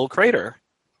it's a little crater.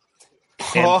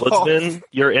 And Woodsman,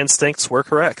 your instincts were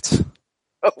correct.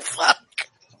 Oh, fuck.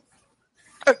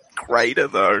 A crater,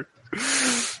 though.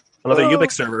 Another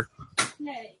Ubik server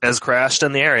has crashed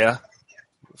in the area.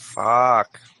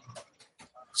 Fuck.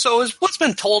 So has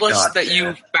Woodsman told us God that damn.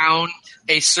 you found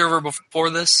a server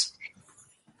before this?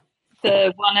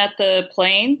 The one at the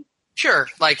plane? Sure.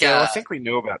 Like, Yeah, I think we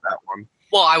knew about that one.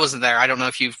 well, I wasn't there. I don't know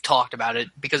if you've talked about it,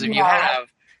 because if you Yeah. have,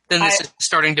 then this is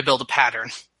starting to build a pattern.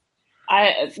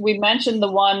 We mentioned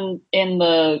the one in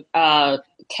the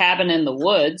cabin in the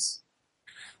woods.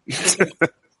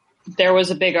 There was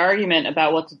a big argument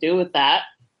about what to do with that.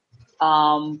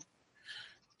 No,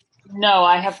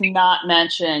 I have not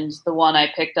mentioned the one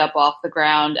I picked up off the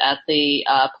ground at the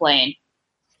plane.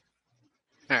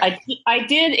 All right. I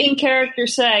did in character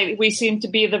say we seem to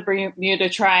be the Bermuda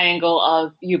Triangle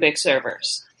of Ubik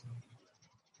servers.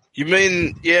 You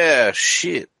mean, yeah,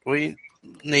 shit. We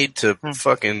need to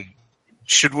fucking...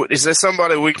 Is there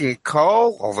somebody we can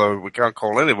call? Although we can't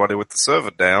call anybody with the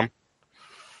server down.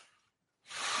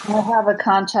 I have a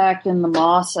contact in the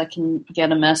Moss I can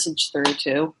get a message through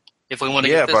to. If we want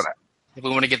to Yeah, get this, but if we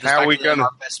want to get this, how back we to them, gonna-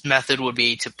 our best method would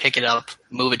be to pick it up,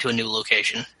 move it to a new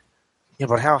location. yeah,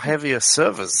 but how heavy are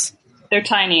servers? They're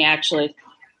tiny, actually.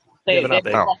 Yeah,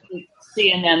 they're not big.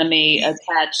 See an enemy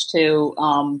attached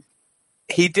to.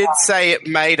 He did say it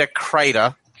made a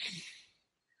crater.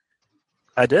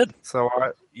 I did. So,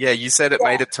 you said it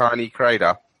made a tiny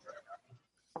crater.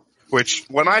 Which,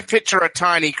 when I picture a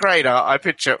tiny crater, I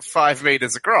picture 5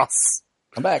 meters across.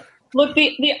 I'm back. Look,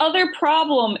 the other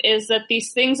problem is that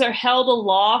these things are held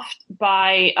aloft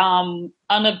by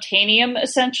unobtainium,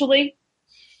 essentially.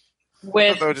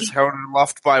 With They were just held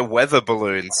aloft by weather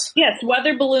balloons. yes,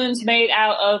 weather balloons made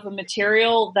out of a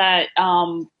material that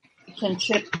can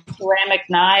chip ceramic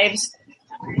knives.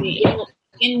 The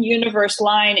in-universe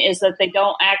line is that they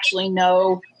don't actually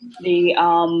know the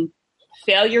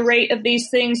failure rate of these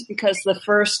things because the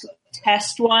first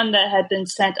test one that had been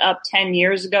sent up 10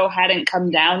 years ago hadn't come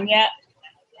down yet.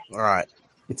 All right.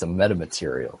 It's a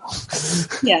metamaterial.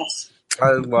 Yes.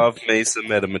 I love me some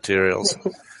metamaterials.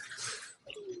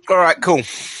 All right, cool.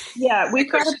 Yeah,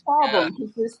 we've got a problem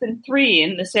because there's been 3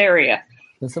 in this area.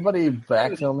 Can somebody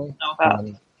backfill me? Know about.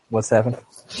 on What's happened?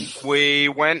 We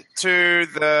went to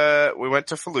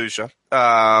Fallujah.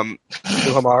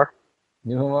 To Hamar.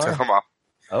 New Hamar? To Hama.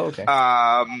 Oh, okay.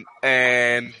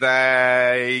 And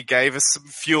they gave us some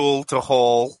fuel to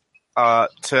haul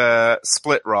to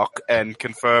Split Rock and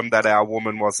confirmed that our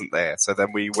woman wasn't there. So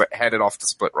then we headed off to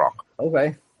Split Rock.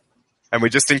 Okay. And we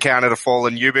just encountered a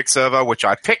fallen Ubik server, which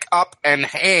I pick up and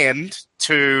hand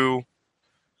to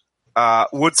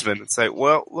Woodsman and say,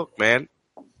 well, look, man.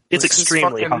 It's this is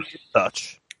extremely fucking hot to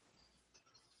touch.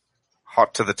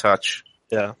 hot to the touch.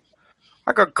 Yeah.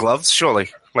 I got gloves, surely.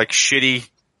 Like shitty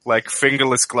like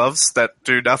fingerless gloves that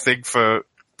do nothing for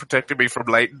protecting me from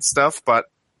latent stuff, but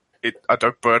I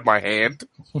don't burn my hand.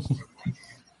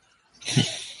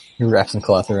 You wrap some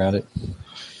cloth around it.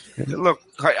 Look,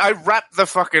 I wrap the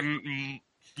fucking,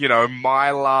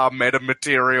 Mylar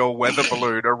metamaterial weather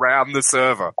balloon around the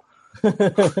server.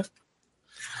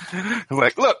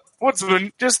 Like, look,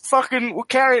 Woodsman, just fucking, we'll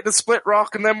carry it to Split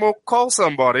Rock and then we'll call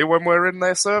somebody when we're in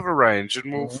their server range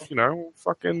and we'll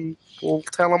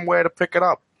tell them where to pick it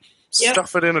up. Yep.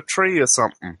 Stuff it in a tree or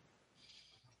something.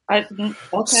 Okay.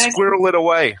 Squirrel it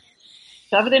away.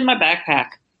 Shove it in my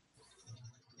backpack.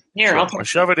 Here, I'll take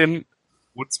shove it in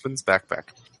Woodsman's backpack.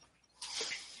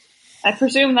 I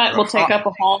presume that will take up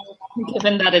a haul,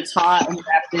 given that it's hot and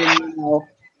wrapped in,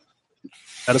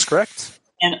 That is correct.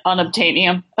 and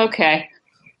unobtainium. Okay.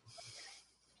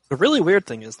 The really weird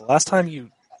thing is, the last time you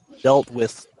dealt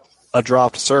with a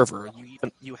dropped server,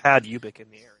 you had Ubik in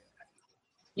the area.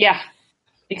 Yeah,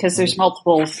 because there's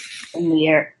multiples in the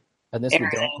air. And this we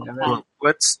don't have it.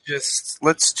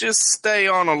 Let's just stay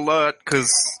on alert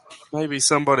because maybe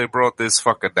somebody brought this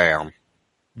fucker down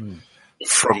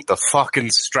from the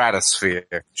fucking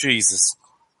stratosphere. Jesus.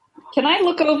 Can I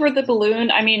look over the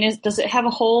balloon? I mean, does it have a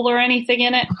hole or anything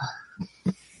in it?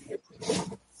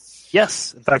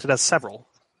 Yes, in fact, it has several.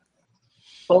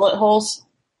 Bullet holes?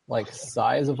 Like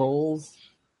size of holes?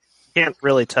 Can't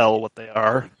really tell what they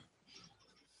are.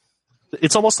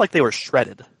 It's almost like they were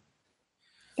shredded.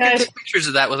 I Guys, took pictures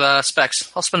of that with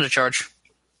specs. I'll spend a charge.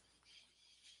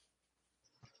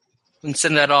 And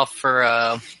send that off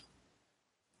for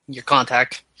your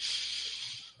contact.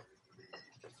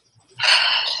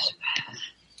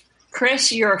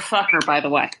 Chris, you're a fucker, by the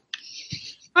way.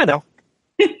 I know.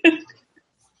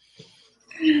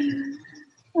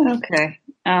 Okay.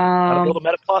 Gotta build a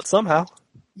meta plot somehow.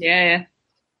 Yeah.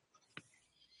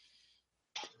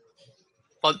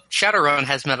 Well, Shadowrun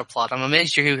has Metaplot. I'm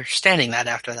amazed you're understanding that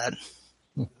after that.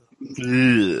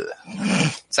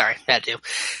 Sorry, had to.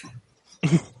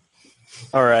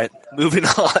 All right, moving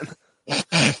on.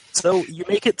 So you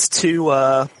make it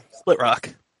to Split Rock,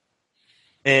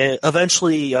 and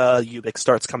eventually Ubik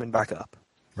starts coming back up.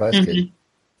 That's good.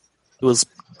 It was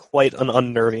quite an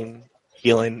unnerving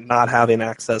feeling not having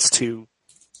access to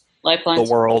Lifelines.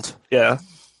 the world. Yeah.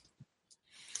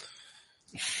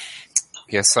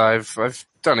 Yes, I've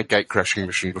done a gate crashing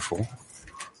mission before.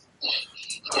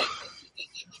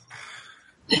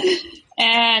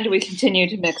 And we continue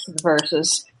to mix the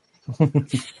verses.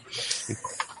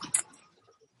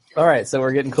 All right, so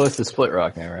we're getting close to Split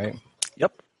Rock now, right?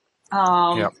 Yep.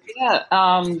 Yep.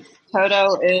 Yeah,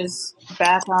 Toto is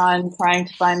back on trying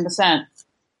to find the scent.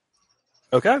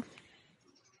 Okay.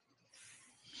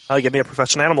 Give me a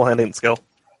professional animal handling skill.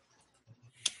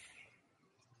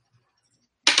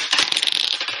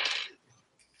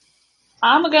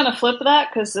 I'm going to flip that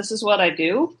because this is what I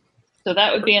do. So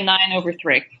that would be a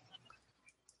 9/3.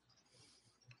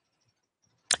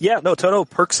 Yeah, no, Toto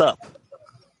perks up.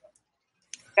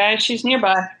 Guys, she's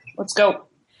nearby. Let's go.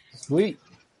 Sweet.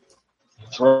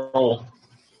 Let's roll.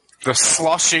 The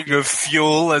sloshing of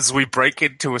fuel as we break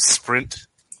into a sprint.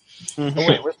 Oh,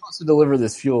 wait, we're supposed to deliver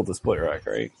this fuel to Split Rock,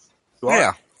 right?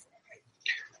 Yeah.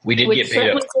 We did get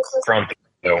paid up front,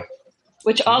 though.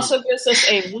 Which also gives us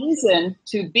a reason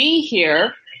to be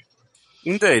here,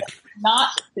 Indeed. not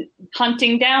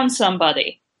hunting down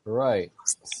somebody. Right.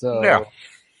 So Yeah.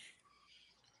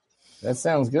 that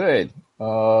sounds good.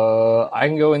 I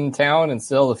can go in town and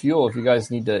sell the fuel if you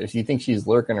guys need to. If you think she's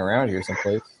lurking around here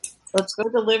someplace. Let's go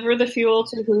deliver the fuel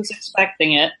to who's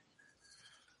expecting it.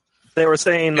 They were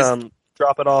saying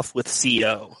drop it off with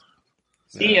CO.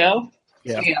 CEO?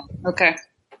 Yeah. Okay.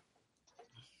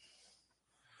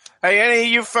 Hey, any of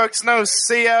you folks know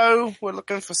CO? We're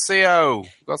looking for CO.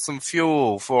 Got some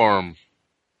fuel for him.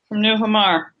 From New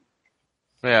Hamar.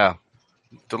 Yeah.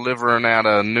 Delivering out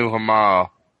of New Hamar.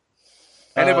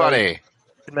 Anybody?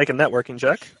 Can make a networking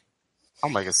check. I'll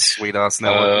make a sweet-ass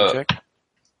networking check.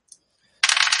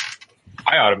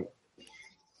 I ought to.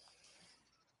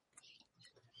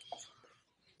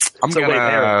 I'm So wait,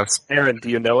 gonna... Aaron, do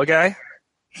you know a guy?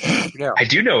 Yeah. I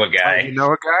do know a Oh, guy. you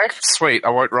know a guy? Sweet, I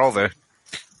won't roll there.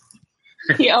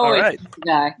 He always right. is the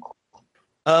guy.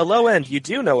 Low end, you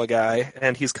do know a guy,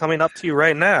 and he's coming up to you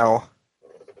right now.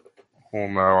 Oh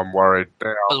no, I'm worried.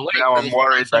 Now waiting for I'm this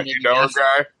worried that you know a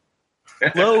guy.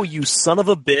 Low, you son of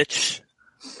a bitch.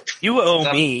 You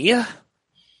owe me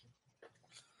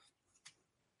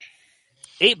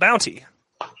 8 bounty.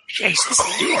 Jesus.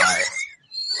 Do I?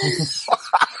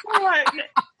 What?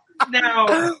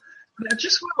 Now,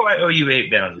 just what do I owe you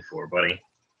 8 bounty for, buddy?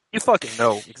 You fucking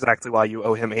know exactly why you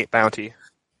owe him 8 bounty.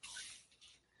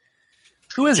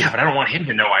 Who is he? Yeah, but I don't want him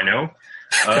to know I know.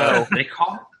 No.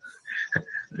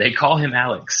 They call him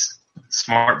Alex.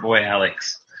 Smart boy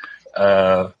Alex.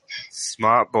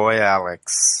 Smart boy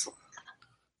Alex.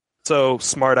 So,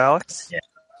 Smart Alex?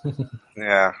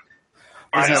 Yeah.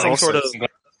 Is he some sort of... Is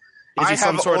I he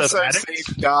some have sort of also addict?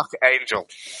 seen Dark Angel.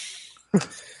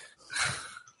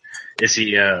 Is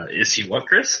he what,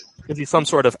 Chris? Is he some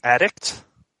sort of addict?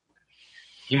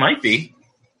 He might be.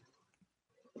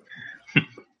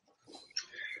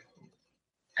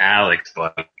 Alex,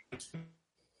 but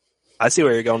I see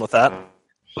where you're going with that.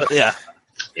 But yeah.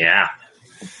 yeah.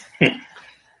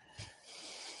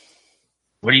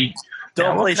 What do you?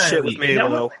 Don't now, play what kind shit of- with me, you know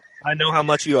though. I know how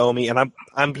much you owe me, and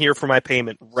I'm here for my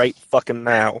payment right fucking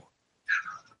now.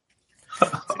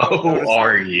 what- Oh,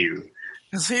 are you?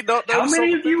 Does he not know How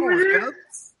many of you something were with there?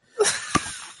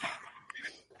 guns?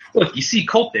 Look, you see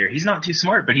Colt there. He's not too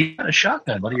smart, but he's got a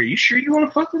shotgun, buddy. Are you sure you want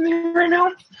to fuck with me right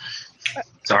now?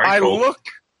 Sorry, I Colt.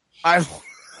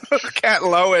 look at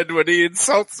Lowen when he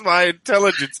insults my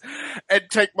intelligence and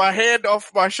take my hand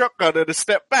off my shotgun and a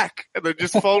step back and then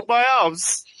just fold my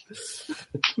arms.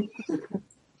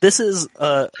 This is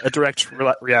a direct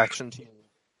reaction to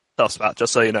Tough Spot,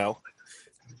 just so you know.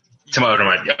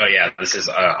 Oh yeah, this is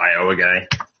Iowa guy.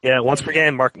 Yeah, once per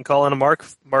game, Mark can call in a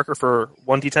marker for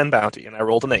 1d10 bounty, and I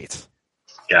rolled an 8.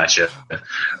 Gotcha.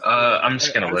 I'm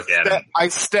just gonna look at him. I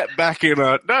step back in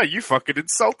no, you fucking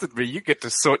insulted me. You get to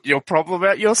sort your problem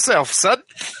out yourself, son.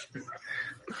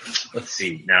 Let's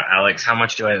see. Now, Alex, how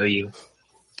much do I owe you?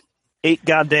 8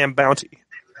 goddamn bounty.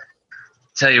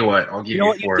 Tell you what, I'll give You know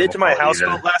what you four. did to my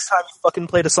houseboat last time you fucking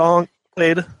played?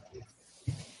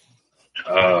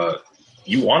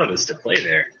 You wanted us to play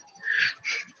there.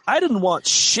 I didn't want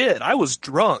shit. I was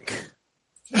drunk.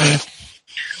 I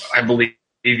believe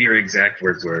your exact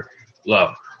words were,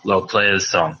 Lo, play this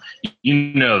song. You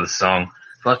know the song.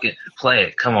 Fuck it, play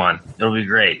it. Come on, it'll be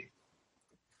great.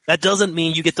 That doesn't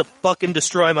mean you get to fucking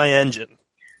destroy my engine.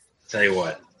 Tell you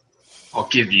what, I'll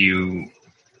give you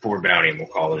 4 bounty and we'll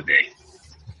call it a day.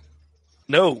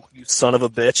 No, you son of a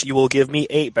bitch. You will give me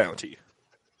 8 bounty.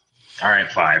 All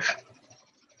right, 5.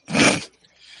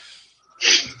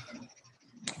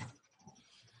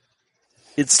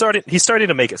 He's starting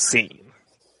to make a scene.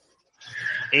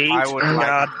 8 I would like-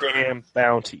 goddamn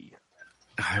bounty.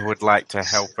 I would like to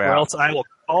help Or out. else I will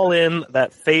call in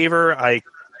that favor I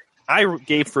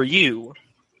gave for you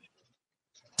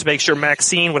to make sure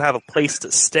Maxine would have a place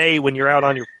to stay when you're out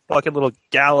on your fucking little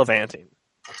gallivanting.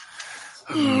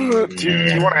 Do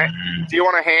you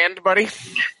want a hand, buddy?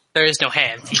 There is no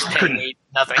hand. He's paying me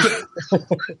nothing.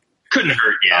 Couldn't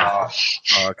hurt, yeah.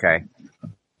 Oh, okay.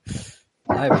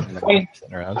 I haven't been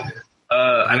sitting around.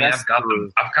 I mean, I've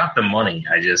got the money.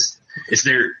 Is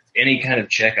there any kind of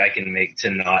check I can make to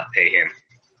not pay him?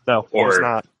 No, Or- it's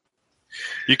not.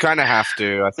 You kind of have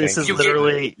to, I think. This is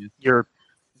literally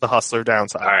the hustler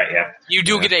downside. All right, yeah. You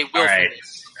do get a will All right. for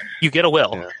this. You get a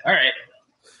will. Yeah. All right.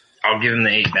 I'll give him the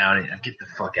 8 bounty. Get the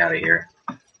fuck out of here.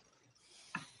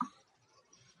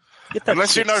 Get that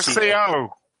Unless you shit know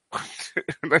sealed. CO.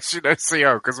 Unless you know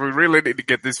CO, because we really need to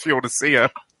get this fuel to CO.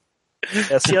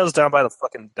 Yeah, CO's down by the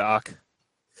fucking dock.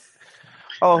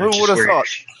 Oh, who Just would have where- thought?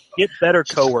 Get better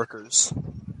coworkers.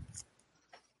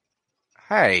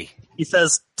 Hey. He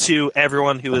says to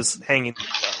everyone who is hanging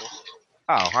low.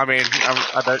 Oh, I mean,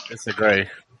 I don't disagree.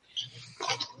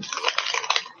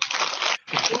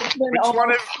 Then Which one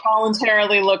almost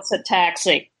voluntarily looks at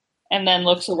Taxi and then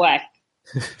looks away.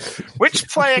 Which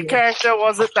player character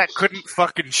was it that couldn't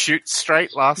fucking shoot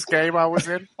straight last game I was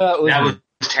in? That was That was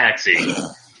Taxi.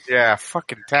 Yeah,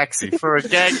 fucking Taxi for a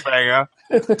gangbanger.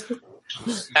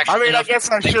 I mean, I guess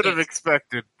I should have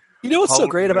expected. You know what's so Hold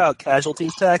great it. about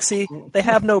Casualties Taxi? They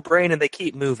have no brain and they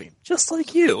keep moving. Just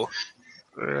like you.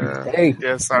 Hey,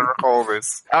 Yes, I recall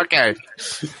this. Okay.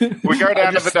 We go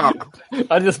down to the dock.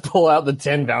 I just pull out the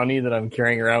 10 bounty that I'm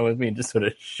carrying around with me and just sort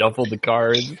of shuffle the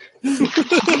cards.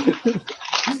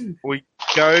 We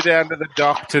go down to the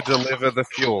dock to deliver the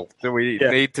fuel. Do we Yeah.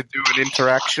 need to do an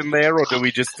interaction there, or do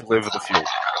we just deliver the fuel?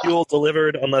 Fuel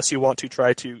delivered unless you want to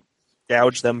try to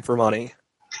gouge them for money.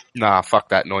 Nah, fuck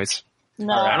that noise.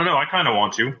 No, I don't know. I kind of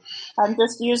want to. I'm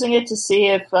just using it to see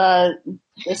if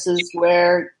this is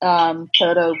where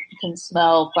Toto can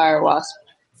smell fire wasp.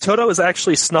 Toto is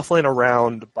actually snuffling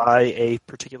around by a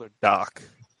particular dock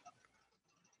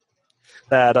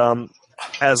that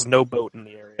has no boat in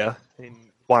the area and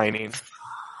whining.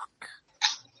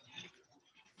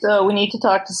 So we need to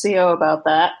talk to CO about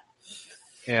that.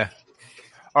 Yeah.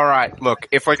 Alright, look,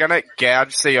 if we're gonna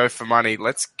gouge CO for money,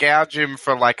 let's gouge him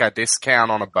for like a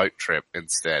discount on a boat trip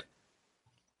instead.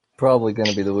 probably going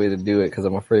to be the way to do it because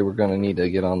I'm afraid we're going to need to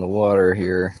get on the water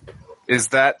here. Is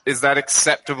that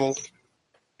acceptable,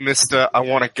 Mister? I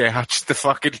want to gouge the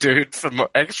fucking dude for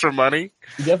extra money.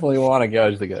 You definitely want to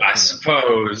gouge the guy. I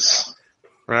suppose.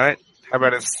 Right? How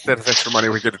about instead of extra money,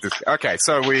 we get a discount? Okay,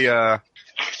 so we walk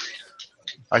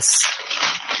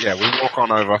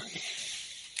on over.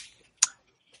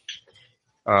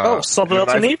 Something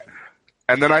else you need?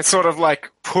 And then I sort of like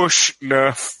push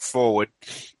Nerf forward.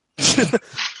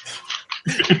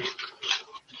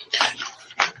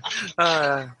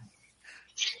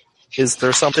 Is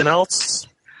there something else?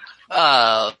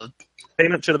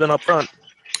 Payment should have been up front.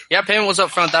 Yeah, payment was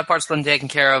up front. That part's been taken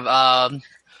care of.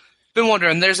 Been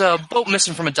wondering, there's a boat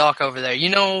missing from a dock over there. You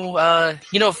know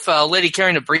if a lady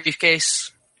carrying a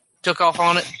briefcase took off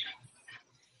on it?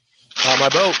 On my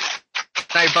boat.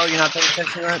 Not your boat, you're not paying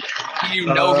attention to that? Do you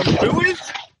know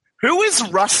Who is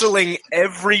rustling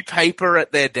every paper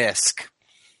at their desk?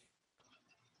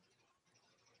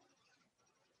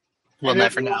 Well,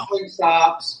 not for now.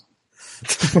 Stops.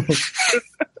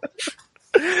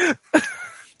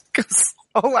 Because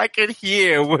all I could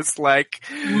hear was like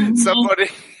somebody.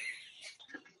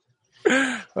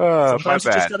 Oh, Sometimes my you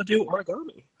bad. just gotta do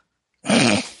origami.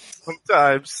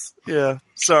 Sometimes, yeah.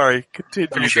 Sorry. Continue.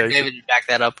 I'm sure Dave. David would back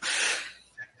that up.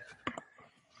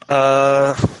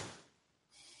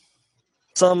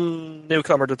 Some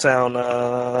newcomer to town.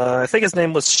 I think his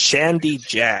name was Shandy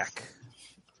Jack.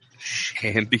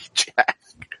 Shandy Jack.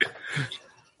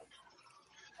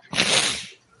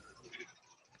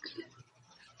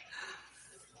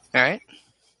 All right.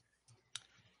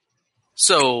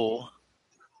 So,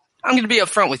 I'm going to be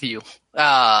upfront with you.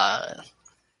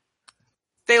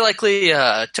 They likely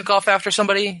took off after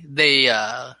somebody. We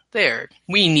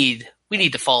need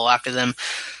to follow after them.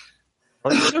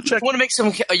 Let's go check. You want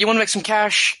to make some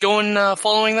cash going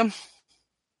following them?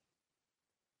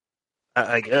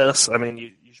 I guess. I mean,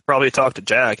 you should probably talk to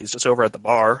Jack. He's just over at the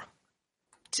bar.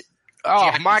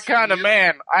 Oh, Jack my is kind of here.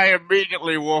 man. I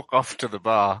immediately walk off to the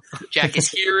bar. Jack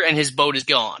is here and his boat is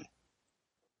gone.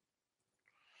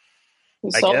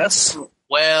 I guess.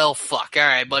 Well, fuck. All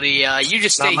right, buddy. You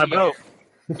just stay Not my here. boat.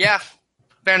 Yeah,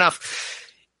 fair enough.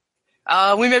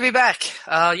 We may be back.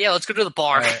 Yeah, let's go to the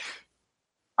bar.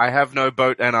 I have no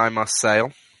boat and I must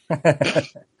sail.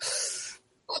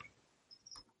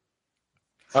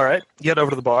 All right, get over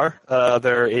to the bar.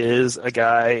 There is a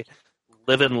guy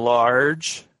living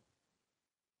large.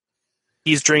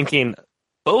 He's drinking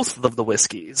both of the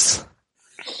whiskeys.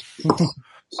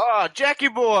 Oh, Jackie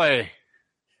boy.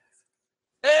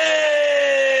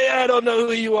 Hey, I don't know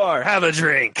who you are. Have a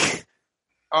drink.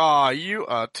 Oh, you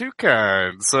are too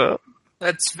kind, sir.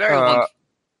 That's very well.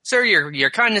 Sir, your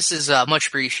kindness is much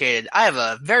appreciated. I have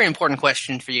a very important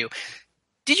question for you.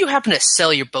 Did you happen to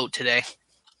sell your boat today?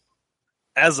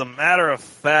 As a matter of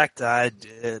fact, I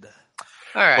did.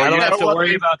 All right. I don't you have know to what worry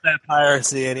they- about that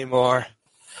piracy anymore.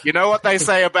 You know what they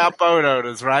say about boat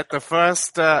owners, right?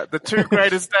 The two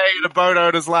greatest days in a boat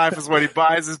owner's life is when he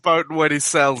buys his boat and when he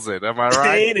sells it. Am I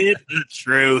right? Ain't it the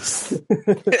truth?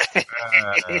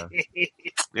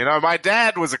 You know, my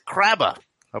dad was a crabber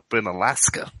up in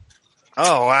Alaska.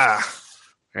 Oh, wow.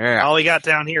 Yeah. All we got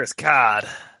down here is cod.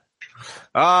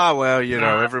 Ah, well, you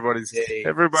know, everybody's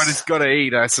got to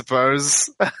eat, I suppose.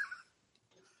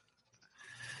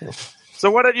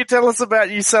 So why don't you tell us about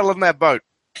you selling that boat?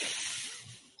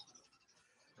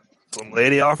 Some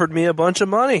lady offered me a bunch of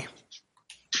money.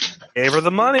 Gave her the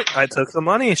money. I took the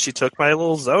money. She took my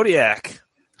little Zodiac.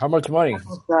 How much money?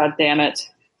 God damn it.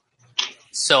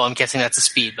 So I'm guessing that's a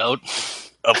speedboat.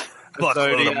 A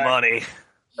buttload of Zodiac. money.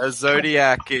 A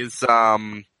Zodiac is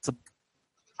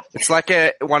it's like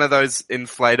one of those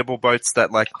inflatable boats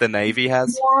that like the Navy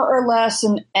has. More or less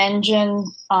an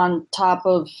engine on top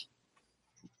of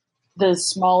the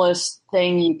smallest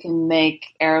thing you can make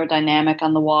aerodynamic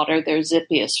on the water. They're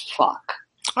zippy as fuck.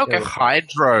 Okay.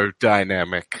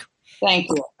 Hydrodynamic. Thank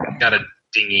you. Got a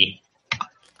dinghy.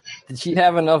 Did she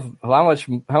have enough? How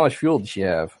much fuel did she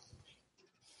have?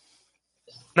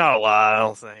 Not a lot, I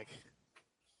don't think.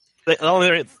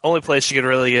 The only place you could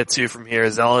really get to from here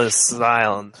is Ellis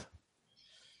Island.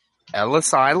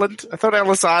 Ellis Island? I thought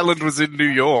Ellis Island was in New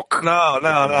York. No.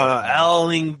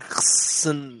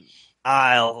 Ellingson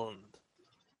Island.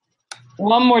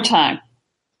 One more time.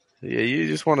 Yeah, you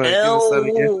just want to give us that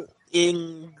again?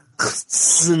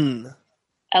 Ellingson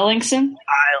Ellingson?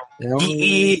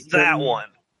 Island. That one.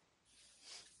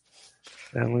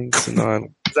 Ellingson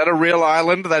Island. Is that a real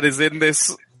island that is in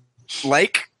this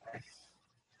lake?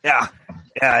 Yeah.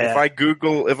 If I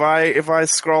Google, if I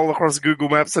scroll across Google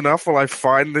Maps enough, will I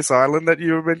find this island that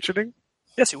you were mentioning?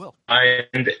 Yes, you will.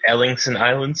 And Ellingson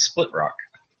Island, Split Rock.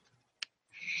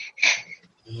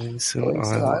 Livingston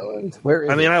Livingston Island. Island? Where is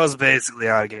I mean, it? I was basically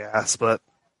out of gas, but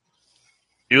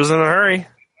he was in a hurry.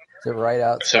 Is it right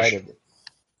outside of it?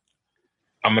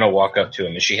 I'm going to walk up to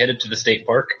him. Is she headed to the state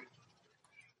park?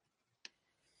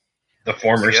 The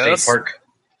former state Yes. park?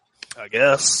 I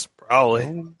guess,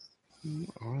 probably.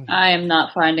 I am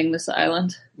not finding this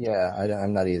island. Yeah,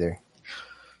 I'm not either.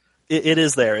 It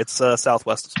is there. It's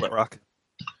southwest of Split Rock.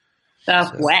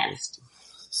 Southwest.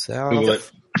 Google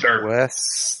it. Or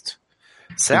Southwest.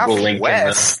 Google link in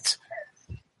the- Southwest?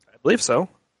 I believe so.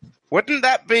 Wouldn't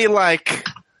that be like...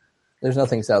 There's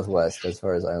nothing southwest as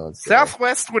far as islands go.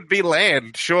 Southwest would be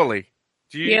land, surely.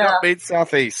 Do you Yeah. not mean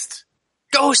southeast?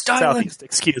 Ghost Island. Southeast,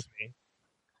 excuse me.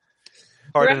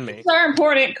 Pardon me. Directions are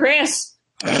important, Chris.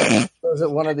 So is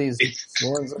it one of these It's-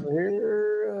 ones over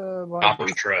here?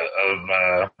 Opera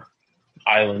of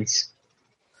islands.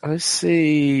 I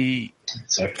see...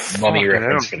 It's a mummy Fucking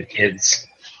reference hell. for the kids.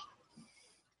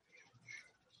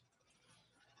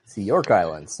 See York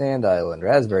Island, Sand Island,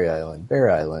 Raspberry Island, Bear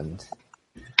Island.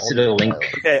 Is it a link?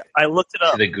 Okay, I looked it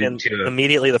up, To the Goop and too.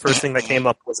 immediately the first thing that came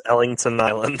up was Ellington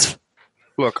Island.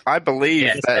 Look, I believe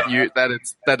Yes.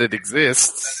 that it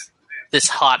exists. This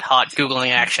hot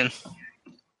Googling action.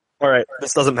 All right,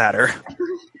 this doesn't matter.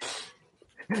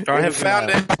 I have found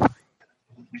it.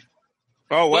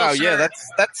 Oh wow, Well, yeah, sir.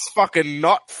 that's fucking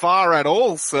not far at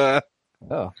all, sir.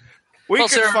 Oh. We Well,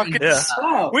 could sir, fucking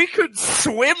Yeah. we could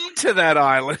swim to that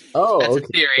island. Oh, That's a okay.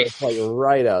 theory. So it's like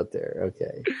right out there.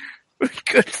 Okay.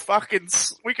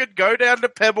 We could go down to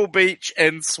Pebble Beach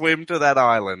and swim to that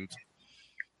island.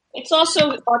 It's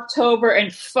also October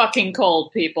and fucking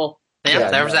cold, people. Yeah,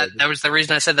 Yeah, that was no. that was the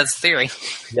reason I said that's the theory.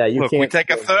 Yeah, you Look, can't. we take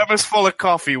a thermos full of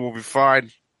coffee, we'll be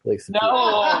fine. like, some-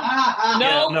 No.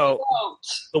 Yeah, no. Quote.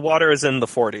 The water is in the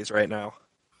 40s right now.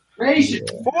 Ration.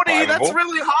 40, that's Survivable.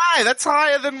 really high. That's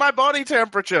higher than my body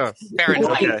temperature.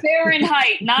 Fahrenheit. Okay.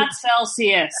 Fahrenheit, not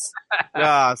Celsius.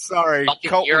 Ah, sorry. Fucking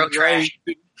Colt Euro was, trash.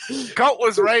 Colt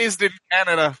was raised in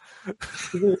Canada.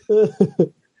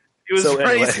 He was So raised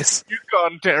anyways. in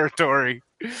Yukon territory.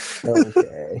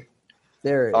 Okay.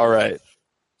 There it All is. right.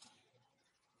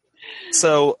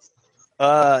 So,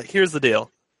 here's the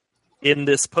deal. In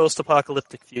this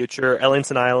post-apocalyptic future,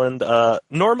 Ellington Island,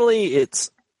 normally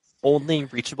it's only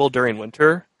reachable during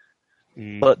winter,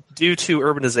 but due to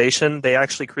urbanization, they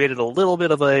actually created a little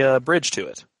bit of a bridge to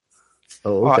it.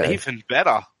 Oh, Oh, okay. even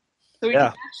better. So we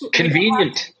Yeah.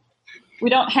 Convenient. We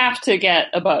don't have to get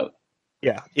a boat.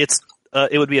 Yeah,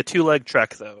 it would be a 2-leg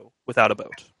trek though, without a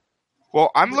boat. Well,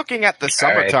 I'm looking at the All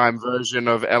right. summertime version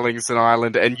of Ellington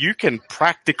Island, and you can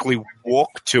practically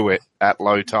walk to it at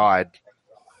low tide.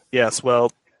 Yes, well,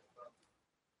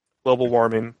 global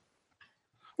warming.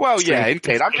 Well, yeah,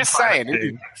 Extreme- indeed. I'm just saying,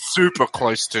 extreme it's super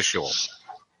close to shore.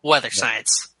 Weather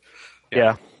science.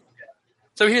 Yeah.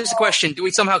 So here's the question: do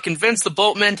we somehow convince the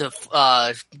boatmen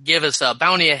to give us a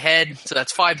bounty ahead? So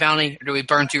that's 5 bounty, or do we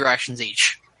burn 2 rations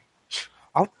each?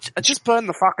 I'll just burn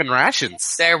the fucking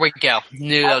rations. There we go.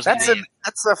 Knew that was That's gonna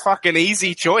a fucking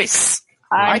easy choice.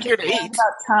 I I'm could concerned eat.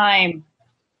 about time.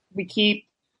 We keep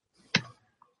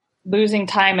losing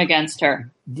time against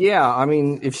her. Yeah, I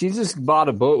mean, if she just bought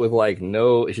a boat with like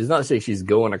no, she's not saying she's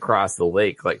going across the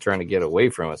lake like trying to get away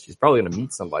from us. She's probably going to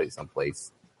meet somebody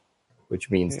someplace, which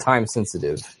means time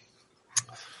sensitive.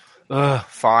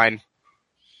 Fine.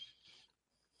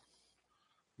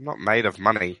 I'm not made of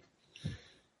money.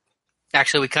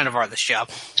 Actually, we kind of are this job.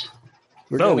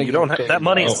 We're No, gonna you don't get have that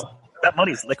money's Oh. that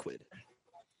money's liquid.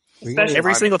 We're gonna-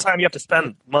 Every single time you have to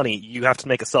spend money, you have to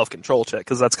make a self-control check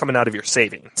because that's coming out of your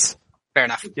savings. Fair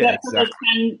enough. Yeah, That's what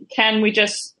Ken we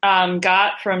just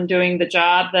got from doing the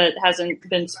job that hasn't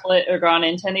been split or gone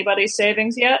into anybody's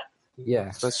savings yet.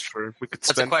 yeah. That's true. We could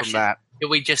That's a spend from question. that. Do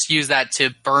we just use that to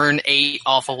burn 8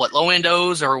 off of what low end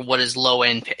owes, or what is low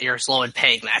end? Or is low end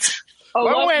paying that? Oh,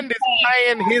 Low what- end is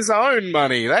paying his own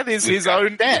money. That is his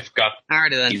own debt. We've got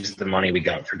Alrighty then. to use the money we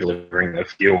got for delivering the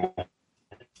fuel.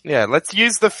 Yeah, let's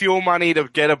use the fuel money to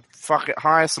get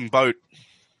hire some boat.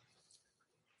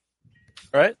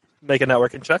 All right, make a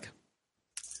networking check.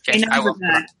 I Okay, I know will.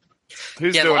 that.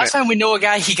 Who's Yeah, the doing last it? time we know a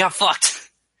guy, he got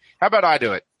fucked. How about I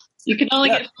do it? You can only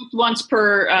get fucked once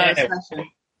per Yeah.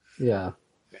 session. Yeah.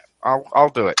 I'll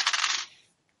do it.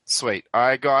 Sweet.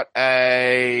 I got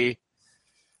a.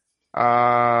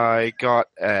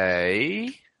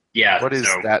 Yeah. What is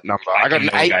so that number? I I got can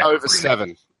an know a 8 guy over for free.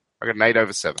 7. I got an 8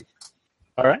 over 7.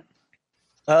 All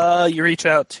right. You reach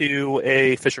out to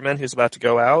a fisherman who's about to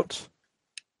go out.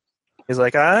 He's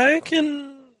like, I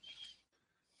can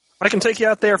take you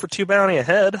out there for 2 bounty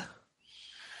ahead.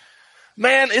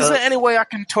 Man, is there any way I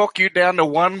can talk you down to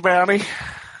 1 bounty?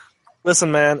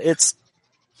 Listen, man, it's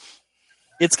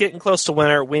it's getting close to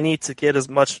winter. We need to get as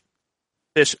much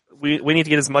fish. We need to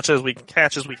get as much as we can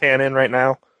catch as we can in right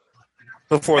now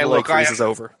before Hey, the lake freezes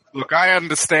over. Look, I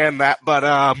understand that, but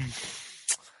I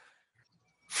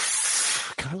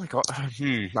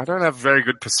don't have very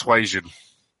good persuasion,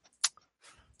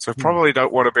 so I probably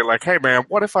don't want to be like, "Hey, man,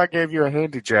 what if I gave you a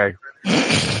handy J?"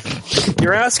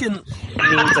 You're asking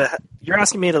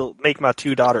me to make my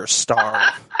 2 daughters starve.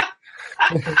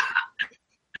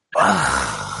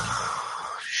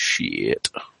 Shit.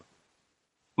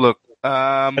 Look,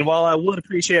 And while I would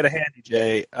appreciate a handy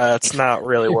J, it's not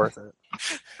really worth it.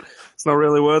 it's not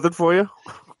really worth it for you.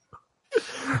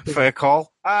 Fair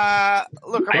call.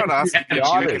 Look, I'm not asking you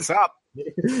to pick us up.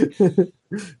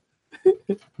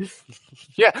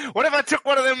 Yeah, what if I took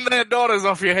one of them their daughters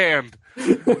off your hand?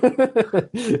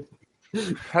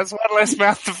 Has one less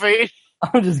mouth to feed.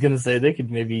 I'm just gonna say they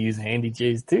could maybe use handy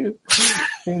J's too.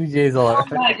 Handy J's all Oh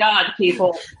right. my god, people!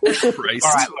 All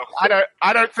right, look,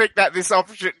 I don't think that this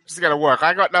option is going to work.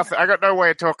 I got nothing. I got no way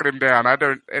of talking him down. I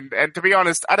don't, and to be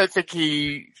honest, I don't think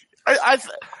he.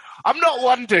 I'm not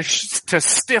one to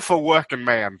stiff a working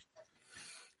man.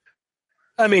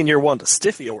 I mean, you're one to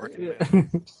stiffy a working man.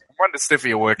 I'm one to stiffy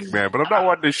a working man, but I'm not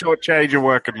one to shortchange a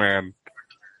working man.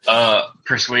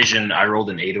 Persuasion, I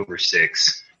rolled an 8 over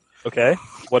 6. Okay,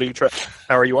 what are you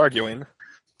how are you arguing?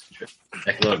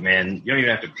 Like, look, man, you don't even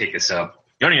have to pick us up.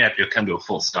 You don't even have to come to a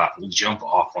full stop. We'll jump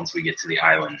off once we get to the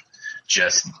island.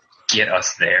 Just get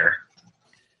us there.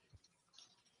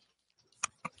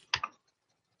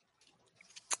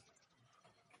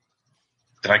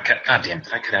 Did I cut? Goddamn,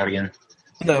 did I cut out again?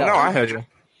 No, I heard you.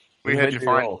 We heard you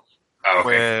fine. Oh,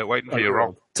 okay. We're waiting for your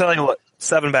roll. Tell you what,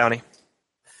 7 bounty.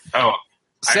 Oh,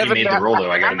 I already made the roll,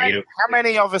 though. I got an 8 over How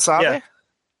many of us are Yeah. there?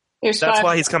 There's That's 5.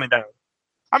 why he's coming down.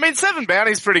 I mean, 7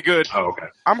 bounties pretty good. Oh, okay.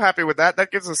 I'm happy with that.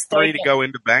 That gives us 3 to go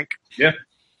into bank. Yeah.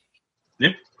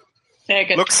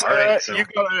 Take it. Look, sir, All right, so-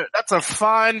 that's a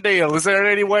fine deal. Is there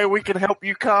any way we can help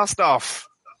you cast off?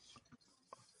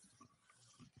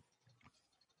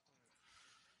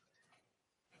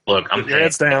 Look, I'm Keep your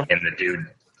heads down. paying the dude.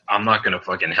 I'm not going to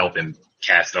fucking help him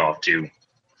cast off, too.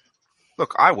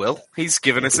 Look, I will. He's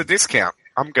given us a discount.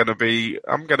 I'm gonna be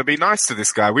nice to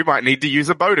this guy. We might need to use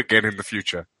a boat again in the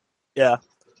future. Yeah.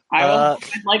 I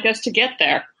would like us to get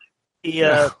there.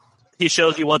 He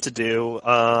shows you what to do.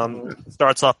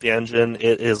 Starts off the engine.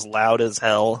 It is loud as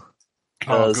hell. Oh,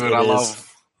 'Cause good. it I is-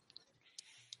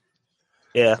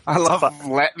 Yeah. I love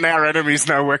letting our enemies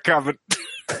know we're coming.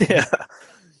 Yeah.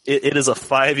 It is a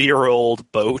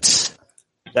 5-year-old boat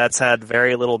that's had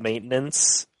very little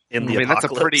maintenance in the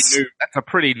apocalypse. that's a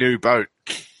pretty new boat.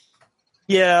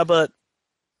 Yeah, but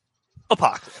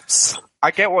apocalypse.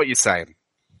 I get what you're saying.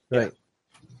 Right.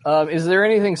 Is there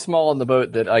anything small on the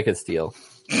boat that I could steal?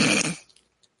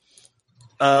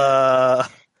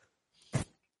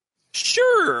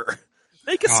 Sure.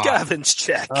 Make a scavenge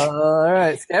check. All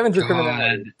right, scavenger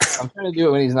criminality. I'm trying to do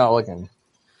it when he's not looking.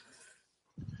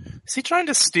 Is he trying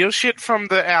to steal shit from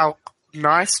our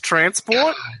nice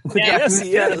transport? Yes,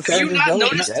 he is. Do you not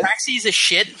notice taxis is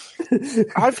shit?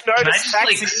 I've noticed Can I just,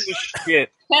 taxis is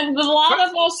shit. Can a lot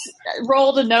of us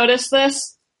roll to notice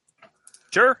this?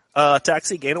 Sure.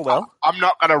 Taxi, gain a well. I'm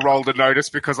not gonna roll the notice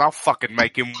because I'll fucking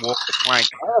make him walk the plank.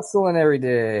 Hustling every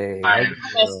day. I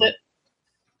Missed it.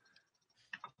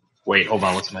 Wait, hold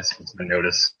on. What's my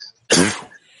notice?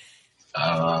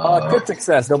 Crit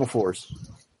success, double fours.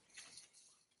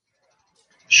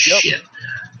 Shit.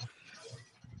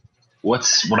 Would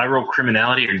I roll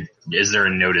criminality, or is there a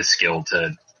notice skill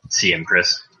to see him,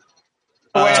 Chris?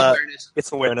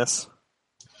 It's awareness.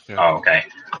 Oh, okay.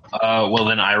 Well,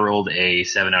 then I rolled a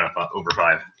 7 out of over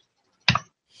 5.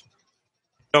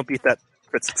 Don't beat that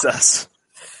crit success.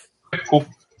 Cool.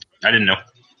 I didn't know.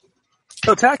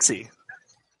 So, Taxi,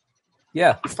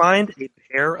 Yeah. you find a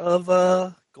pair of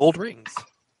gold rings.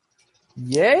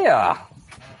 Yeah.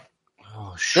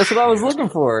 Oh, That's what I was looking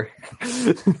for.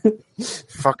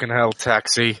 Fucking hell,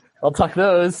 taxi. I'll tuck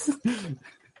those.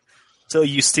 So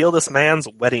you steal this man's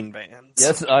wedding bands.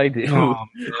 Yes, I do.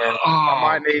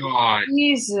 I might need.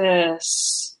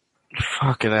 Jesus.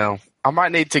 Fucking hell. I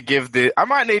might need to give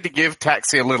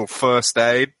Taxi a little first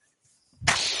aid.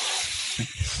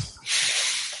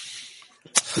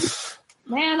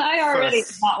 Man, I already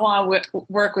did not want to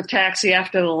work with Taxi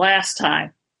after the last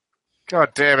time.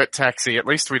 God damn it, Taxi. At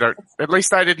least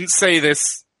I didn't see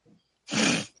this.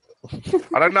 I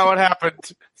don't know what happened.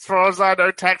 As far as I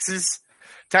know, Taxi's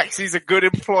a good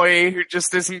employee who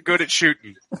just isn't good at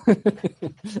shooting.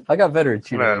 I got better at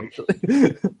shooting, Well.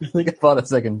 actually. I think I bought a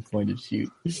second pointed shoot.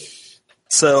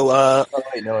 So Oh,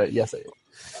 wait, no, yes, I did.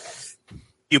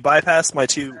 You bypass my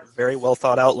two very well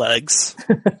thought out legs.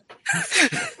 An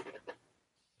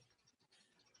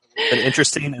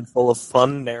interesting and full of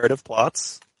fun narrative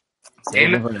plots.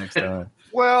 Save it for next time.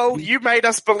 Well, you made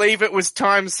us believe it was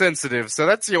time sensitive, so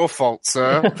that's your fault,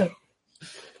 sir.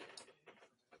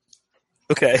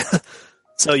 Okay,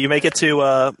 so you make it to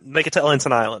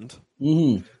Ellington Island.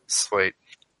 Mm-hmm. Sweet.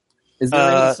 Is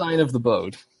there any sign of the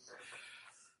boat?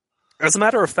 As a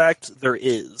matter of fact, there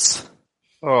is.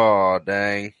 Oh,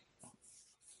 dang.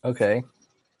 Okay.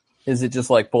 Is it just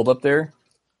like pulled up there?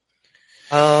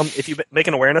 If you make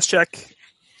an awareness check,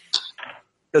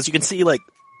 because you can see like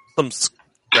some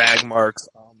drag marks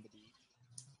on the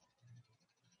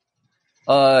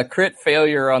beach. Crit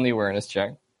failure on the awareness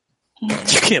check. You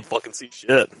can't fucking see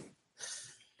shit.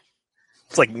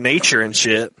 It's like nature and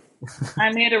shit.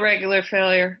 I made a regular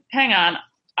failure. Hang on.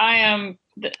 I am...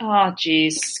 Oh,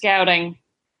 geez. Scouting.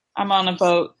 I'm on a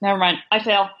boat. Never mind. I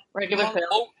fail. Regular fail.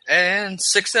 Oh, and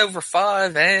 6 over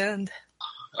 5, and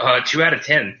 2 out of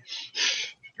 10.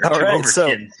 Or All 2 right, over so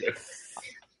 10.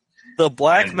 the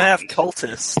Black Math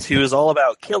cultist, who is all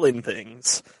about killing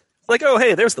things, it's like, oh,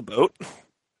 hey, there's the boat.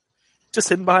 Just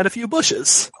hidden behind a few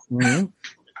bushes. Mm-hmm.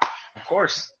 Of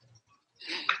course.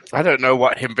 I don't know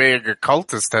what him being a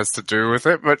cultist has to do with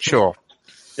it, but sure.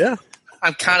 Yeah.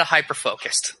 I'm kind of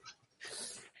hyper-focused.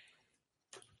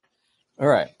 All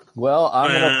right. Well,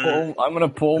 I'm gonna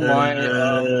pull my.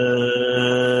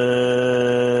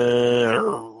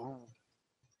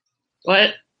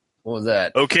 What? What was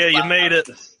that? Okay, you made it.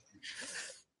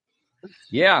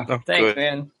 Yeah. Oh, Thanks, good.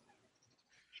 man.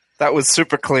 That was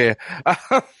super clear.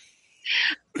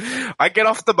 I get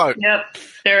off the boat. Yep.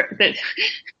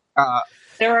 Uh,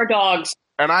 There are dogs.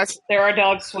 and There are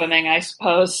dogs swimming, I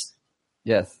suppose.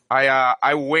 Yes.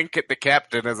 I wink at the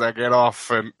captain as I get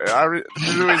off, and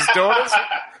do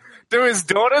his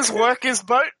daughters work his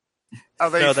boat? Are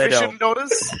they No, they fishing don't.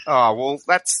 daughters? Oh well,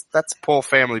 that's poor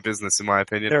family business in my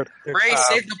opinion. They're- Ray,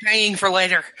 save the paying for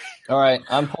later. All right.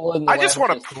 I'm pulling. The I just last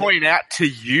want to pistol. point out to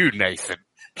you, Nathan,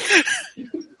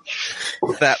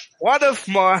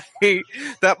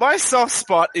 that my soft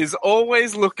spot is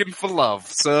always looking for love,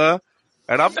 sir,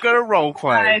 and I'm gonna role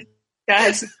play.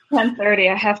 Guys, it's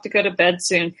 10:30. I have to go to bed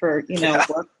soon for,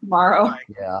 work tomorrow.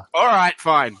 Yeah. All right,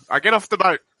 fine. I get off the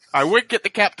boat. I wink at the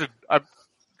captain.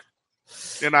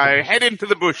 And I head into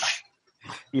the bush.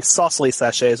 He saucily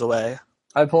sachets away.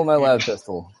 I pull my loud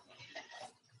pistol.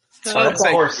 So, Of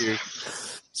course.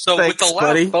 So Thanks, with the loud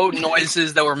buddy. boat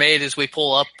noises that were made as we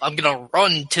pull up, I'm going to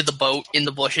run to the boat in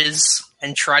the bushes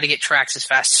and try to get tracks as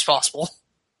fast as possible.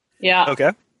 yeah.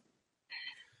 Okay.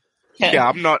 Okay. Yeah,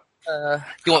 I'm not. You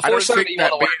want I don't foresight or think you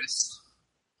that want being- awareness?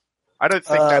 I don't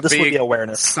think that This would be being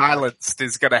awareness. silenced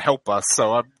is going to help us,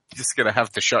 so I'm just going to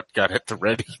have the shotgun at the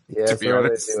ready. Yeah. To be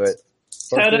honest. Do it.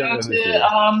 Let's do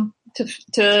Toto it.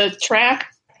 to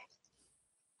track.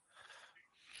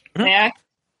 Mhm. May I?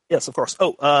 Yes, of course.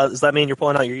 Oh, does that mean you're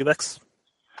pulling out your Ubix?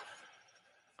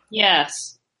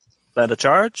 Yes. Spend a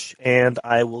charge, and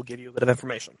I will give you a bit of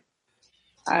information.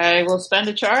 I will spend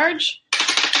a charge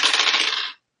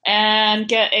and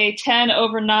get a 10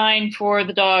 over 9 for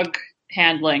the dog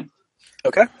handling.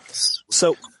 Okay.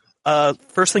 So,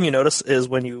 first thing you notice is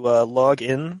when you log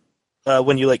in,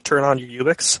 when you turn on your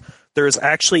Ubix, there is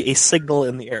actually a signal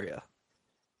in the area,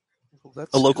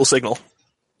 a local signal.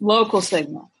 Local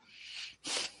signal.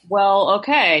 Well,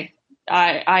 okay.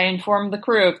 I informed the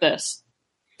crew of this.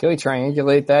 Can we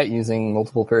triangulate that using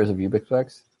multiple pairs of Ubix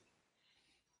specs?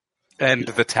 And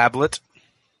the tablet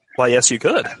Why, yes, you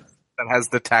could. that has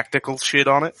the tactical shit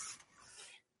on it.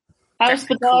 How's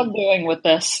the dog doing with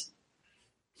this?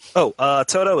 Oh,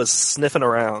 Toto is sniffing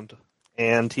around,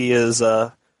 and he is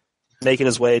making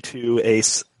his way to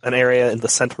an area in the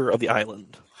center of the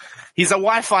island. He's a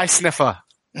Wi-Fi sniffer.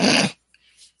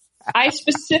 I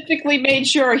specifically made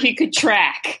sure he could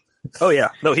track. Oh, yeah.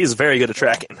 No, he's very good at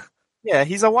tracking. Yeah,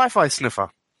 he's a Wi-Fi sniffer.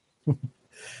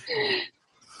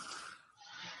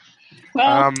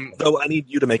 Well, So I need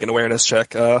you to make an awareness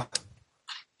check.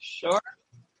 sure.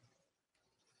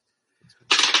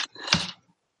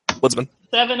 Woodsman.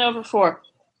 7 over 4.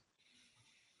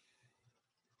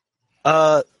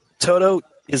 Toto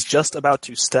is just about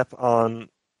to step on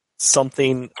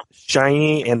something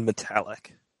shiny and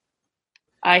metallic.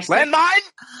 I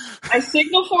Landmine!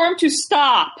 signal for him to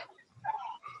stop.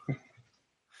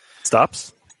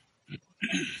 Stops.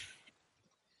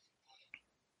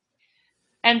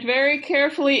 And very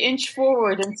carefully inch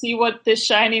forward and see what this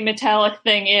shiny metallic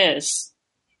thing is.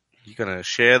 You gonna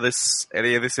share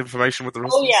any of this information with the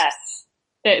rest Oh, of us? yes.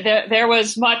 There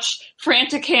was much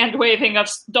frantic hand waving of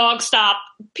dog stop.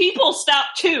 People stop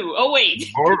too. Oh wait.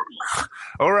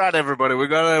 All right, everybody, we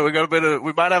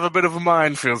might have a bit of a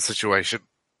minefield situation.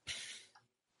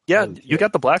 Yeah, you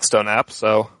got the Blackstone app,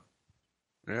 so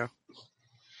Yeah.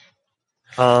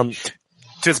 um,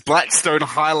 Does Blackstone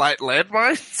highlight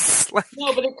landmines?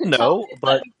 No, but it could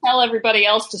but tell everybody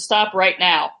else to stop right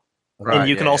now. and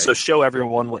you can also show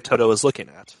everyone what Toto is looking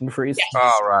at. Freeze.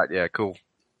 Oh, right, yeah, cool.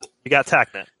 You got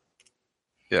TACnet.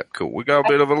 Yeah, cool. We got a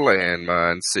bit of a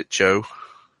landmine, Sitcho.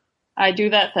 I do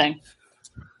that thing.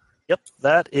 Yep,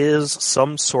 that is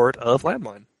some sort of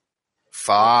landmine.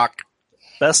 Fuck.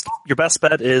 Your best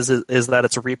bet is that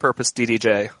it's a repurposed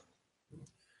DDJ.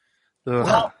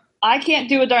 Well, I can't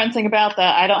do a darn thing about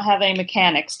that. I don't have any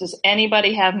mechanics. Does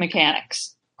anybody have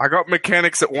mechanics? I got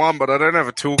mechanics at 1, but I don't have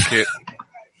a toolkit.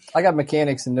 I got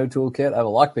mechanics and no toolkit. I have a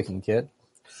lockpicking kit.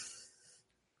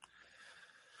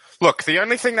 Look, the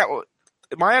only thing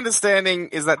my understanding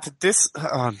is that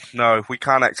no, we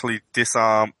can't actually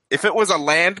disarm. If it was a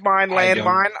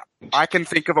landmine, I can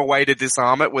think of a way to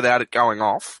disarm it without it going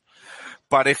off.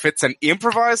 But if it's an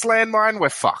improvised landmine, we're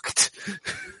fucked.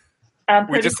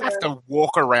 We just have to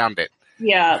walk around it.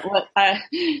 Yeah,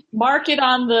 mark it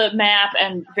on the map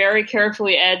and very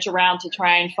carefully edge around to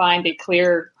try and find a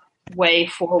clear way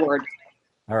forward.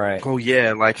 All right. Oh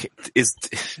yeah,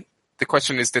 the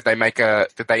question is, did they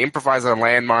improvise a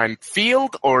landmine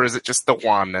field, or is it just the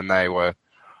one and they were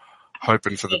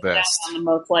hoping for the best? On the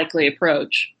most likely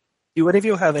approach. Do any of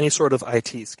you have any sort of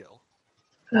IT skill?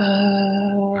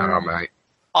 Oh, mate.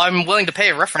 I'm willing to pay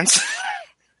a reference.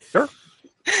 Sure.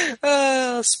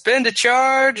 Spend a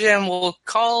charge, and we'll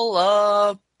call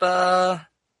up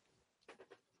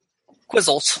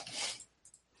Quizzles.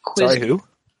 Sorry, who?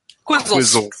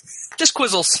 Quizzles. Just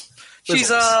Quizzles. She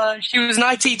was an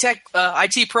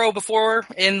IT pro before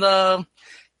before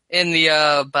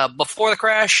the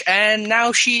crash, and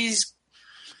now she's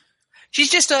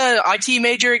just a IT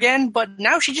major again, but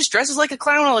now she just dresses like a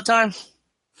clown all the time.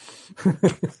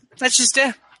 That's just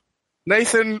it.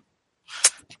 Nathan,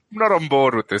 I'm not on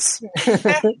board with this.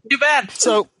 Too bad.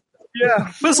 So,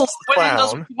 Yeah. Quizzles the Quizzle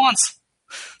does what clown. she wants.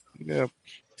 Yeah.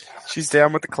 She's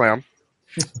down with the clown.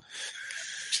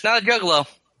 She's not a juggalo.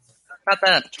 Not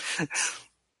that.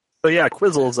 So yeah,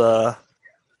 Quizzles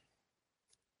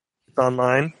it's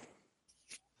online.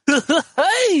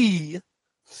 Hey!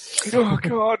 Oh,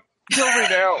 God. Kill me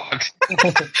now.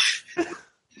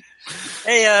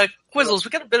 Hey, Quizzles, we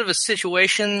got a bit of a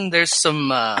situation. There's some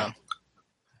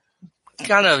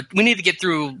we need to get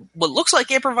through what looks like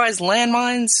improvised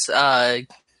landmines. Got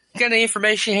any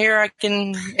information here?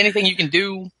 Anything you can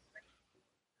do?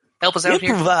 Help us out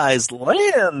here. Improvised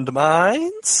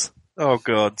landmines? Oh,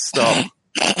 God, stop.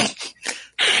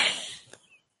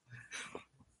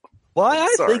 Why,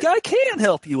 I Sorry. think I can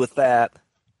help you with that.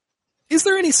 Is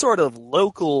there any sort of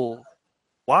local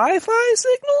Wi-Fi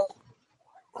signal?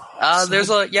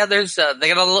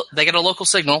 They got a local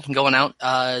signal going out.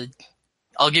 I'll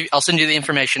send you the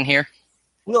information here.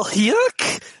 Well,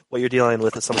 yuck! What you're dealing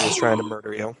with is somebody who's trying to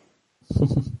murder you.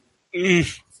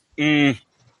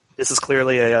 This is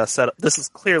clearly a setup. This is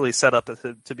clearly set up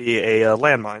to be a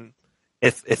landmine.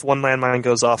 If one landmine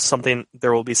goes off,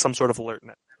 there will be some sort of alert,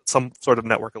 some sort of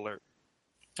network alert.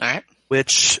 All right.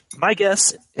 Which my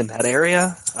guess in that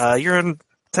area, you're in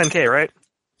 10K, right?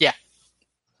 Yeah.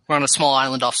 We're on a small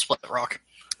island off Split Rock.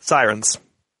 Sirens.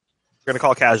 You're gonna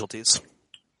call casualties.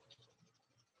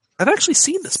 I've actually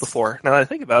seen this before. Now that I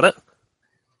think about it.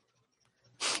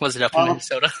 Was it up in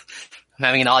Minnesota? I'm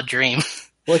having an odd dream.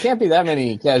 Well, it can't be that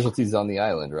many casualties on the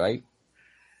island, right?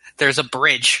 There's a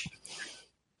bridge.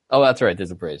 Oh, that's right.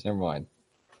 There's a bridge. Never mind.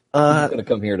 I'm going to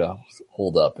come here to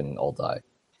hold up and all die.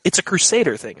 It's a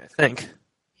Crusader thing, I think.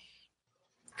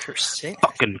 Crusade.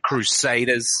 Fucking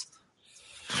Crusaders.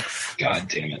 God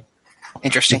damn it.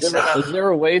 Interesting. Is there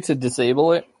a way to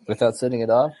disable it without setting it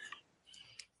off?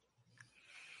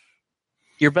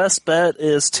 Your best bet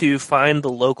is to find the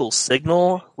local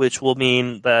signal, which will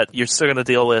mean that you're still going to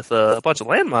deal with a bunch of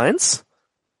landmines.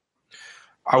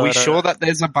 Are we But, sure that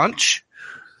there's a bunch?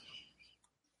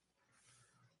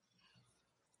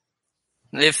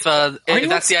 If Are you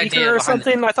that's the on idea speaker or behind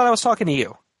something? I thought I was talking to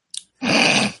you.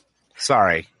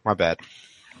 Sorry, my bad.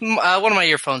 it. One of my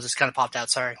earphones has kind of popped out.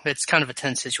 Sorry, it's kind of a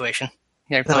tense situation.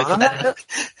 Yeah, No, put that in.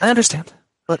 I understand,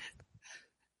 but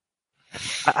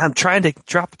I'm trying to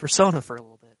drop the persona for a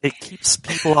little bit. It keeps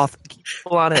people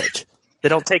on edge. They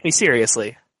don't take me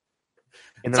seriously.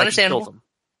 And It's then I can kill understandable. them.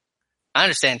 I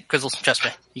understand, Quizzles. Trust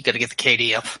me, you got to get the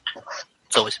KD up.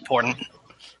 It's always important.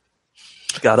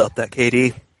 Got up that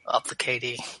KD. Up the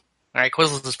KD. All right,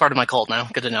 Quizzles is part of my cult now.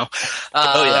 Good to know.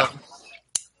 Oh, yeah.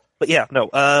 But yeah, no.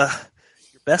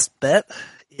 Your best bet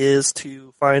is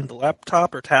to find the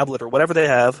laptop or tablet or whatever they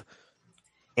have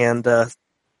and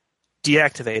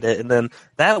deactivate it. And then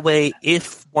that way,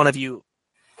 if one of you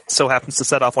so happens to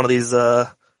set off one of these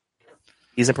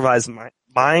improvised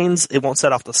mines, it won't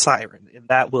set off the siren. And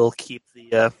that will keep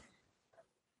the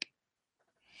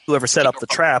whoever set up the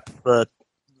trap,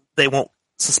 they won't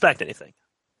suspect anything.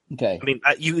 Okay. I mean,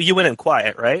 you went in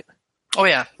quiet, right? Oh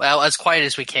yeah, well, as quiet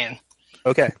as we can.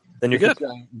 Okay, then you're good.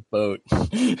 Boat.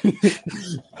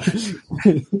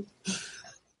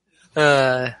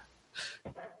 All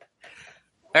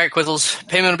right, Quizzles.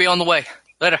 Payment will be on the way.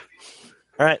 Later.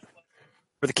 All right.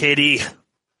 For the KD.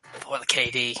 For the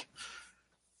KD.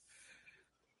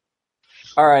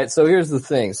 All right, so here's the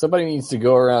thing. Somebody needs to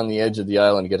go around the edge of the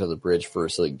island and get to the bridge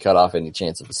first so they can cut off any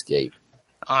chance of escape.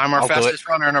 I'm our I'll do fastest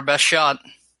runner and our best shot.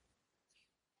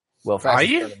 Well, Are fastest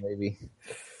you? runner, maybe.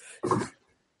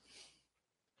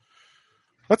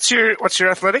 What's your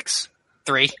athletics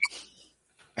 3.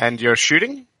 and your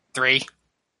shooting? 3.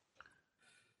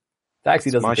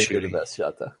 Taxi doesn't my think you're the shooting. best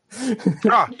shot, though.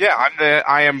 Oh yeah,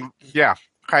 I am. Yeah.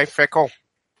 Okay, fair call.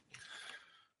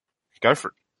 Go for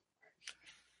it.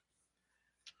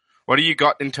 What do you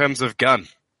got in terms of gun?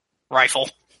 Rifle.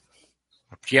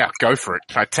 Yeah, go for it.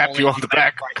 I tap Only you on the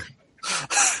back.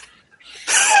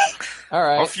 All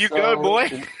right. Off you go,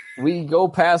 boy. We go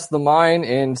past the mine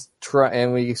and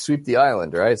we sweep the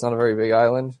island, right? It's not a very big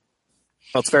island.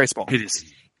 Well, it's very small. It is.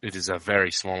 It is a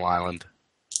very small island.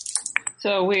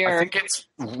 So we I are. think it's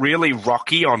really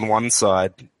rocky on one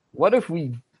side. What if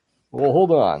we... Well,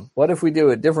 hold on. What if we do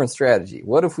a different strategy?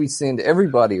 What if we send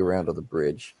everybody around to the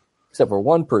bridge, except for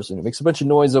one person who makes a bunch of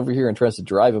noise over here and tries to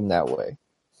drive him that way?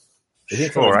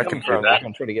 Sure, I can do They're that.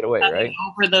 going to try to get away, right?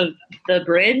 Over the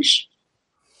bridge,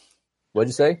 What'd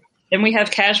you say? and we have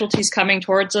casualties coming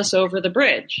towards us over the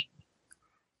bridge.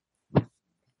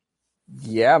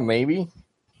 Yeah, maybe.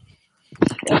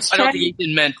 Let's I don't try- think he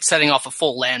didn't meant setting off a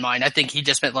full landmine. I think he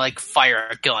just meant like fire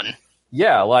a gun.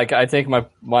 Yeah, like I take my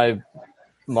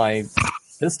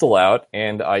pistol out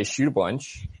and I shoot a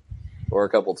bunch or a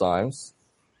couple times.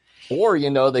 Or,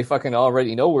 they fucking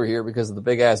already know we're here because of the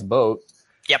big ass boat.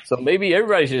 Yep. So maybe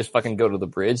everybody should just fucking go to the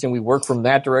bridge and we work from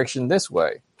that direction this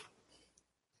way.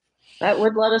 That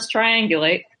would let us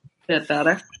triangulate a bit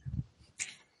better.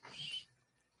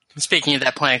 Speaking of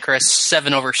that plan, Chris,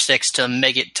 7 over 6 to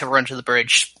make it to run to the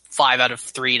bridge. 5 out of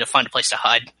 3 to find a place to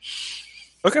hide.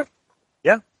 Okay.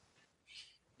 Yeah.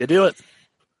 You do it.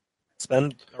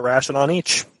 Spend a ration on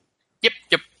each. Yep.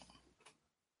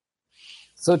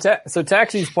 So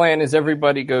Taxi's plan is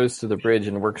everybody goes to the bridge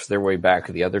and works their way back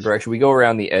to the other direction. We go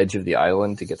around the edge of the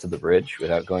island to get to the bridge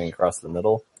without going across the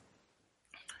middle.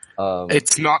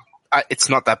 It's not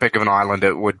that big of an island.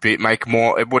 It would be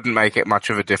It wouldn't make it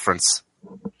much of a difference.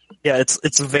 Yeah,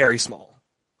 it's very small.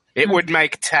 It would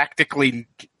make tactically.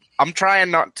 I'm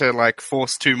trying not to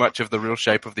force too much of the real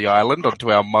shape of the island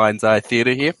onto our mind's eye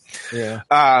theater here. Yeah.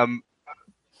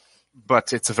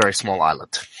 But it's a very small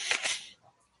island.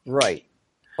 Right.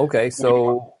 Okay,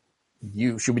 so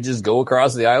should we just go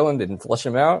across the island and flush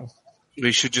them out?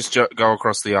 We should just go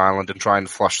across the island and try and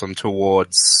flush them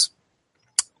towards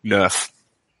Nerf.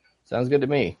 Sounds good to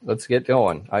me. Let's get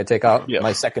going. I take out Yeah.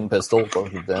 my second pistol,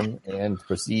 both of them, and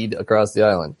proceed across the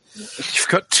island. You've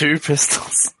got 2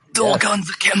 pistols. Dual guns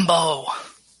akimbo.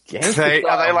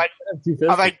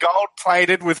 Are they gold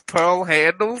plated with pearl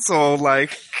handles or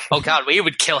Oh god, we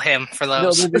would kill him for No,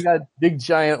 those. they got big,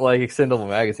 giant, extendable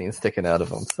magazines sticking out of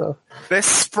them. So they're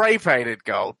spray painted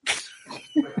gold?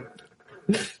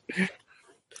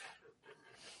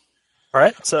 All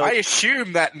right, so I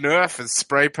assume that Nerf has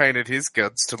spray painted his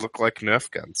guns to look like Nerf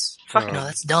guns. Fuck no,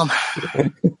 that's dumb.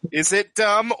 Is it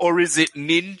dumb or is it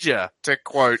ninja? To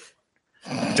quote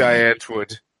Diane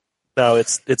Wood. no,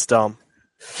 it's dumb.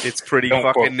 It's pretty Don't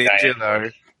fucking quote ninja,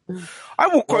 Diane. though. I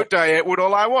will quote Diane Wood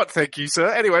all I want, thank you, sir.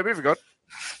 Anyway, moving on.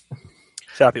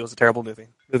 Chappie was a terrible movie.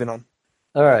 Moving on.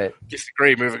 all right,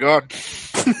 Disagree, moving on.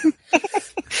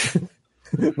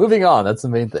 moving on. That's the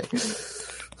main thing.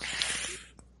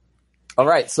 All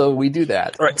right, so we do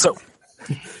that. All right, so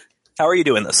how are you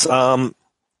doing this?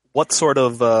 What sort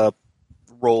of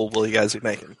role will you guys be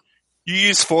making? You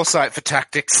use foresight for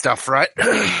tactic stuff, right?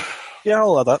 Yeah,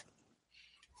 I'll allow that.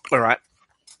 All right.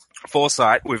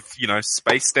 Foresight, we've,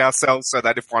 spaced ourselves so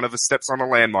that if one of us steps on a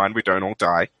landmine, we don't all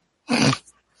die.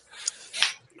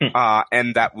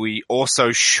 And that we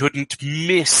also shouldn't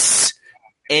miss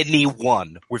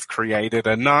anyone. We've created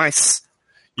a nice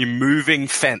moving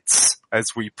fence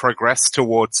as we progress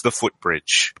towards the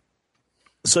footbridge.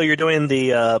 So you're doing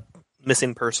the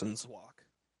missing persons walk.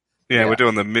 Yeah, we're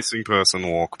doing the missing person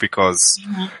walk because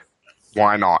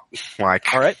why not?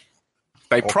 Like, All right.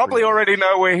 they probably already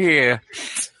know we're here.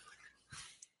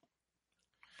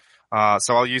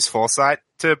 So I'll use foresight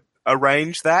to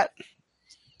arrange that.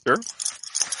 Sure.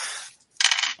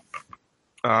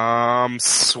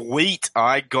 Sweet.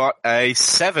 I got a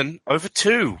 7 over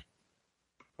 2.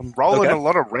 I'm rolling Okay. a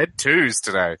lot of red 2s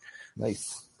today.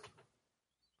 Nice.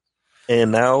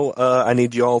 And now I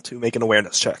need you all to make an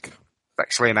awareness check. It's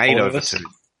actually an 8 All of over us? 2.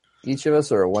 Each of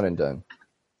us or a one and done?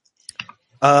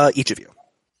 Each of you.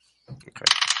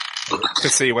 To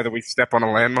see whether we step on a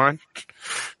landmine.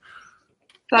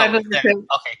 5 Oh, over there. 2.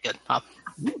 Okay, good.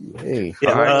 Hey.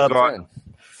 Yeah, I got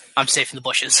I'm safe in the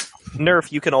bushes.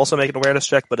 Nerf, you can also make an awareness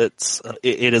check, but it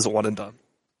is a one and done.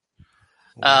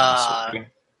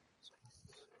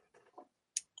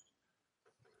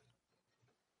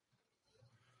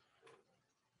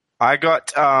 I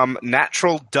got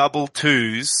natural double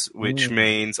 2s, which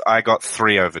means I got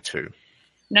 3 over 2.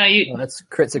 No, Oh, you. that's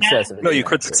crit success. No, you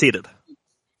crit succeeded.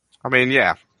 I mean,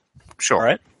 yeah, sure. All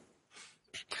right.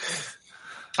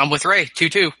 I'm with Ray.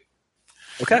 2-2.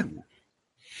 Okay.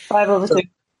 5 over 2.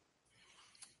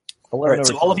 All right.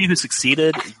 So all of you who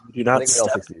succeeded, you do I not think we all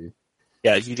step. succeeded.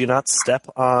 Yeah, you do not step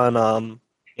on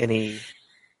any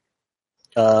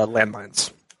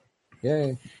landmines.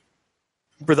 Yay.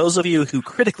 For those of you who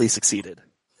critically succeeded,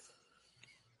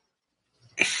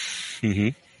 Mm-hmm.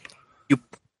 you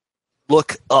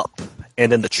look up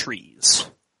and in the trees.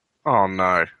 Oh,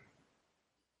 no.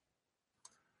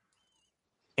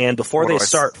 And before What they do I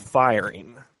start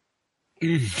firing,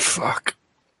 Fuck.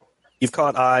 you've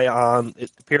caught eye on, it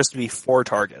appears to be 4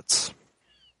 targets.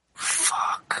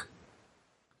 Fuck.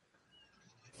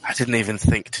 I didn't even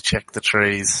think to check the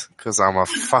trees, because I'm a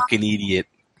fucking idiot.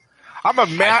 I'm a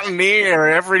mountaineer,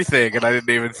 everything, and I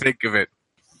didn't even think of it.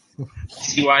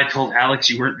 See why I told Alex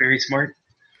you weren't very smart?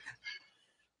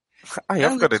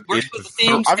 I've got an Works int with of the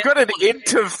themes. I've got an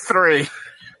int of 3.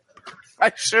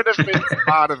 I should have been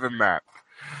smarter than that.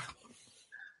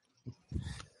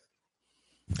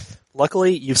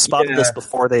 Luckily, you've spotted this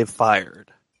before they've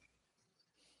fired.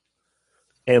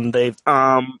 And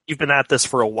you've been at this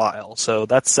for a while, so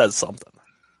that says something.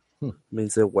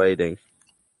 Means they're waiting.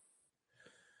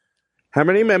 How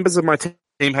many members of my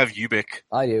team have Ubik?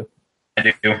 I do.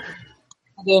 I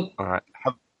do. All right.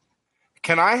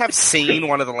 Can I have seen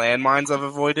one of the landmines I've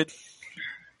avoided?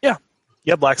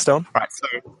 Yeah, Blackstone. All right.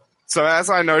 So as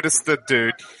I noticed the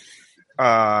dude,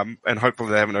 and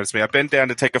hopefully they haven't noticed me, I bent down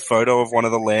to take a photo of one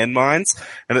of the landmines,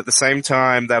 and at the same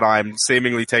time that I'm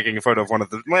seemingly taking a photo of one of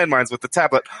the landmines with the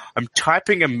tablet, I'm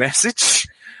typing a message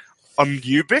on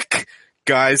Ubik.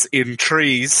 Guys in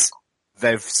trees,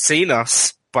 they've seen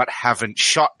us, but haven't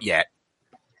shot yet.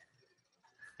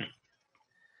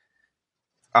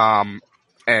 And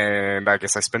I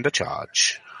guess I spend a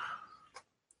charge.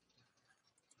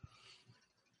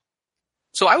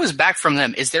 So I was back from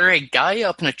them. Is there a guy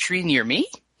up in a tree near me?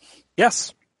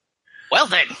 Yes. Well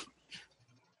then.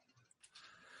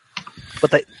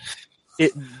 But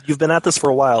you've been at this for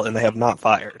a while, and they have not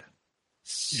fired.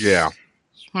 Yeah.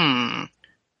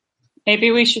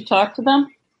 Maybe we should talk to them?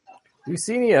 Do you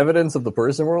see any evidence of the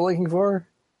person we're looking for?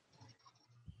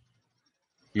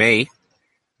 Me?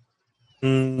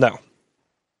 No.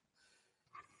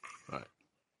 Right.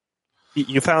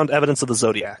 You found evidence of the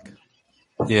Zodiac.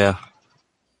 Yeah.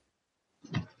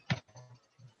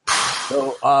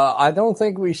 So I don't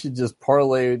think we should just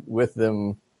parlay with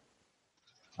them.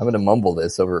 I'm going to mumble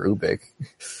this over Ubik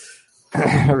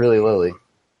really lowly.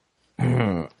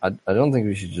 I don't think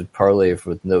we should just parlay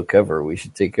with no cover. We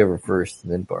should take cover first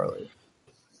and then parlay.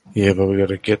 Yeah, but we got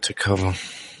to get to cover.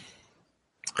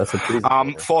 That's a pretty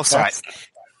Foresight.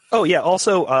 Oh, yeah.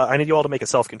 Also, I need you all to make a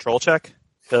self-control check.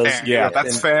 Yeah,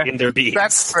 that's fair. In their beings.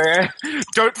 That's fair.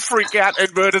 Don't freak out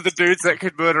and murder the dudes that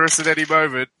could murder us at any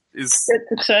moment. Is,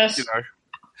 Good success. you know.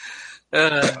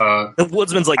 The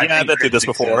Woodsman's like, I yeah, I've think been through this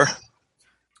crit before. success.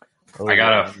 I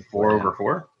got a 4 over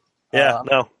 4. Yeah,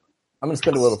 no. I'm going to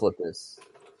spend a little flip this.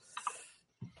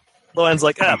 Loan's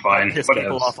like, I'm fine. piss Whatever.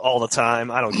 people off all the time.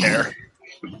 I don't care.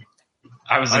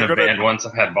 I was in a band once.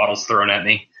 I've had bottles thrown at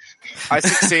me. I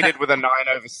succeeded with a 9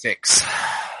 over 6.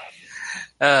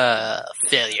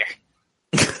 Failure.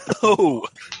 Oh,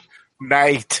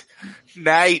 Nate.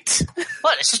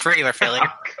 What? It's just regular failure.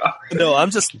 no, I'm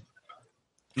just...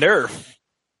 Nerf.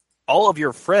 All of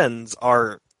your friends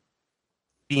are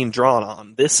being drawn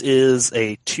on. This is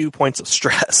a 2 points of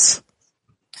stress.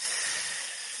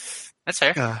 That's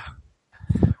fair.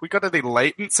 We got any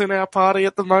latents in our party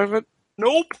at the moment?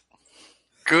 Nope.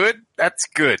 Good. That's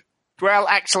good. Well,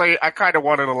 actually, I kind of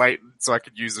wanted a Leighton so I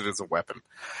could use it as a weapon.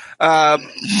 That's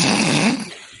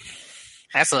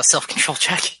a self-control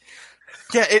check.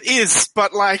 Yeah, it is,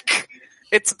 but like,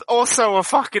 it's also a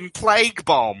fucking plague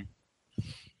bomb.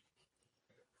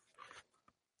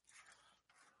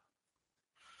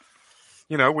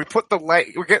 You know, we put the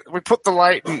light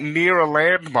near a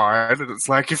landmine, and it's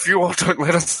like, if you all don't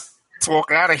let us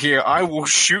walk out of here, I will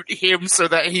shoot him so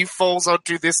that he falls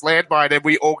onto this landmine, and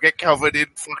we all get covered in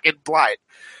fucking blight.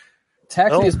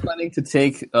 Taxi is planning to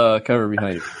take cover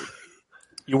behind you.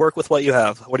 You work with what you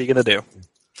have. What are you going to do?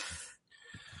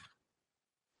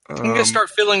 I'm gonna start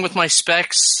fiddling with my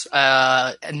specs,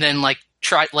 and then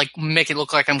try make it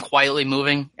look like I'm quietly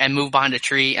moving, and move behind a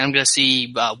tree. And I'm gonna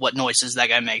see what noises that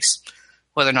guy makes,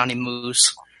 whether or not he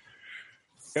moves.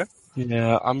 Okay.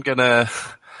 Yeah, I'm gonna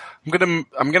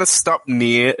stop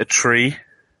near a tree.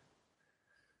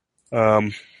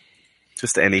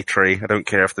 Just any tree. I don't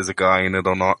care if there's a guy in it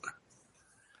or not.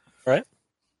 All right.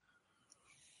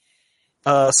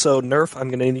 So Nerf, I'm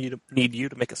gonna need you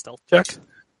to make a stealth check.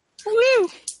 Woo!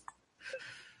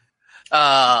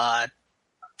 10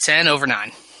 over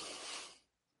 9.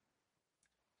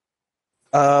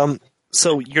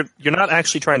 So you're not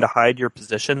actually trying to hide your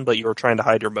position, but you're trying to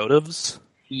hide your motives.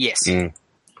 Yes.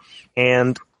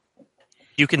 And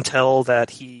you can tell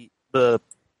that the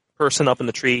person up in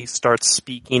the tree starts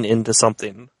speaking into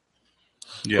something,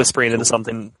 whispering into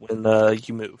something when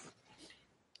you move.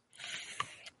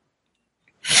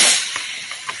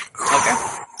 Okay.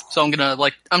 So I'm gonna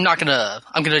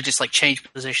just change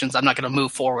positions. I'm not gonna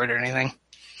move forward or anything.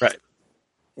 Right.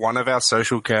 One of our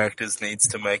social characters needs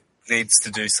to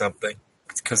do something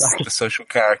because the social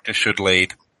character should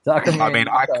lead. Talk at him.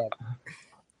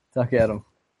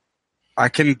 I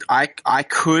could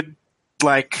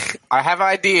I have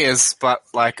ideas, but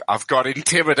I've got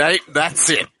intimidate. That's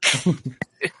it.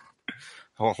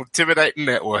 I'll intimidate and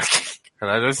network,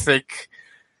 and I don't think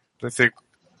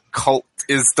Colt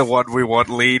is the one we want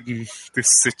leading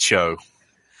this shit show.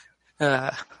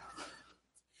 All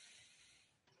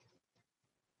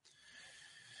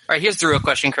right, here's the real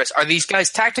question, Chris. Are these guys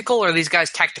tactical or are these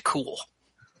guys tactical?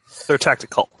 They're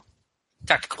tactical.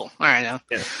 Tactical. All right, now.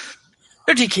 Yeah.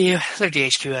 They're DQ. They're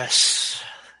DHQS.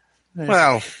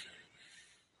 Well,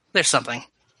 there's something.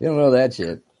 You don't know that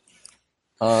shit.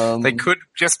 They could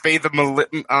just be the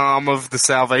militant arm of the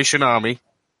Salvation Army.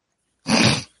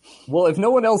 Well, if no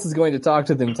one else is going to talk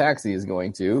to them, Taxi is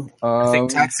going to. I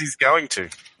think Taxi's going to.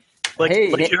 Like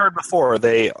you heard before,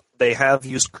 they have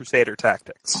used Crusader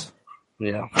tactics.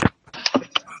 Yeah.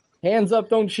 Hands up,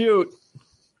 don't shoot.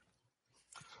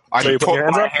 So you put your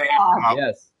hands up?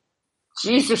 Yes.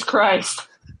 Jesus Christ.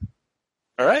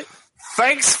 All right.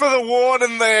 Thanks for the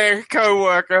warning there,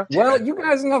 co-worker. Well, you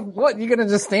guys enough. What, you gonna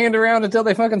just stand around until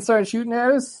they fucking start shooting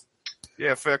at us?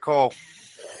 Yeah, fair call.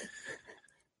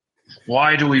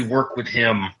 Why do we work with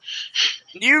him?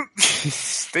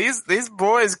 These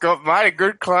boys got mighty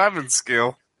good climbing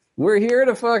skill. We're here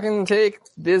to fucking take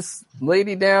this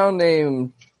lady down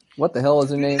named... What the hell is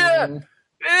her name?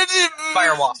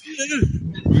 Firewasp.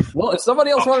 Well, if somebody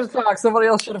else wanted to talk, somebody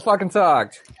else should have fucking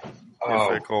talked. Yeah,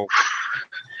 fair call.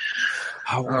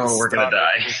 Oh, we're gonna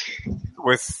die.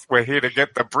 We're here to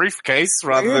get the briefcase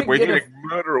rather than we're here to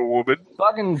murder a woman.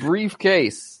 Fucking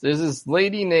briefcase. There's this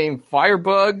lady named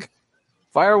Firebug,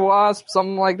 Firewasp,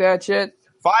 something like that shit.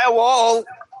 Firewall!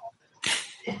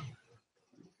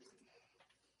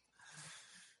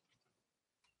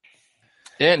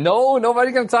 Yeah, no,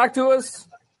 nobody gonna talk to us?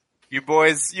 You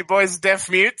boys deaf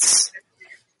mutes?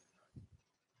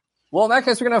 Well, in that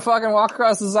case, we're gonna fucking walk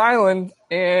across this island,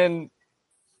 and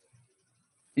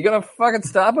you gonna fucking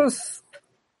stop us?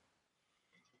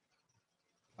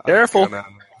 Careful. No.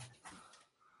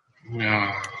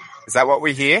 Is that what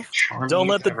we hear? Don't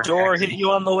let the door hit you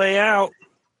on the way out.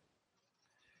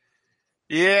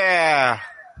 Yeah.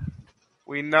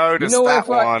 We noticed that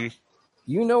one.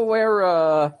 You know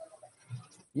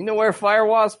where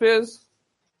Firewasp is?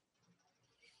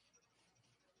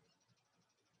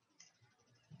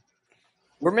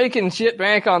 We're making shit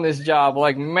bank on this job,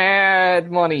 like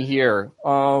mad money here.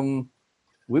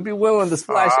 We'd be willing to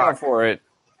splash out for it.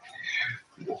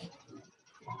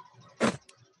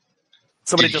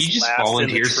 Did he just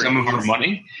volunteer some of our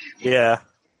money? Yeah.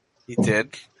 He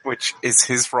did, which is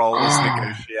his role as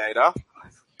negotiator.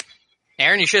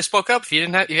 Aaron, you should have spoke up if you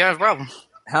didn't have a problem.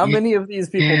 How many of these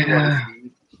people do I see?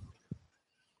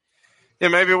 Yeah,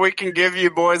 maybe we can give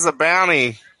you boys a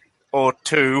bounty or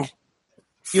two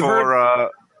You've for heard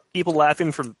people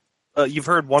laughing from. You've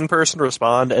heard one person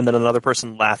respond, and then another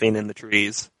person laughing in the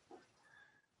trees.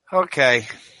 Okay.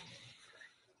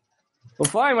 Well,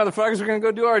 fine, motherfuckers. We're gonna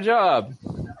go do our job.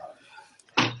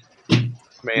 Man,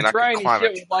 You I try can any climb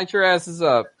shit, it. we'll light your asses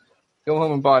up. Go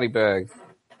home and body bag.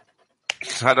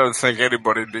 I don't think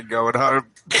anybody did going home.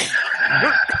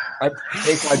 I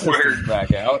take my pistols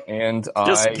back out and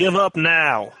Just give up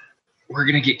now. We're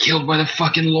gonna get killed by the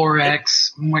fucking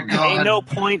Lorax. Oh my god. Ain't no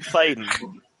point fighting.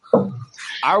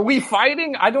 Are we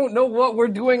fighting? I don't know what we're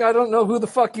doing. I don't know who the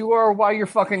fuck you are or why you're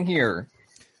fucking here.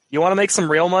 You want to make some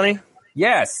real money?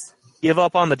 Yes. Give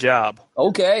up on the job.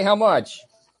 Okay, how much?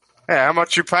 Yeah, how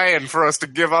much you paying for us to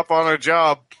give up on a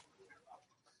job?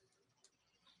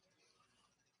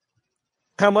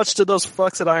 How much did those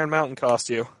fucks at Iron Mountain cost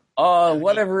you?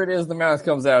 Whatever it is the math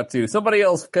comes out to. Somebody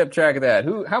else kept track of that.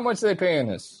 How much are they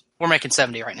paying us? We're making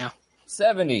 70 right now.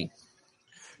 70.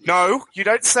 No, you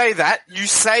don't say that. You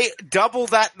say double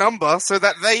that number so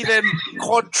that they then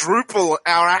quadruple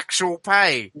our actual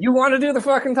pay. You want to do the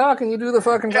fucking talking, you do the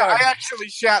fucking Yeah, I talking. actually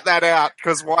shout that out,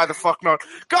 because why the fuck not?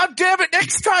 God damn it,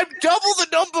 next time double the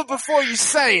number before you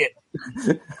say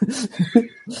it.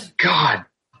 God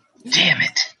damn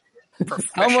it.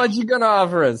 How much you gonna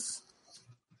offer us?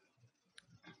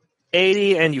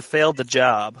 80 and you failed the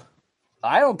job.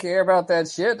 I don't care about that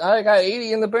shit. I got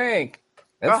 80 in the bank.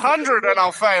 100 and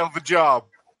I'll fail the job.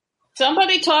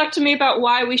 Somebody talk to me about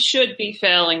why we should be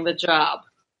failing the job.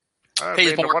 I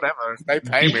Pays mean, more. whatever. They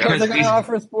pay me. Because they're gonna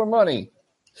offer us more money.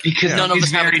 Because None of these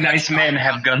us have very a- nice men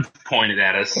have guns pointed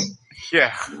at us.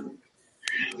 Yeah.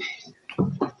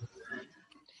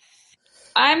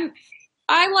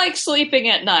 I like sleeping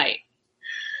at night.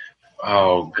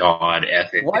 Oh God,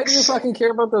 ethics. Why do you fucking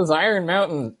care about those Iron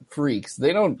Mountain freaks?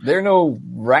 They're no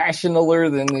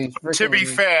rationaler than these freaking... To be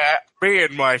fair, me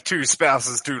and my two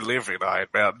spouses do live in Iron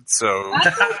Mountain, so...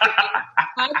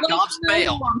 I'd like Jobs to know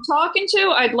fail. who I'm talking to.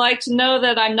 I'd like to know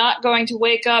that I'm not going to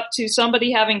wake up to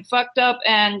somebody having fucked up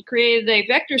and created a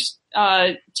vector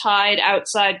tide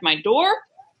outside my door.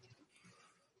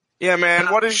 Yeah,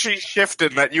 man, what is she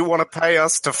shifting that you want to pay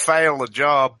us to fail a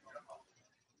job?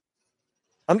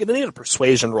 I'm going to need a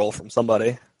persuasion roll from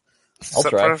somebody. I'll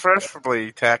try.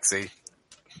 Preferably taxi.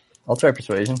 I'll try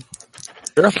persuasion.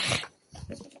 Sure.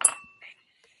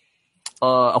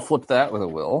 I'll flip that with a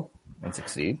will and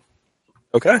succeed.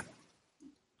 Okay.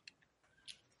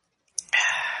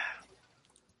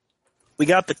 We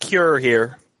got the cure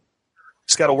here.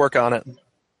 Just got to work on it.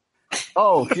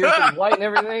 Oh, cure for the blight and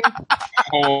everything?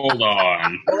 Hold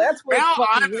on. Well, that's where Now it's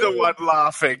fucking I'm the weird. one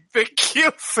laughing. The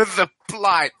cure for the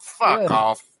blight. Fuck Yeah.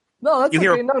 off. No, that's You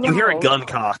hear, okay. No, you hear no. a gun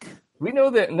cock. We know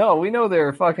that. No, we know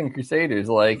they're fucking crusaders.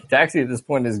 Like Taxi at this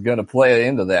point is gonna play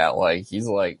into that. Like he's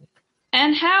like,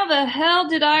 And how the hell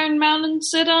did Iron Mountain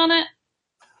sit on it?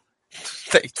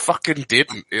 They fucking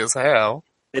didn't, is hell.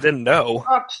 They didn't know.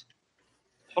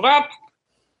 Shut up.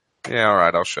 Yeah,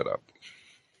 alright, I'll shut up.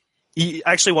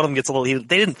 Actually, one of them gets a little heated.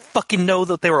 They didn't fucking know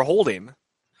that they were holding.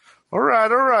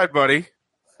 Alright, buddy.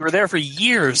 We were there for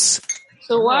years.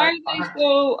 So why are they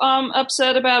so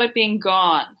upset about it being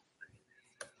gone?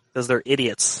 Because they're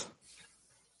idiots.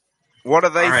 What do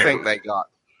they Alright. think they got?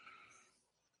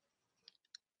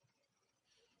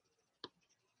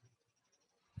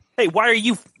 Hey, why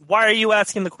are you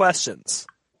asking the questions?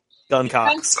 Gun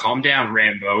cocks. Calm down,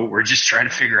 Rambo. We're just trying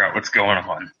to figure out what's going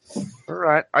on.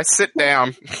 Alright, I sit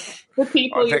down. The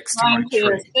people you're next to my trying to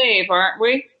tree. save, aren't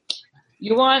we?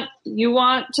 You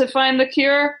want to find the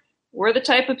cure? We're the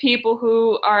type of people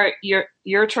who are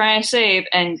you're trying to save,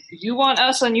 and you want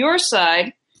us on your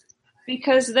side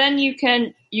because then you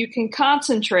can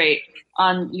concentrate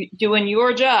on doing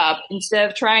your job instead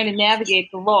of trying to navigate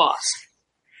the loss.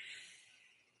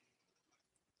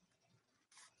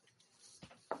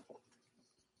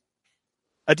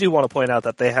 I do want to point out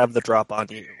that they have the drop on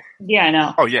you. Yeah, I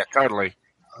know. Oh yeah, totally.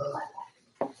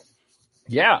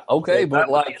 yeah, okay, but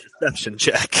like, Deception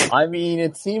check. I mean,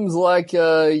 it seems like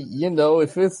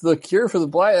if it's the cure for the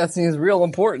blight, that seems real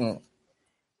important.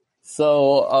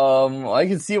 So, I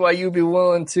can see why you'd be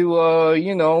willing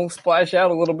to, splash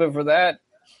out a little bit for that.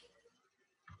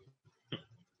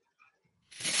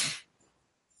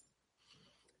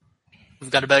 We've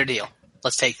got a better deal.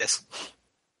 Let's take this.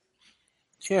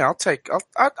 Yeah, I'll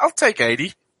take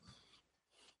 80.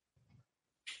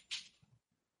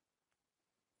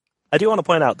 I do want to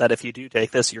point out that if you do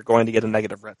take this, you're going to get a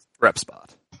negative rep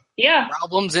spot. Yeah.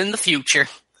 Problems in the future.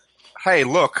 Hey,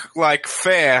 look, like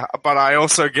fair, but I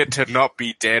also get to not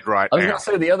be dead right I was now. going to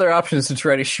say the other option is to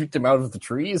try to shoot them out of the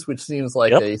trees, which seems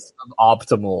like Yep. a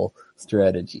suboptimal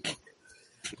strategy.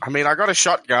 I mean, I got a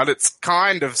shotgun. It's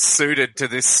kind of suited to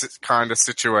this kind of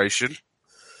situation.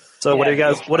 So what do you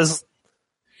guys? What is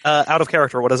out of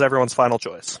character? What is everyone's final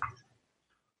choice?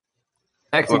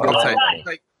 Actually, Look, go I'll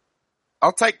ahead.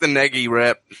 I'll take the Negi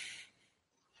rep.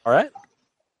 All right.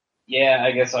 Yeah,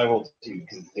 I guess I will too,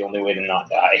 because it's the only way to not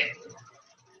die.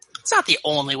 It's not the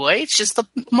only way. It's just the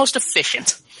most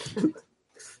efficient.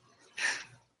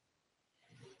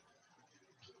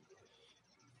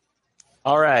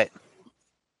 All right.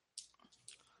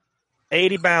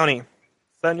 80 bounty.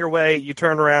 Send your way. You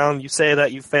turn around. You say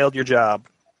that you failed your job.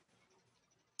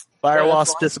 Fire Yeah, that's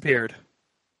Wasp fine. disappeared.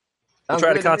 We'll Sounds try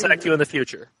to good to me. contact you in the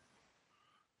future.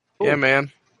 Yeah,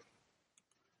 man.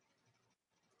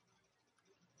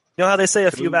 You know how they say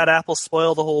a few bad apples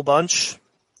spoil the whole bunch?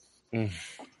 Mm.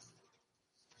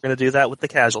 We're going to do that with the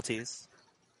casualties.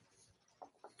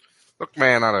 Look,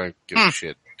 man, I don't give a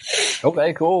shit.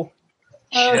 Okay, cool.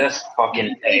 Just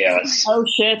fucking pay us. Oh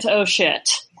shit, oh shit.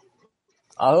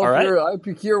 I hope All right. your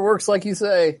IP cure works like you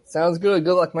say. Sounds good.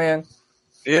 Good luck, man.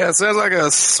 Yeah, it sounds like a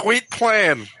sweet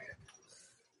plan.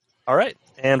 All right.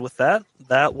 And with that,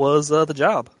 that was the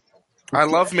job. I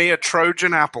love me a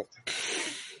Trojan apple.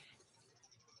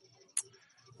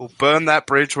 We'll burn that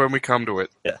bridge when we come to it.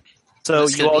 So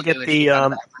It's you gonna all be get good.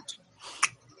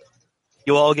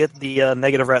 the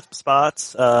negative rep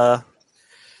spots.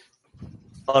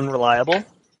 Unreliable.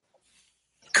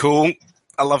 Cool.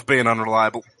 I love being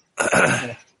unreliable.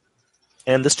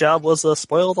 And this job was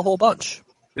spoil the whole bunch.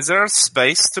 Is there a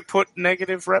space to put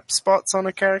negative rep spots on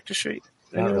a character sheet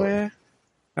Not really. anywhere?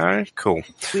 No? Cool.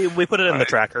 We put it in the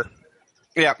tracker.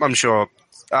 Yeah, I'm sure.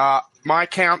 My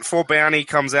count for bounty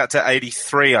comes out to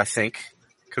 83, I think,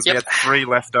 because we Yep. had 3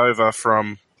 left over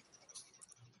from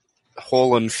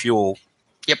haul and fuel.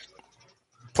 Yep.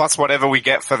 Plus whatever we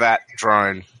get for that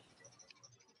drone.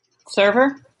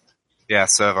 Server? Yeah,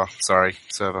 server. Sorry,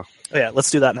 server. Oh yeah,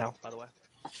 let's do that now, by the way.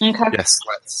 Okay. Yes,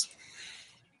 let's.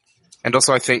 And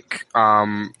also I think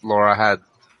Laura had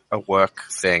a work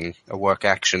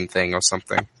action thing or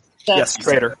something. Yes,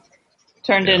 trader.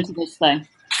 Turned Yeah. into this thing.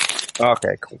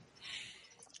 Okay, cool.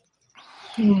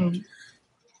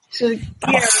 So,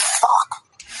 yeah,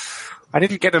 I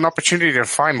didn't get an opportunity to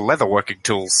find leatherworking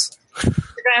tools. you're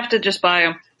gonna have to just buy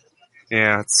them.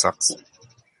 Yeah, it sucks.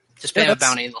 Just pay Yeah, a that's-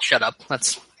 bounty and they'll shut up.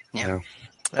 That's yeah.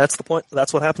 That's the point.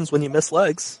 That's what happens when you miss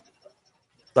legs.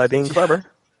 By being clever.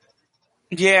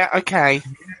 Yeah, okay.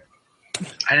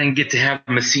 I didn't get to have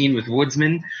a scene with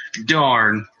Woodsman.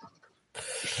 Darn.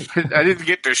 I didn't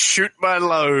get to shoot my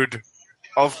load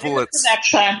of bullets.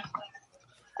 Next time.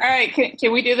 All right,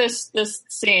 can we do this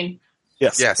scene?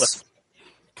 Yes. Yes.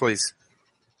 Please.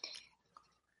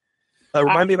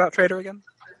 Remind me about trader again.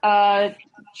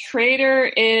 Trader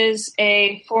is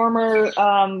a former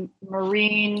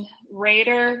Marine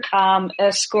raider,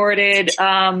 escorted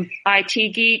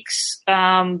IT geeks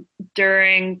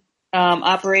during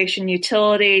Operation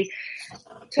Utility,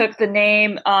 took the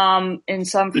name in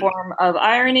some form of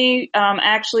irony,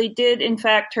 actually did in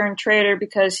fact turn traitor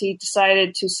because he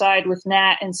decided to side with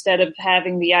Nat instead of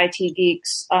having the IT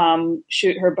geeks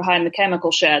shoot her behind the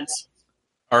chemical sheds.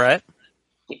 All right.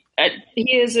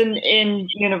 He is an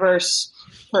in-universe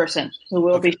person who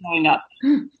will be showing up.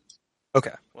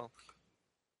 Okay. Well,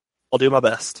 I'll do my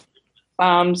best.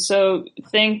 So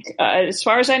think, as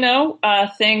far as I know,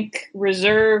 think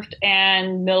reserved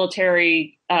and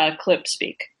military clip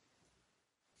speak.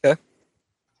 Okay.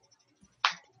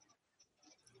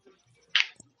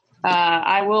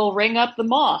 I will ring up the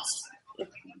Moss.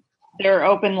 Their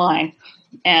open line.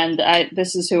 And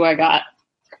this is who I got.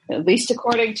 At least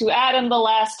according to Adam the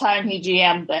last time he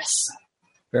GM'd this.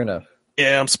 Fair enough.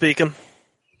 Yeah, I'm speaking.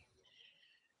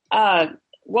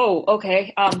 Whoa,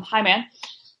 okay. Hi, man.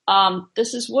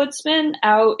 This is Woodsman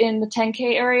out in the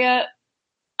 10K area.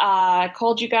 I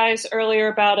called you guys earlier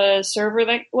about a server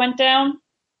that went down.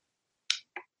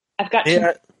 I've got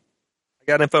Yeah, I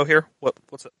got info here.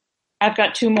 What's it? I've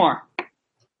got 2 more.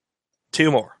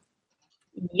 2 more.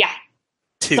 Yeah.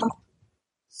 2.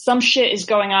 Some shit is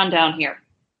going on down here.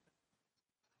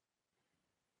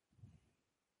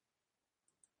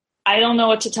 I don't know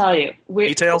what to tell you.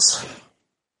 Details?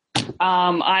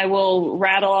 I will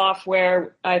rattle off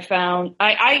where I found.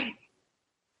 I'm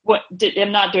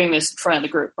not doing this in front of the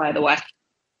group, by the way.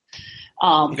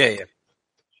 Yeah.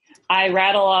 I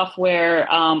rattle off where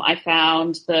I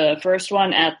found the first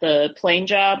one at the plane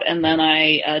job, and then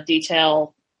I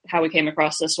detail how we came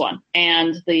across this one,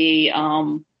 and the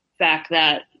fact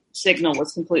that signal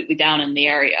was completely down in the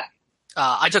area.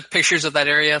 I took pictures of that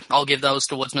area. I'll give those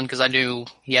to Woodsman because I knew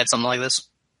he had something like this.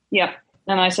 Yep,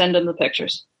 and I send him the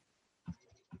pictures.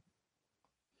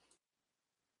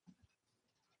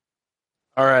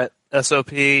 All right. SOP,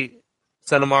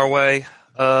 send them our way.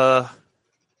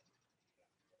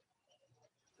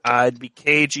 I'd be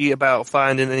cagey about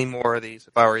finding any more of these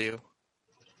if I were you.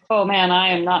 Oh man,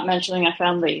 I am not mentioning I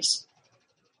found these.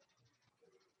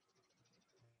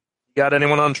 Got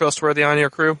anyone untrustworthy on your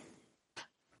crew?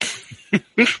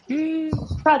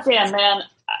 Goddamn, man.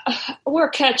 We're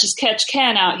catch as catch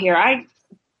can out here. I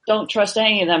don't trust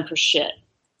any of them for shit.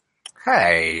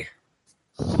 Hey.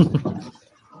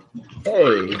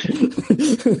 Hey.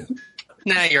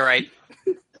 Nah, you're right.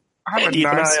 I'm a Keep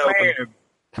an nice eye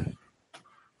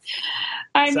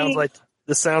man.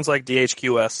 This sounds like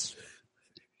DHQS.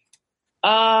 Or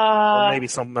uh, maybe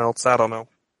something else. I don't know.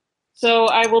 so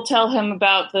I will tell him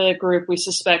about the group we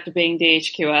suspect of being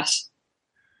DHQS.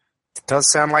 It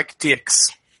does sound like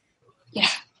dicks. Yeah.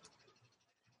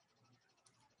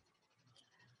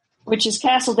 Which is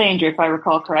Castle Danger, if I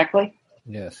recall correctly.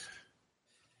 Yes.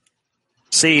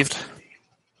 Received.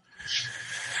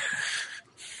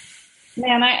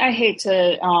 Man, I hate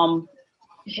to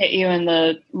hit you in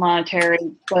the monetary,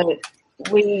 but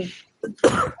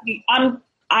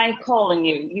I'm calling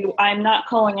you. I'm not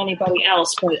calling anybody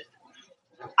else, but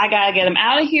I gotta get him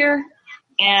out of here,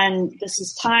 and this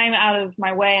is time out of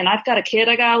my way, and I've got a kid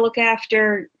I gotta look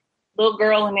after, little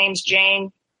girl, her name's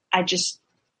Jane. I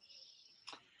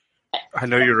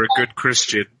know you're a good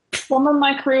Christian. Some of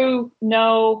my crew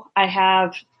know I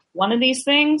have one of these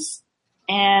things,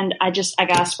 and I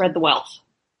gotta spread the wealth.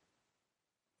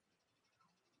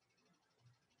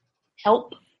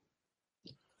 Help.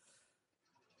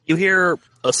 You hear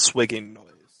a swigging noise.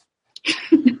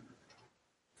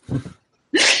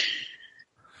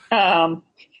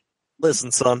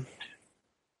 Listen, son.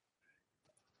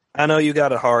 I know you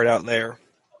got it hard out there.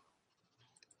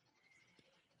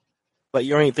 But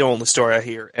you ain't the only story I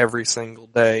hear every single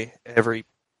day, every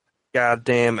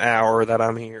goddamn hour that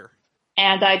I'm here.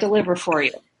 And I deliver for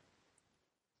you.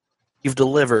 You've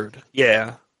delivered.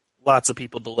 Yeah. Lots of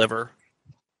people deliver.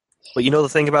 But you know the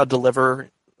thing about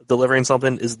delivering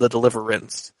something is the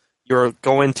deliverance. You're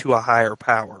going to a higher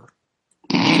power.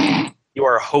 You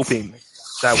are hoping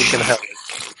that we can help.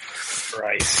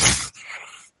 Right.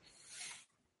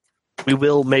 We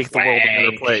will make the world a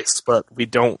better place, but we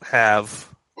don't have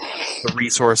the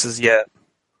resources yet.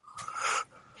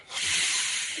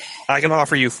 I can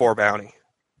offer you 4 bounty.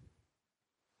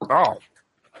 Oh.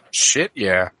 Shit,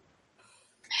 yeah.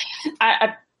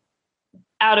 I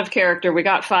out of character, we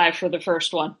got 5 for the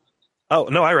first one. Oh,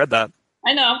 no, I read that.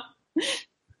 I know.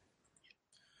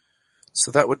 So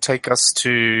that would take us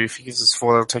to, if he gives us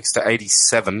 4, that'll take us to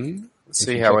 87. Let's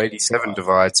see how 87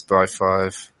 divides by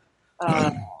 5.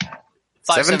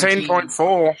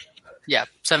 17.4. Yeah,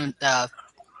 7.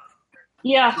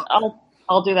 Yeah,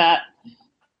 I'll do that.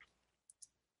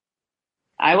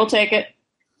 I will take it,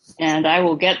 and I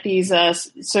will get these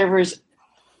servers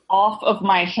off of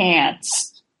my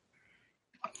hands.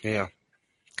 Yeah.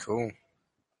 Cool.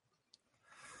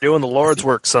 Doing the Lord's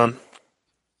work, son.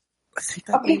 I think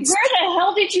that Okay, means... where the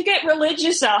hell did you get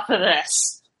religious off of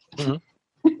this?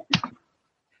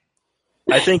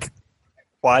 I think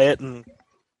quiet and...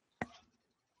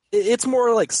 It's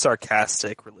more like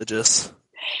sarcastic religious.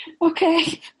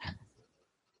 Okay.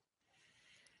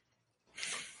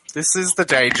 This is the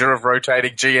danger of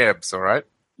rotating GMs, all right?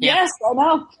 Yeah. Yes, I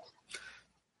know.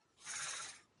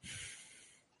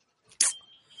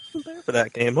 I'm bad for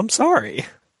that game. I'm sorry.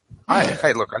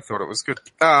 Hey, look, I thought it was good.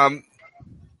 All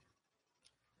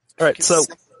right, so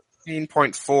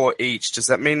 17.4 each. Does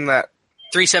that mean that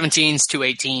 3 17s, 2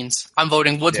 18s. I'm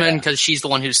voting Woodsman because she's the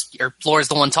one Flora's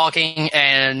the one talking,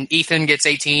 and Ethan gets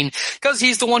 18 because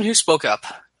he's the one who spoke up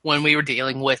when we were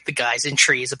dealing with the guys in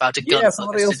trees about to gun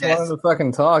somebody us else to death. wanted to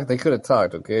fucking talk. They could have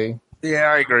talked, okay?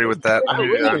 Yeah, I agree with that.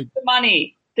 The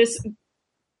money.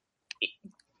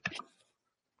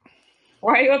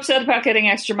 Why are you upset about getting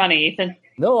extra money, Ethan?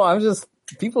 No, I'm just...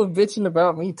 People bitching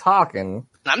about me talking.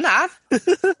 I'm not.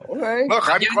 Okay. Look,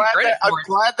 I'm giving glad, credit that, I'm for it.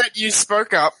 glad that you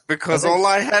spoke up because all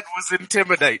I had was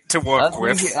intimidate to work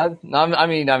with.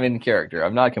 I'm in character.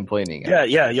 I'm not complaining.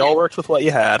 yeah, y'all worked with what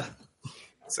you had.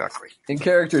 Exactly. In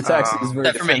character, text is very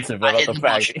Except for me. defensive I about the didn't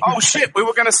fact. watch it. Oh shit, we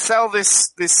were going to sell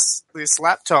this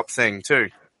laptop thing too.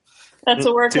 That's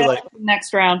a work Too late.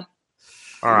 next round.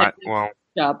 All right, well,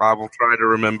 Job. I will try to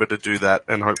remember to do that,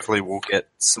 and hopefully we'll get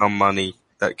some money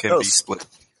that can be split.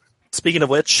 Speaking of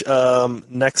which,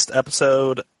 next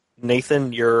episode,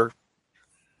 Nathan, your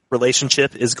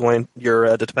relationship is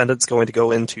your dependent's going to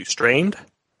go into strained.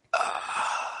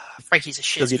 Frankie's a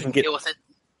shit. 'Cause you didn't get- Deal with it.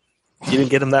 You didn't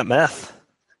get him that meth.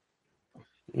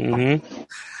 Mm-hmm.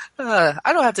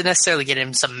 I don't have to necessarily get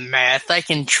him some math. I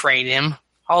can train him.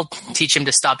 I'll teach him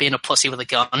to stop being a pussy with a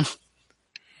gun.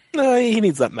 No, he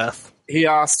needs that meth. He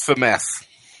asked for meth.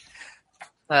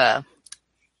 That's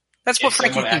what If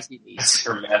Frankie someone thinks he asks needs.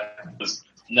 for meth, just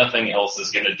nothing else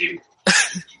is going to do.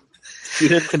 You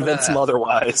didn't convince him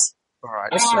otherwise. All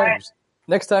right.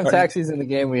 Next time Taxi's in the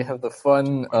game, we have the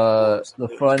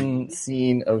fun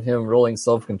scene of him rolling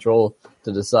self-control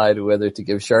to decide whether to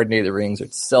give Chardonnay the rings or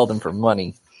to sell them for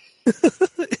money.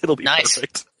 It'll be Nice.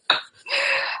 perfect.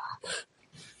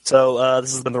 So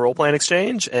this has been the Role Playing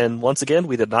Exchange, and once again,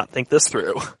 we did not think this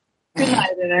through. Good night,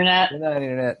 Internet. Good night,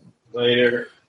 Internet. Later.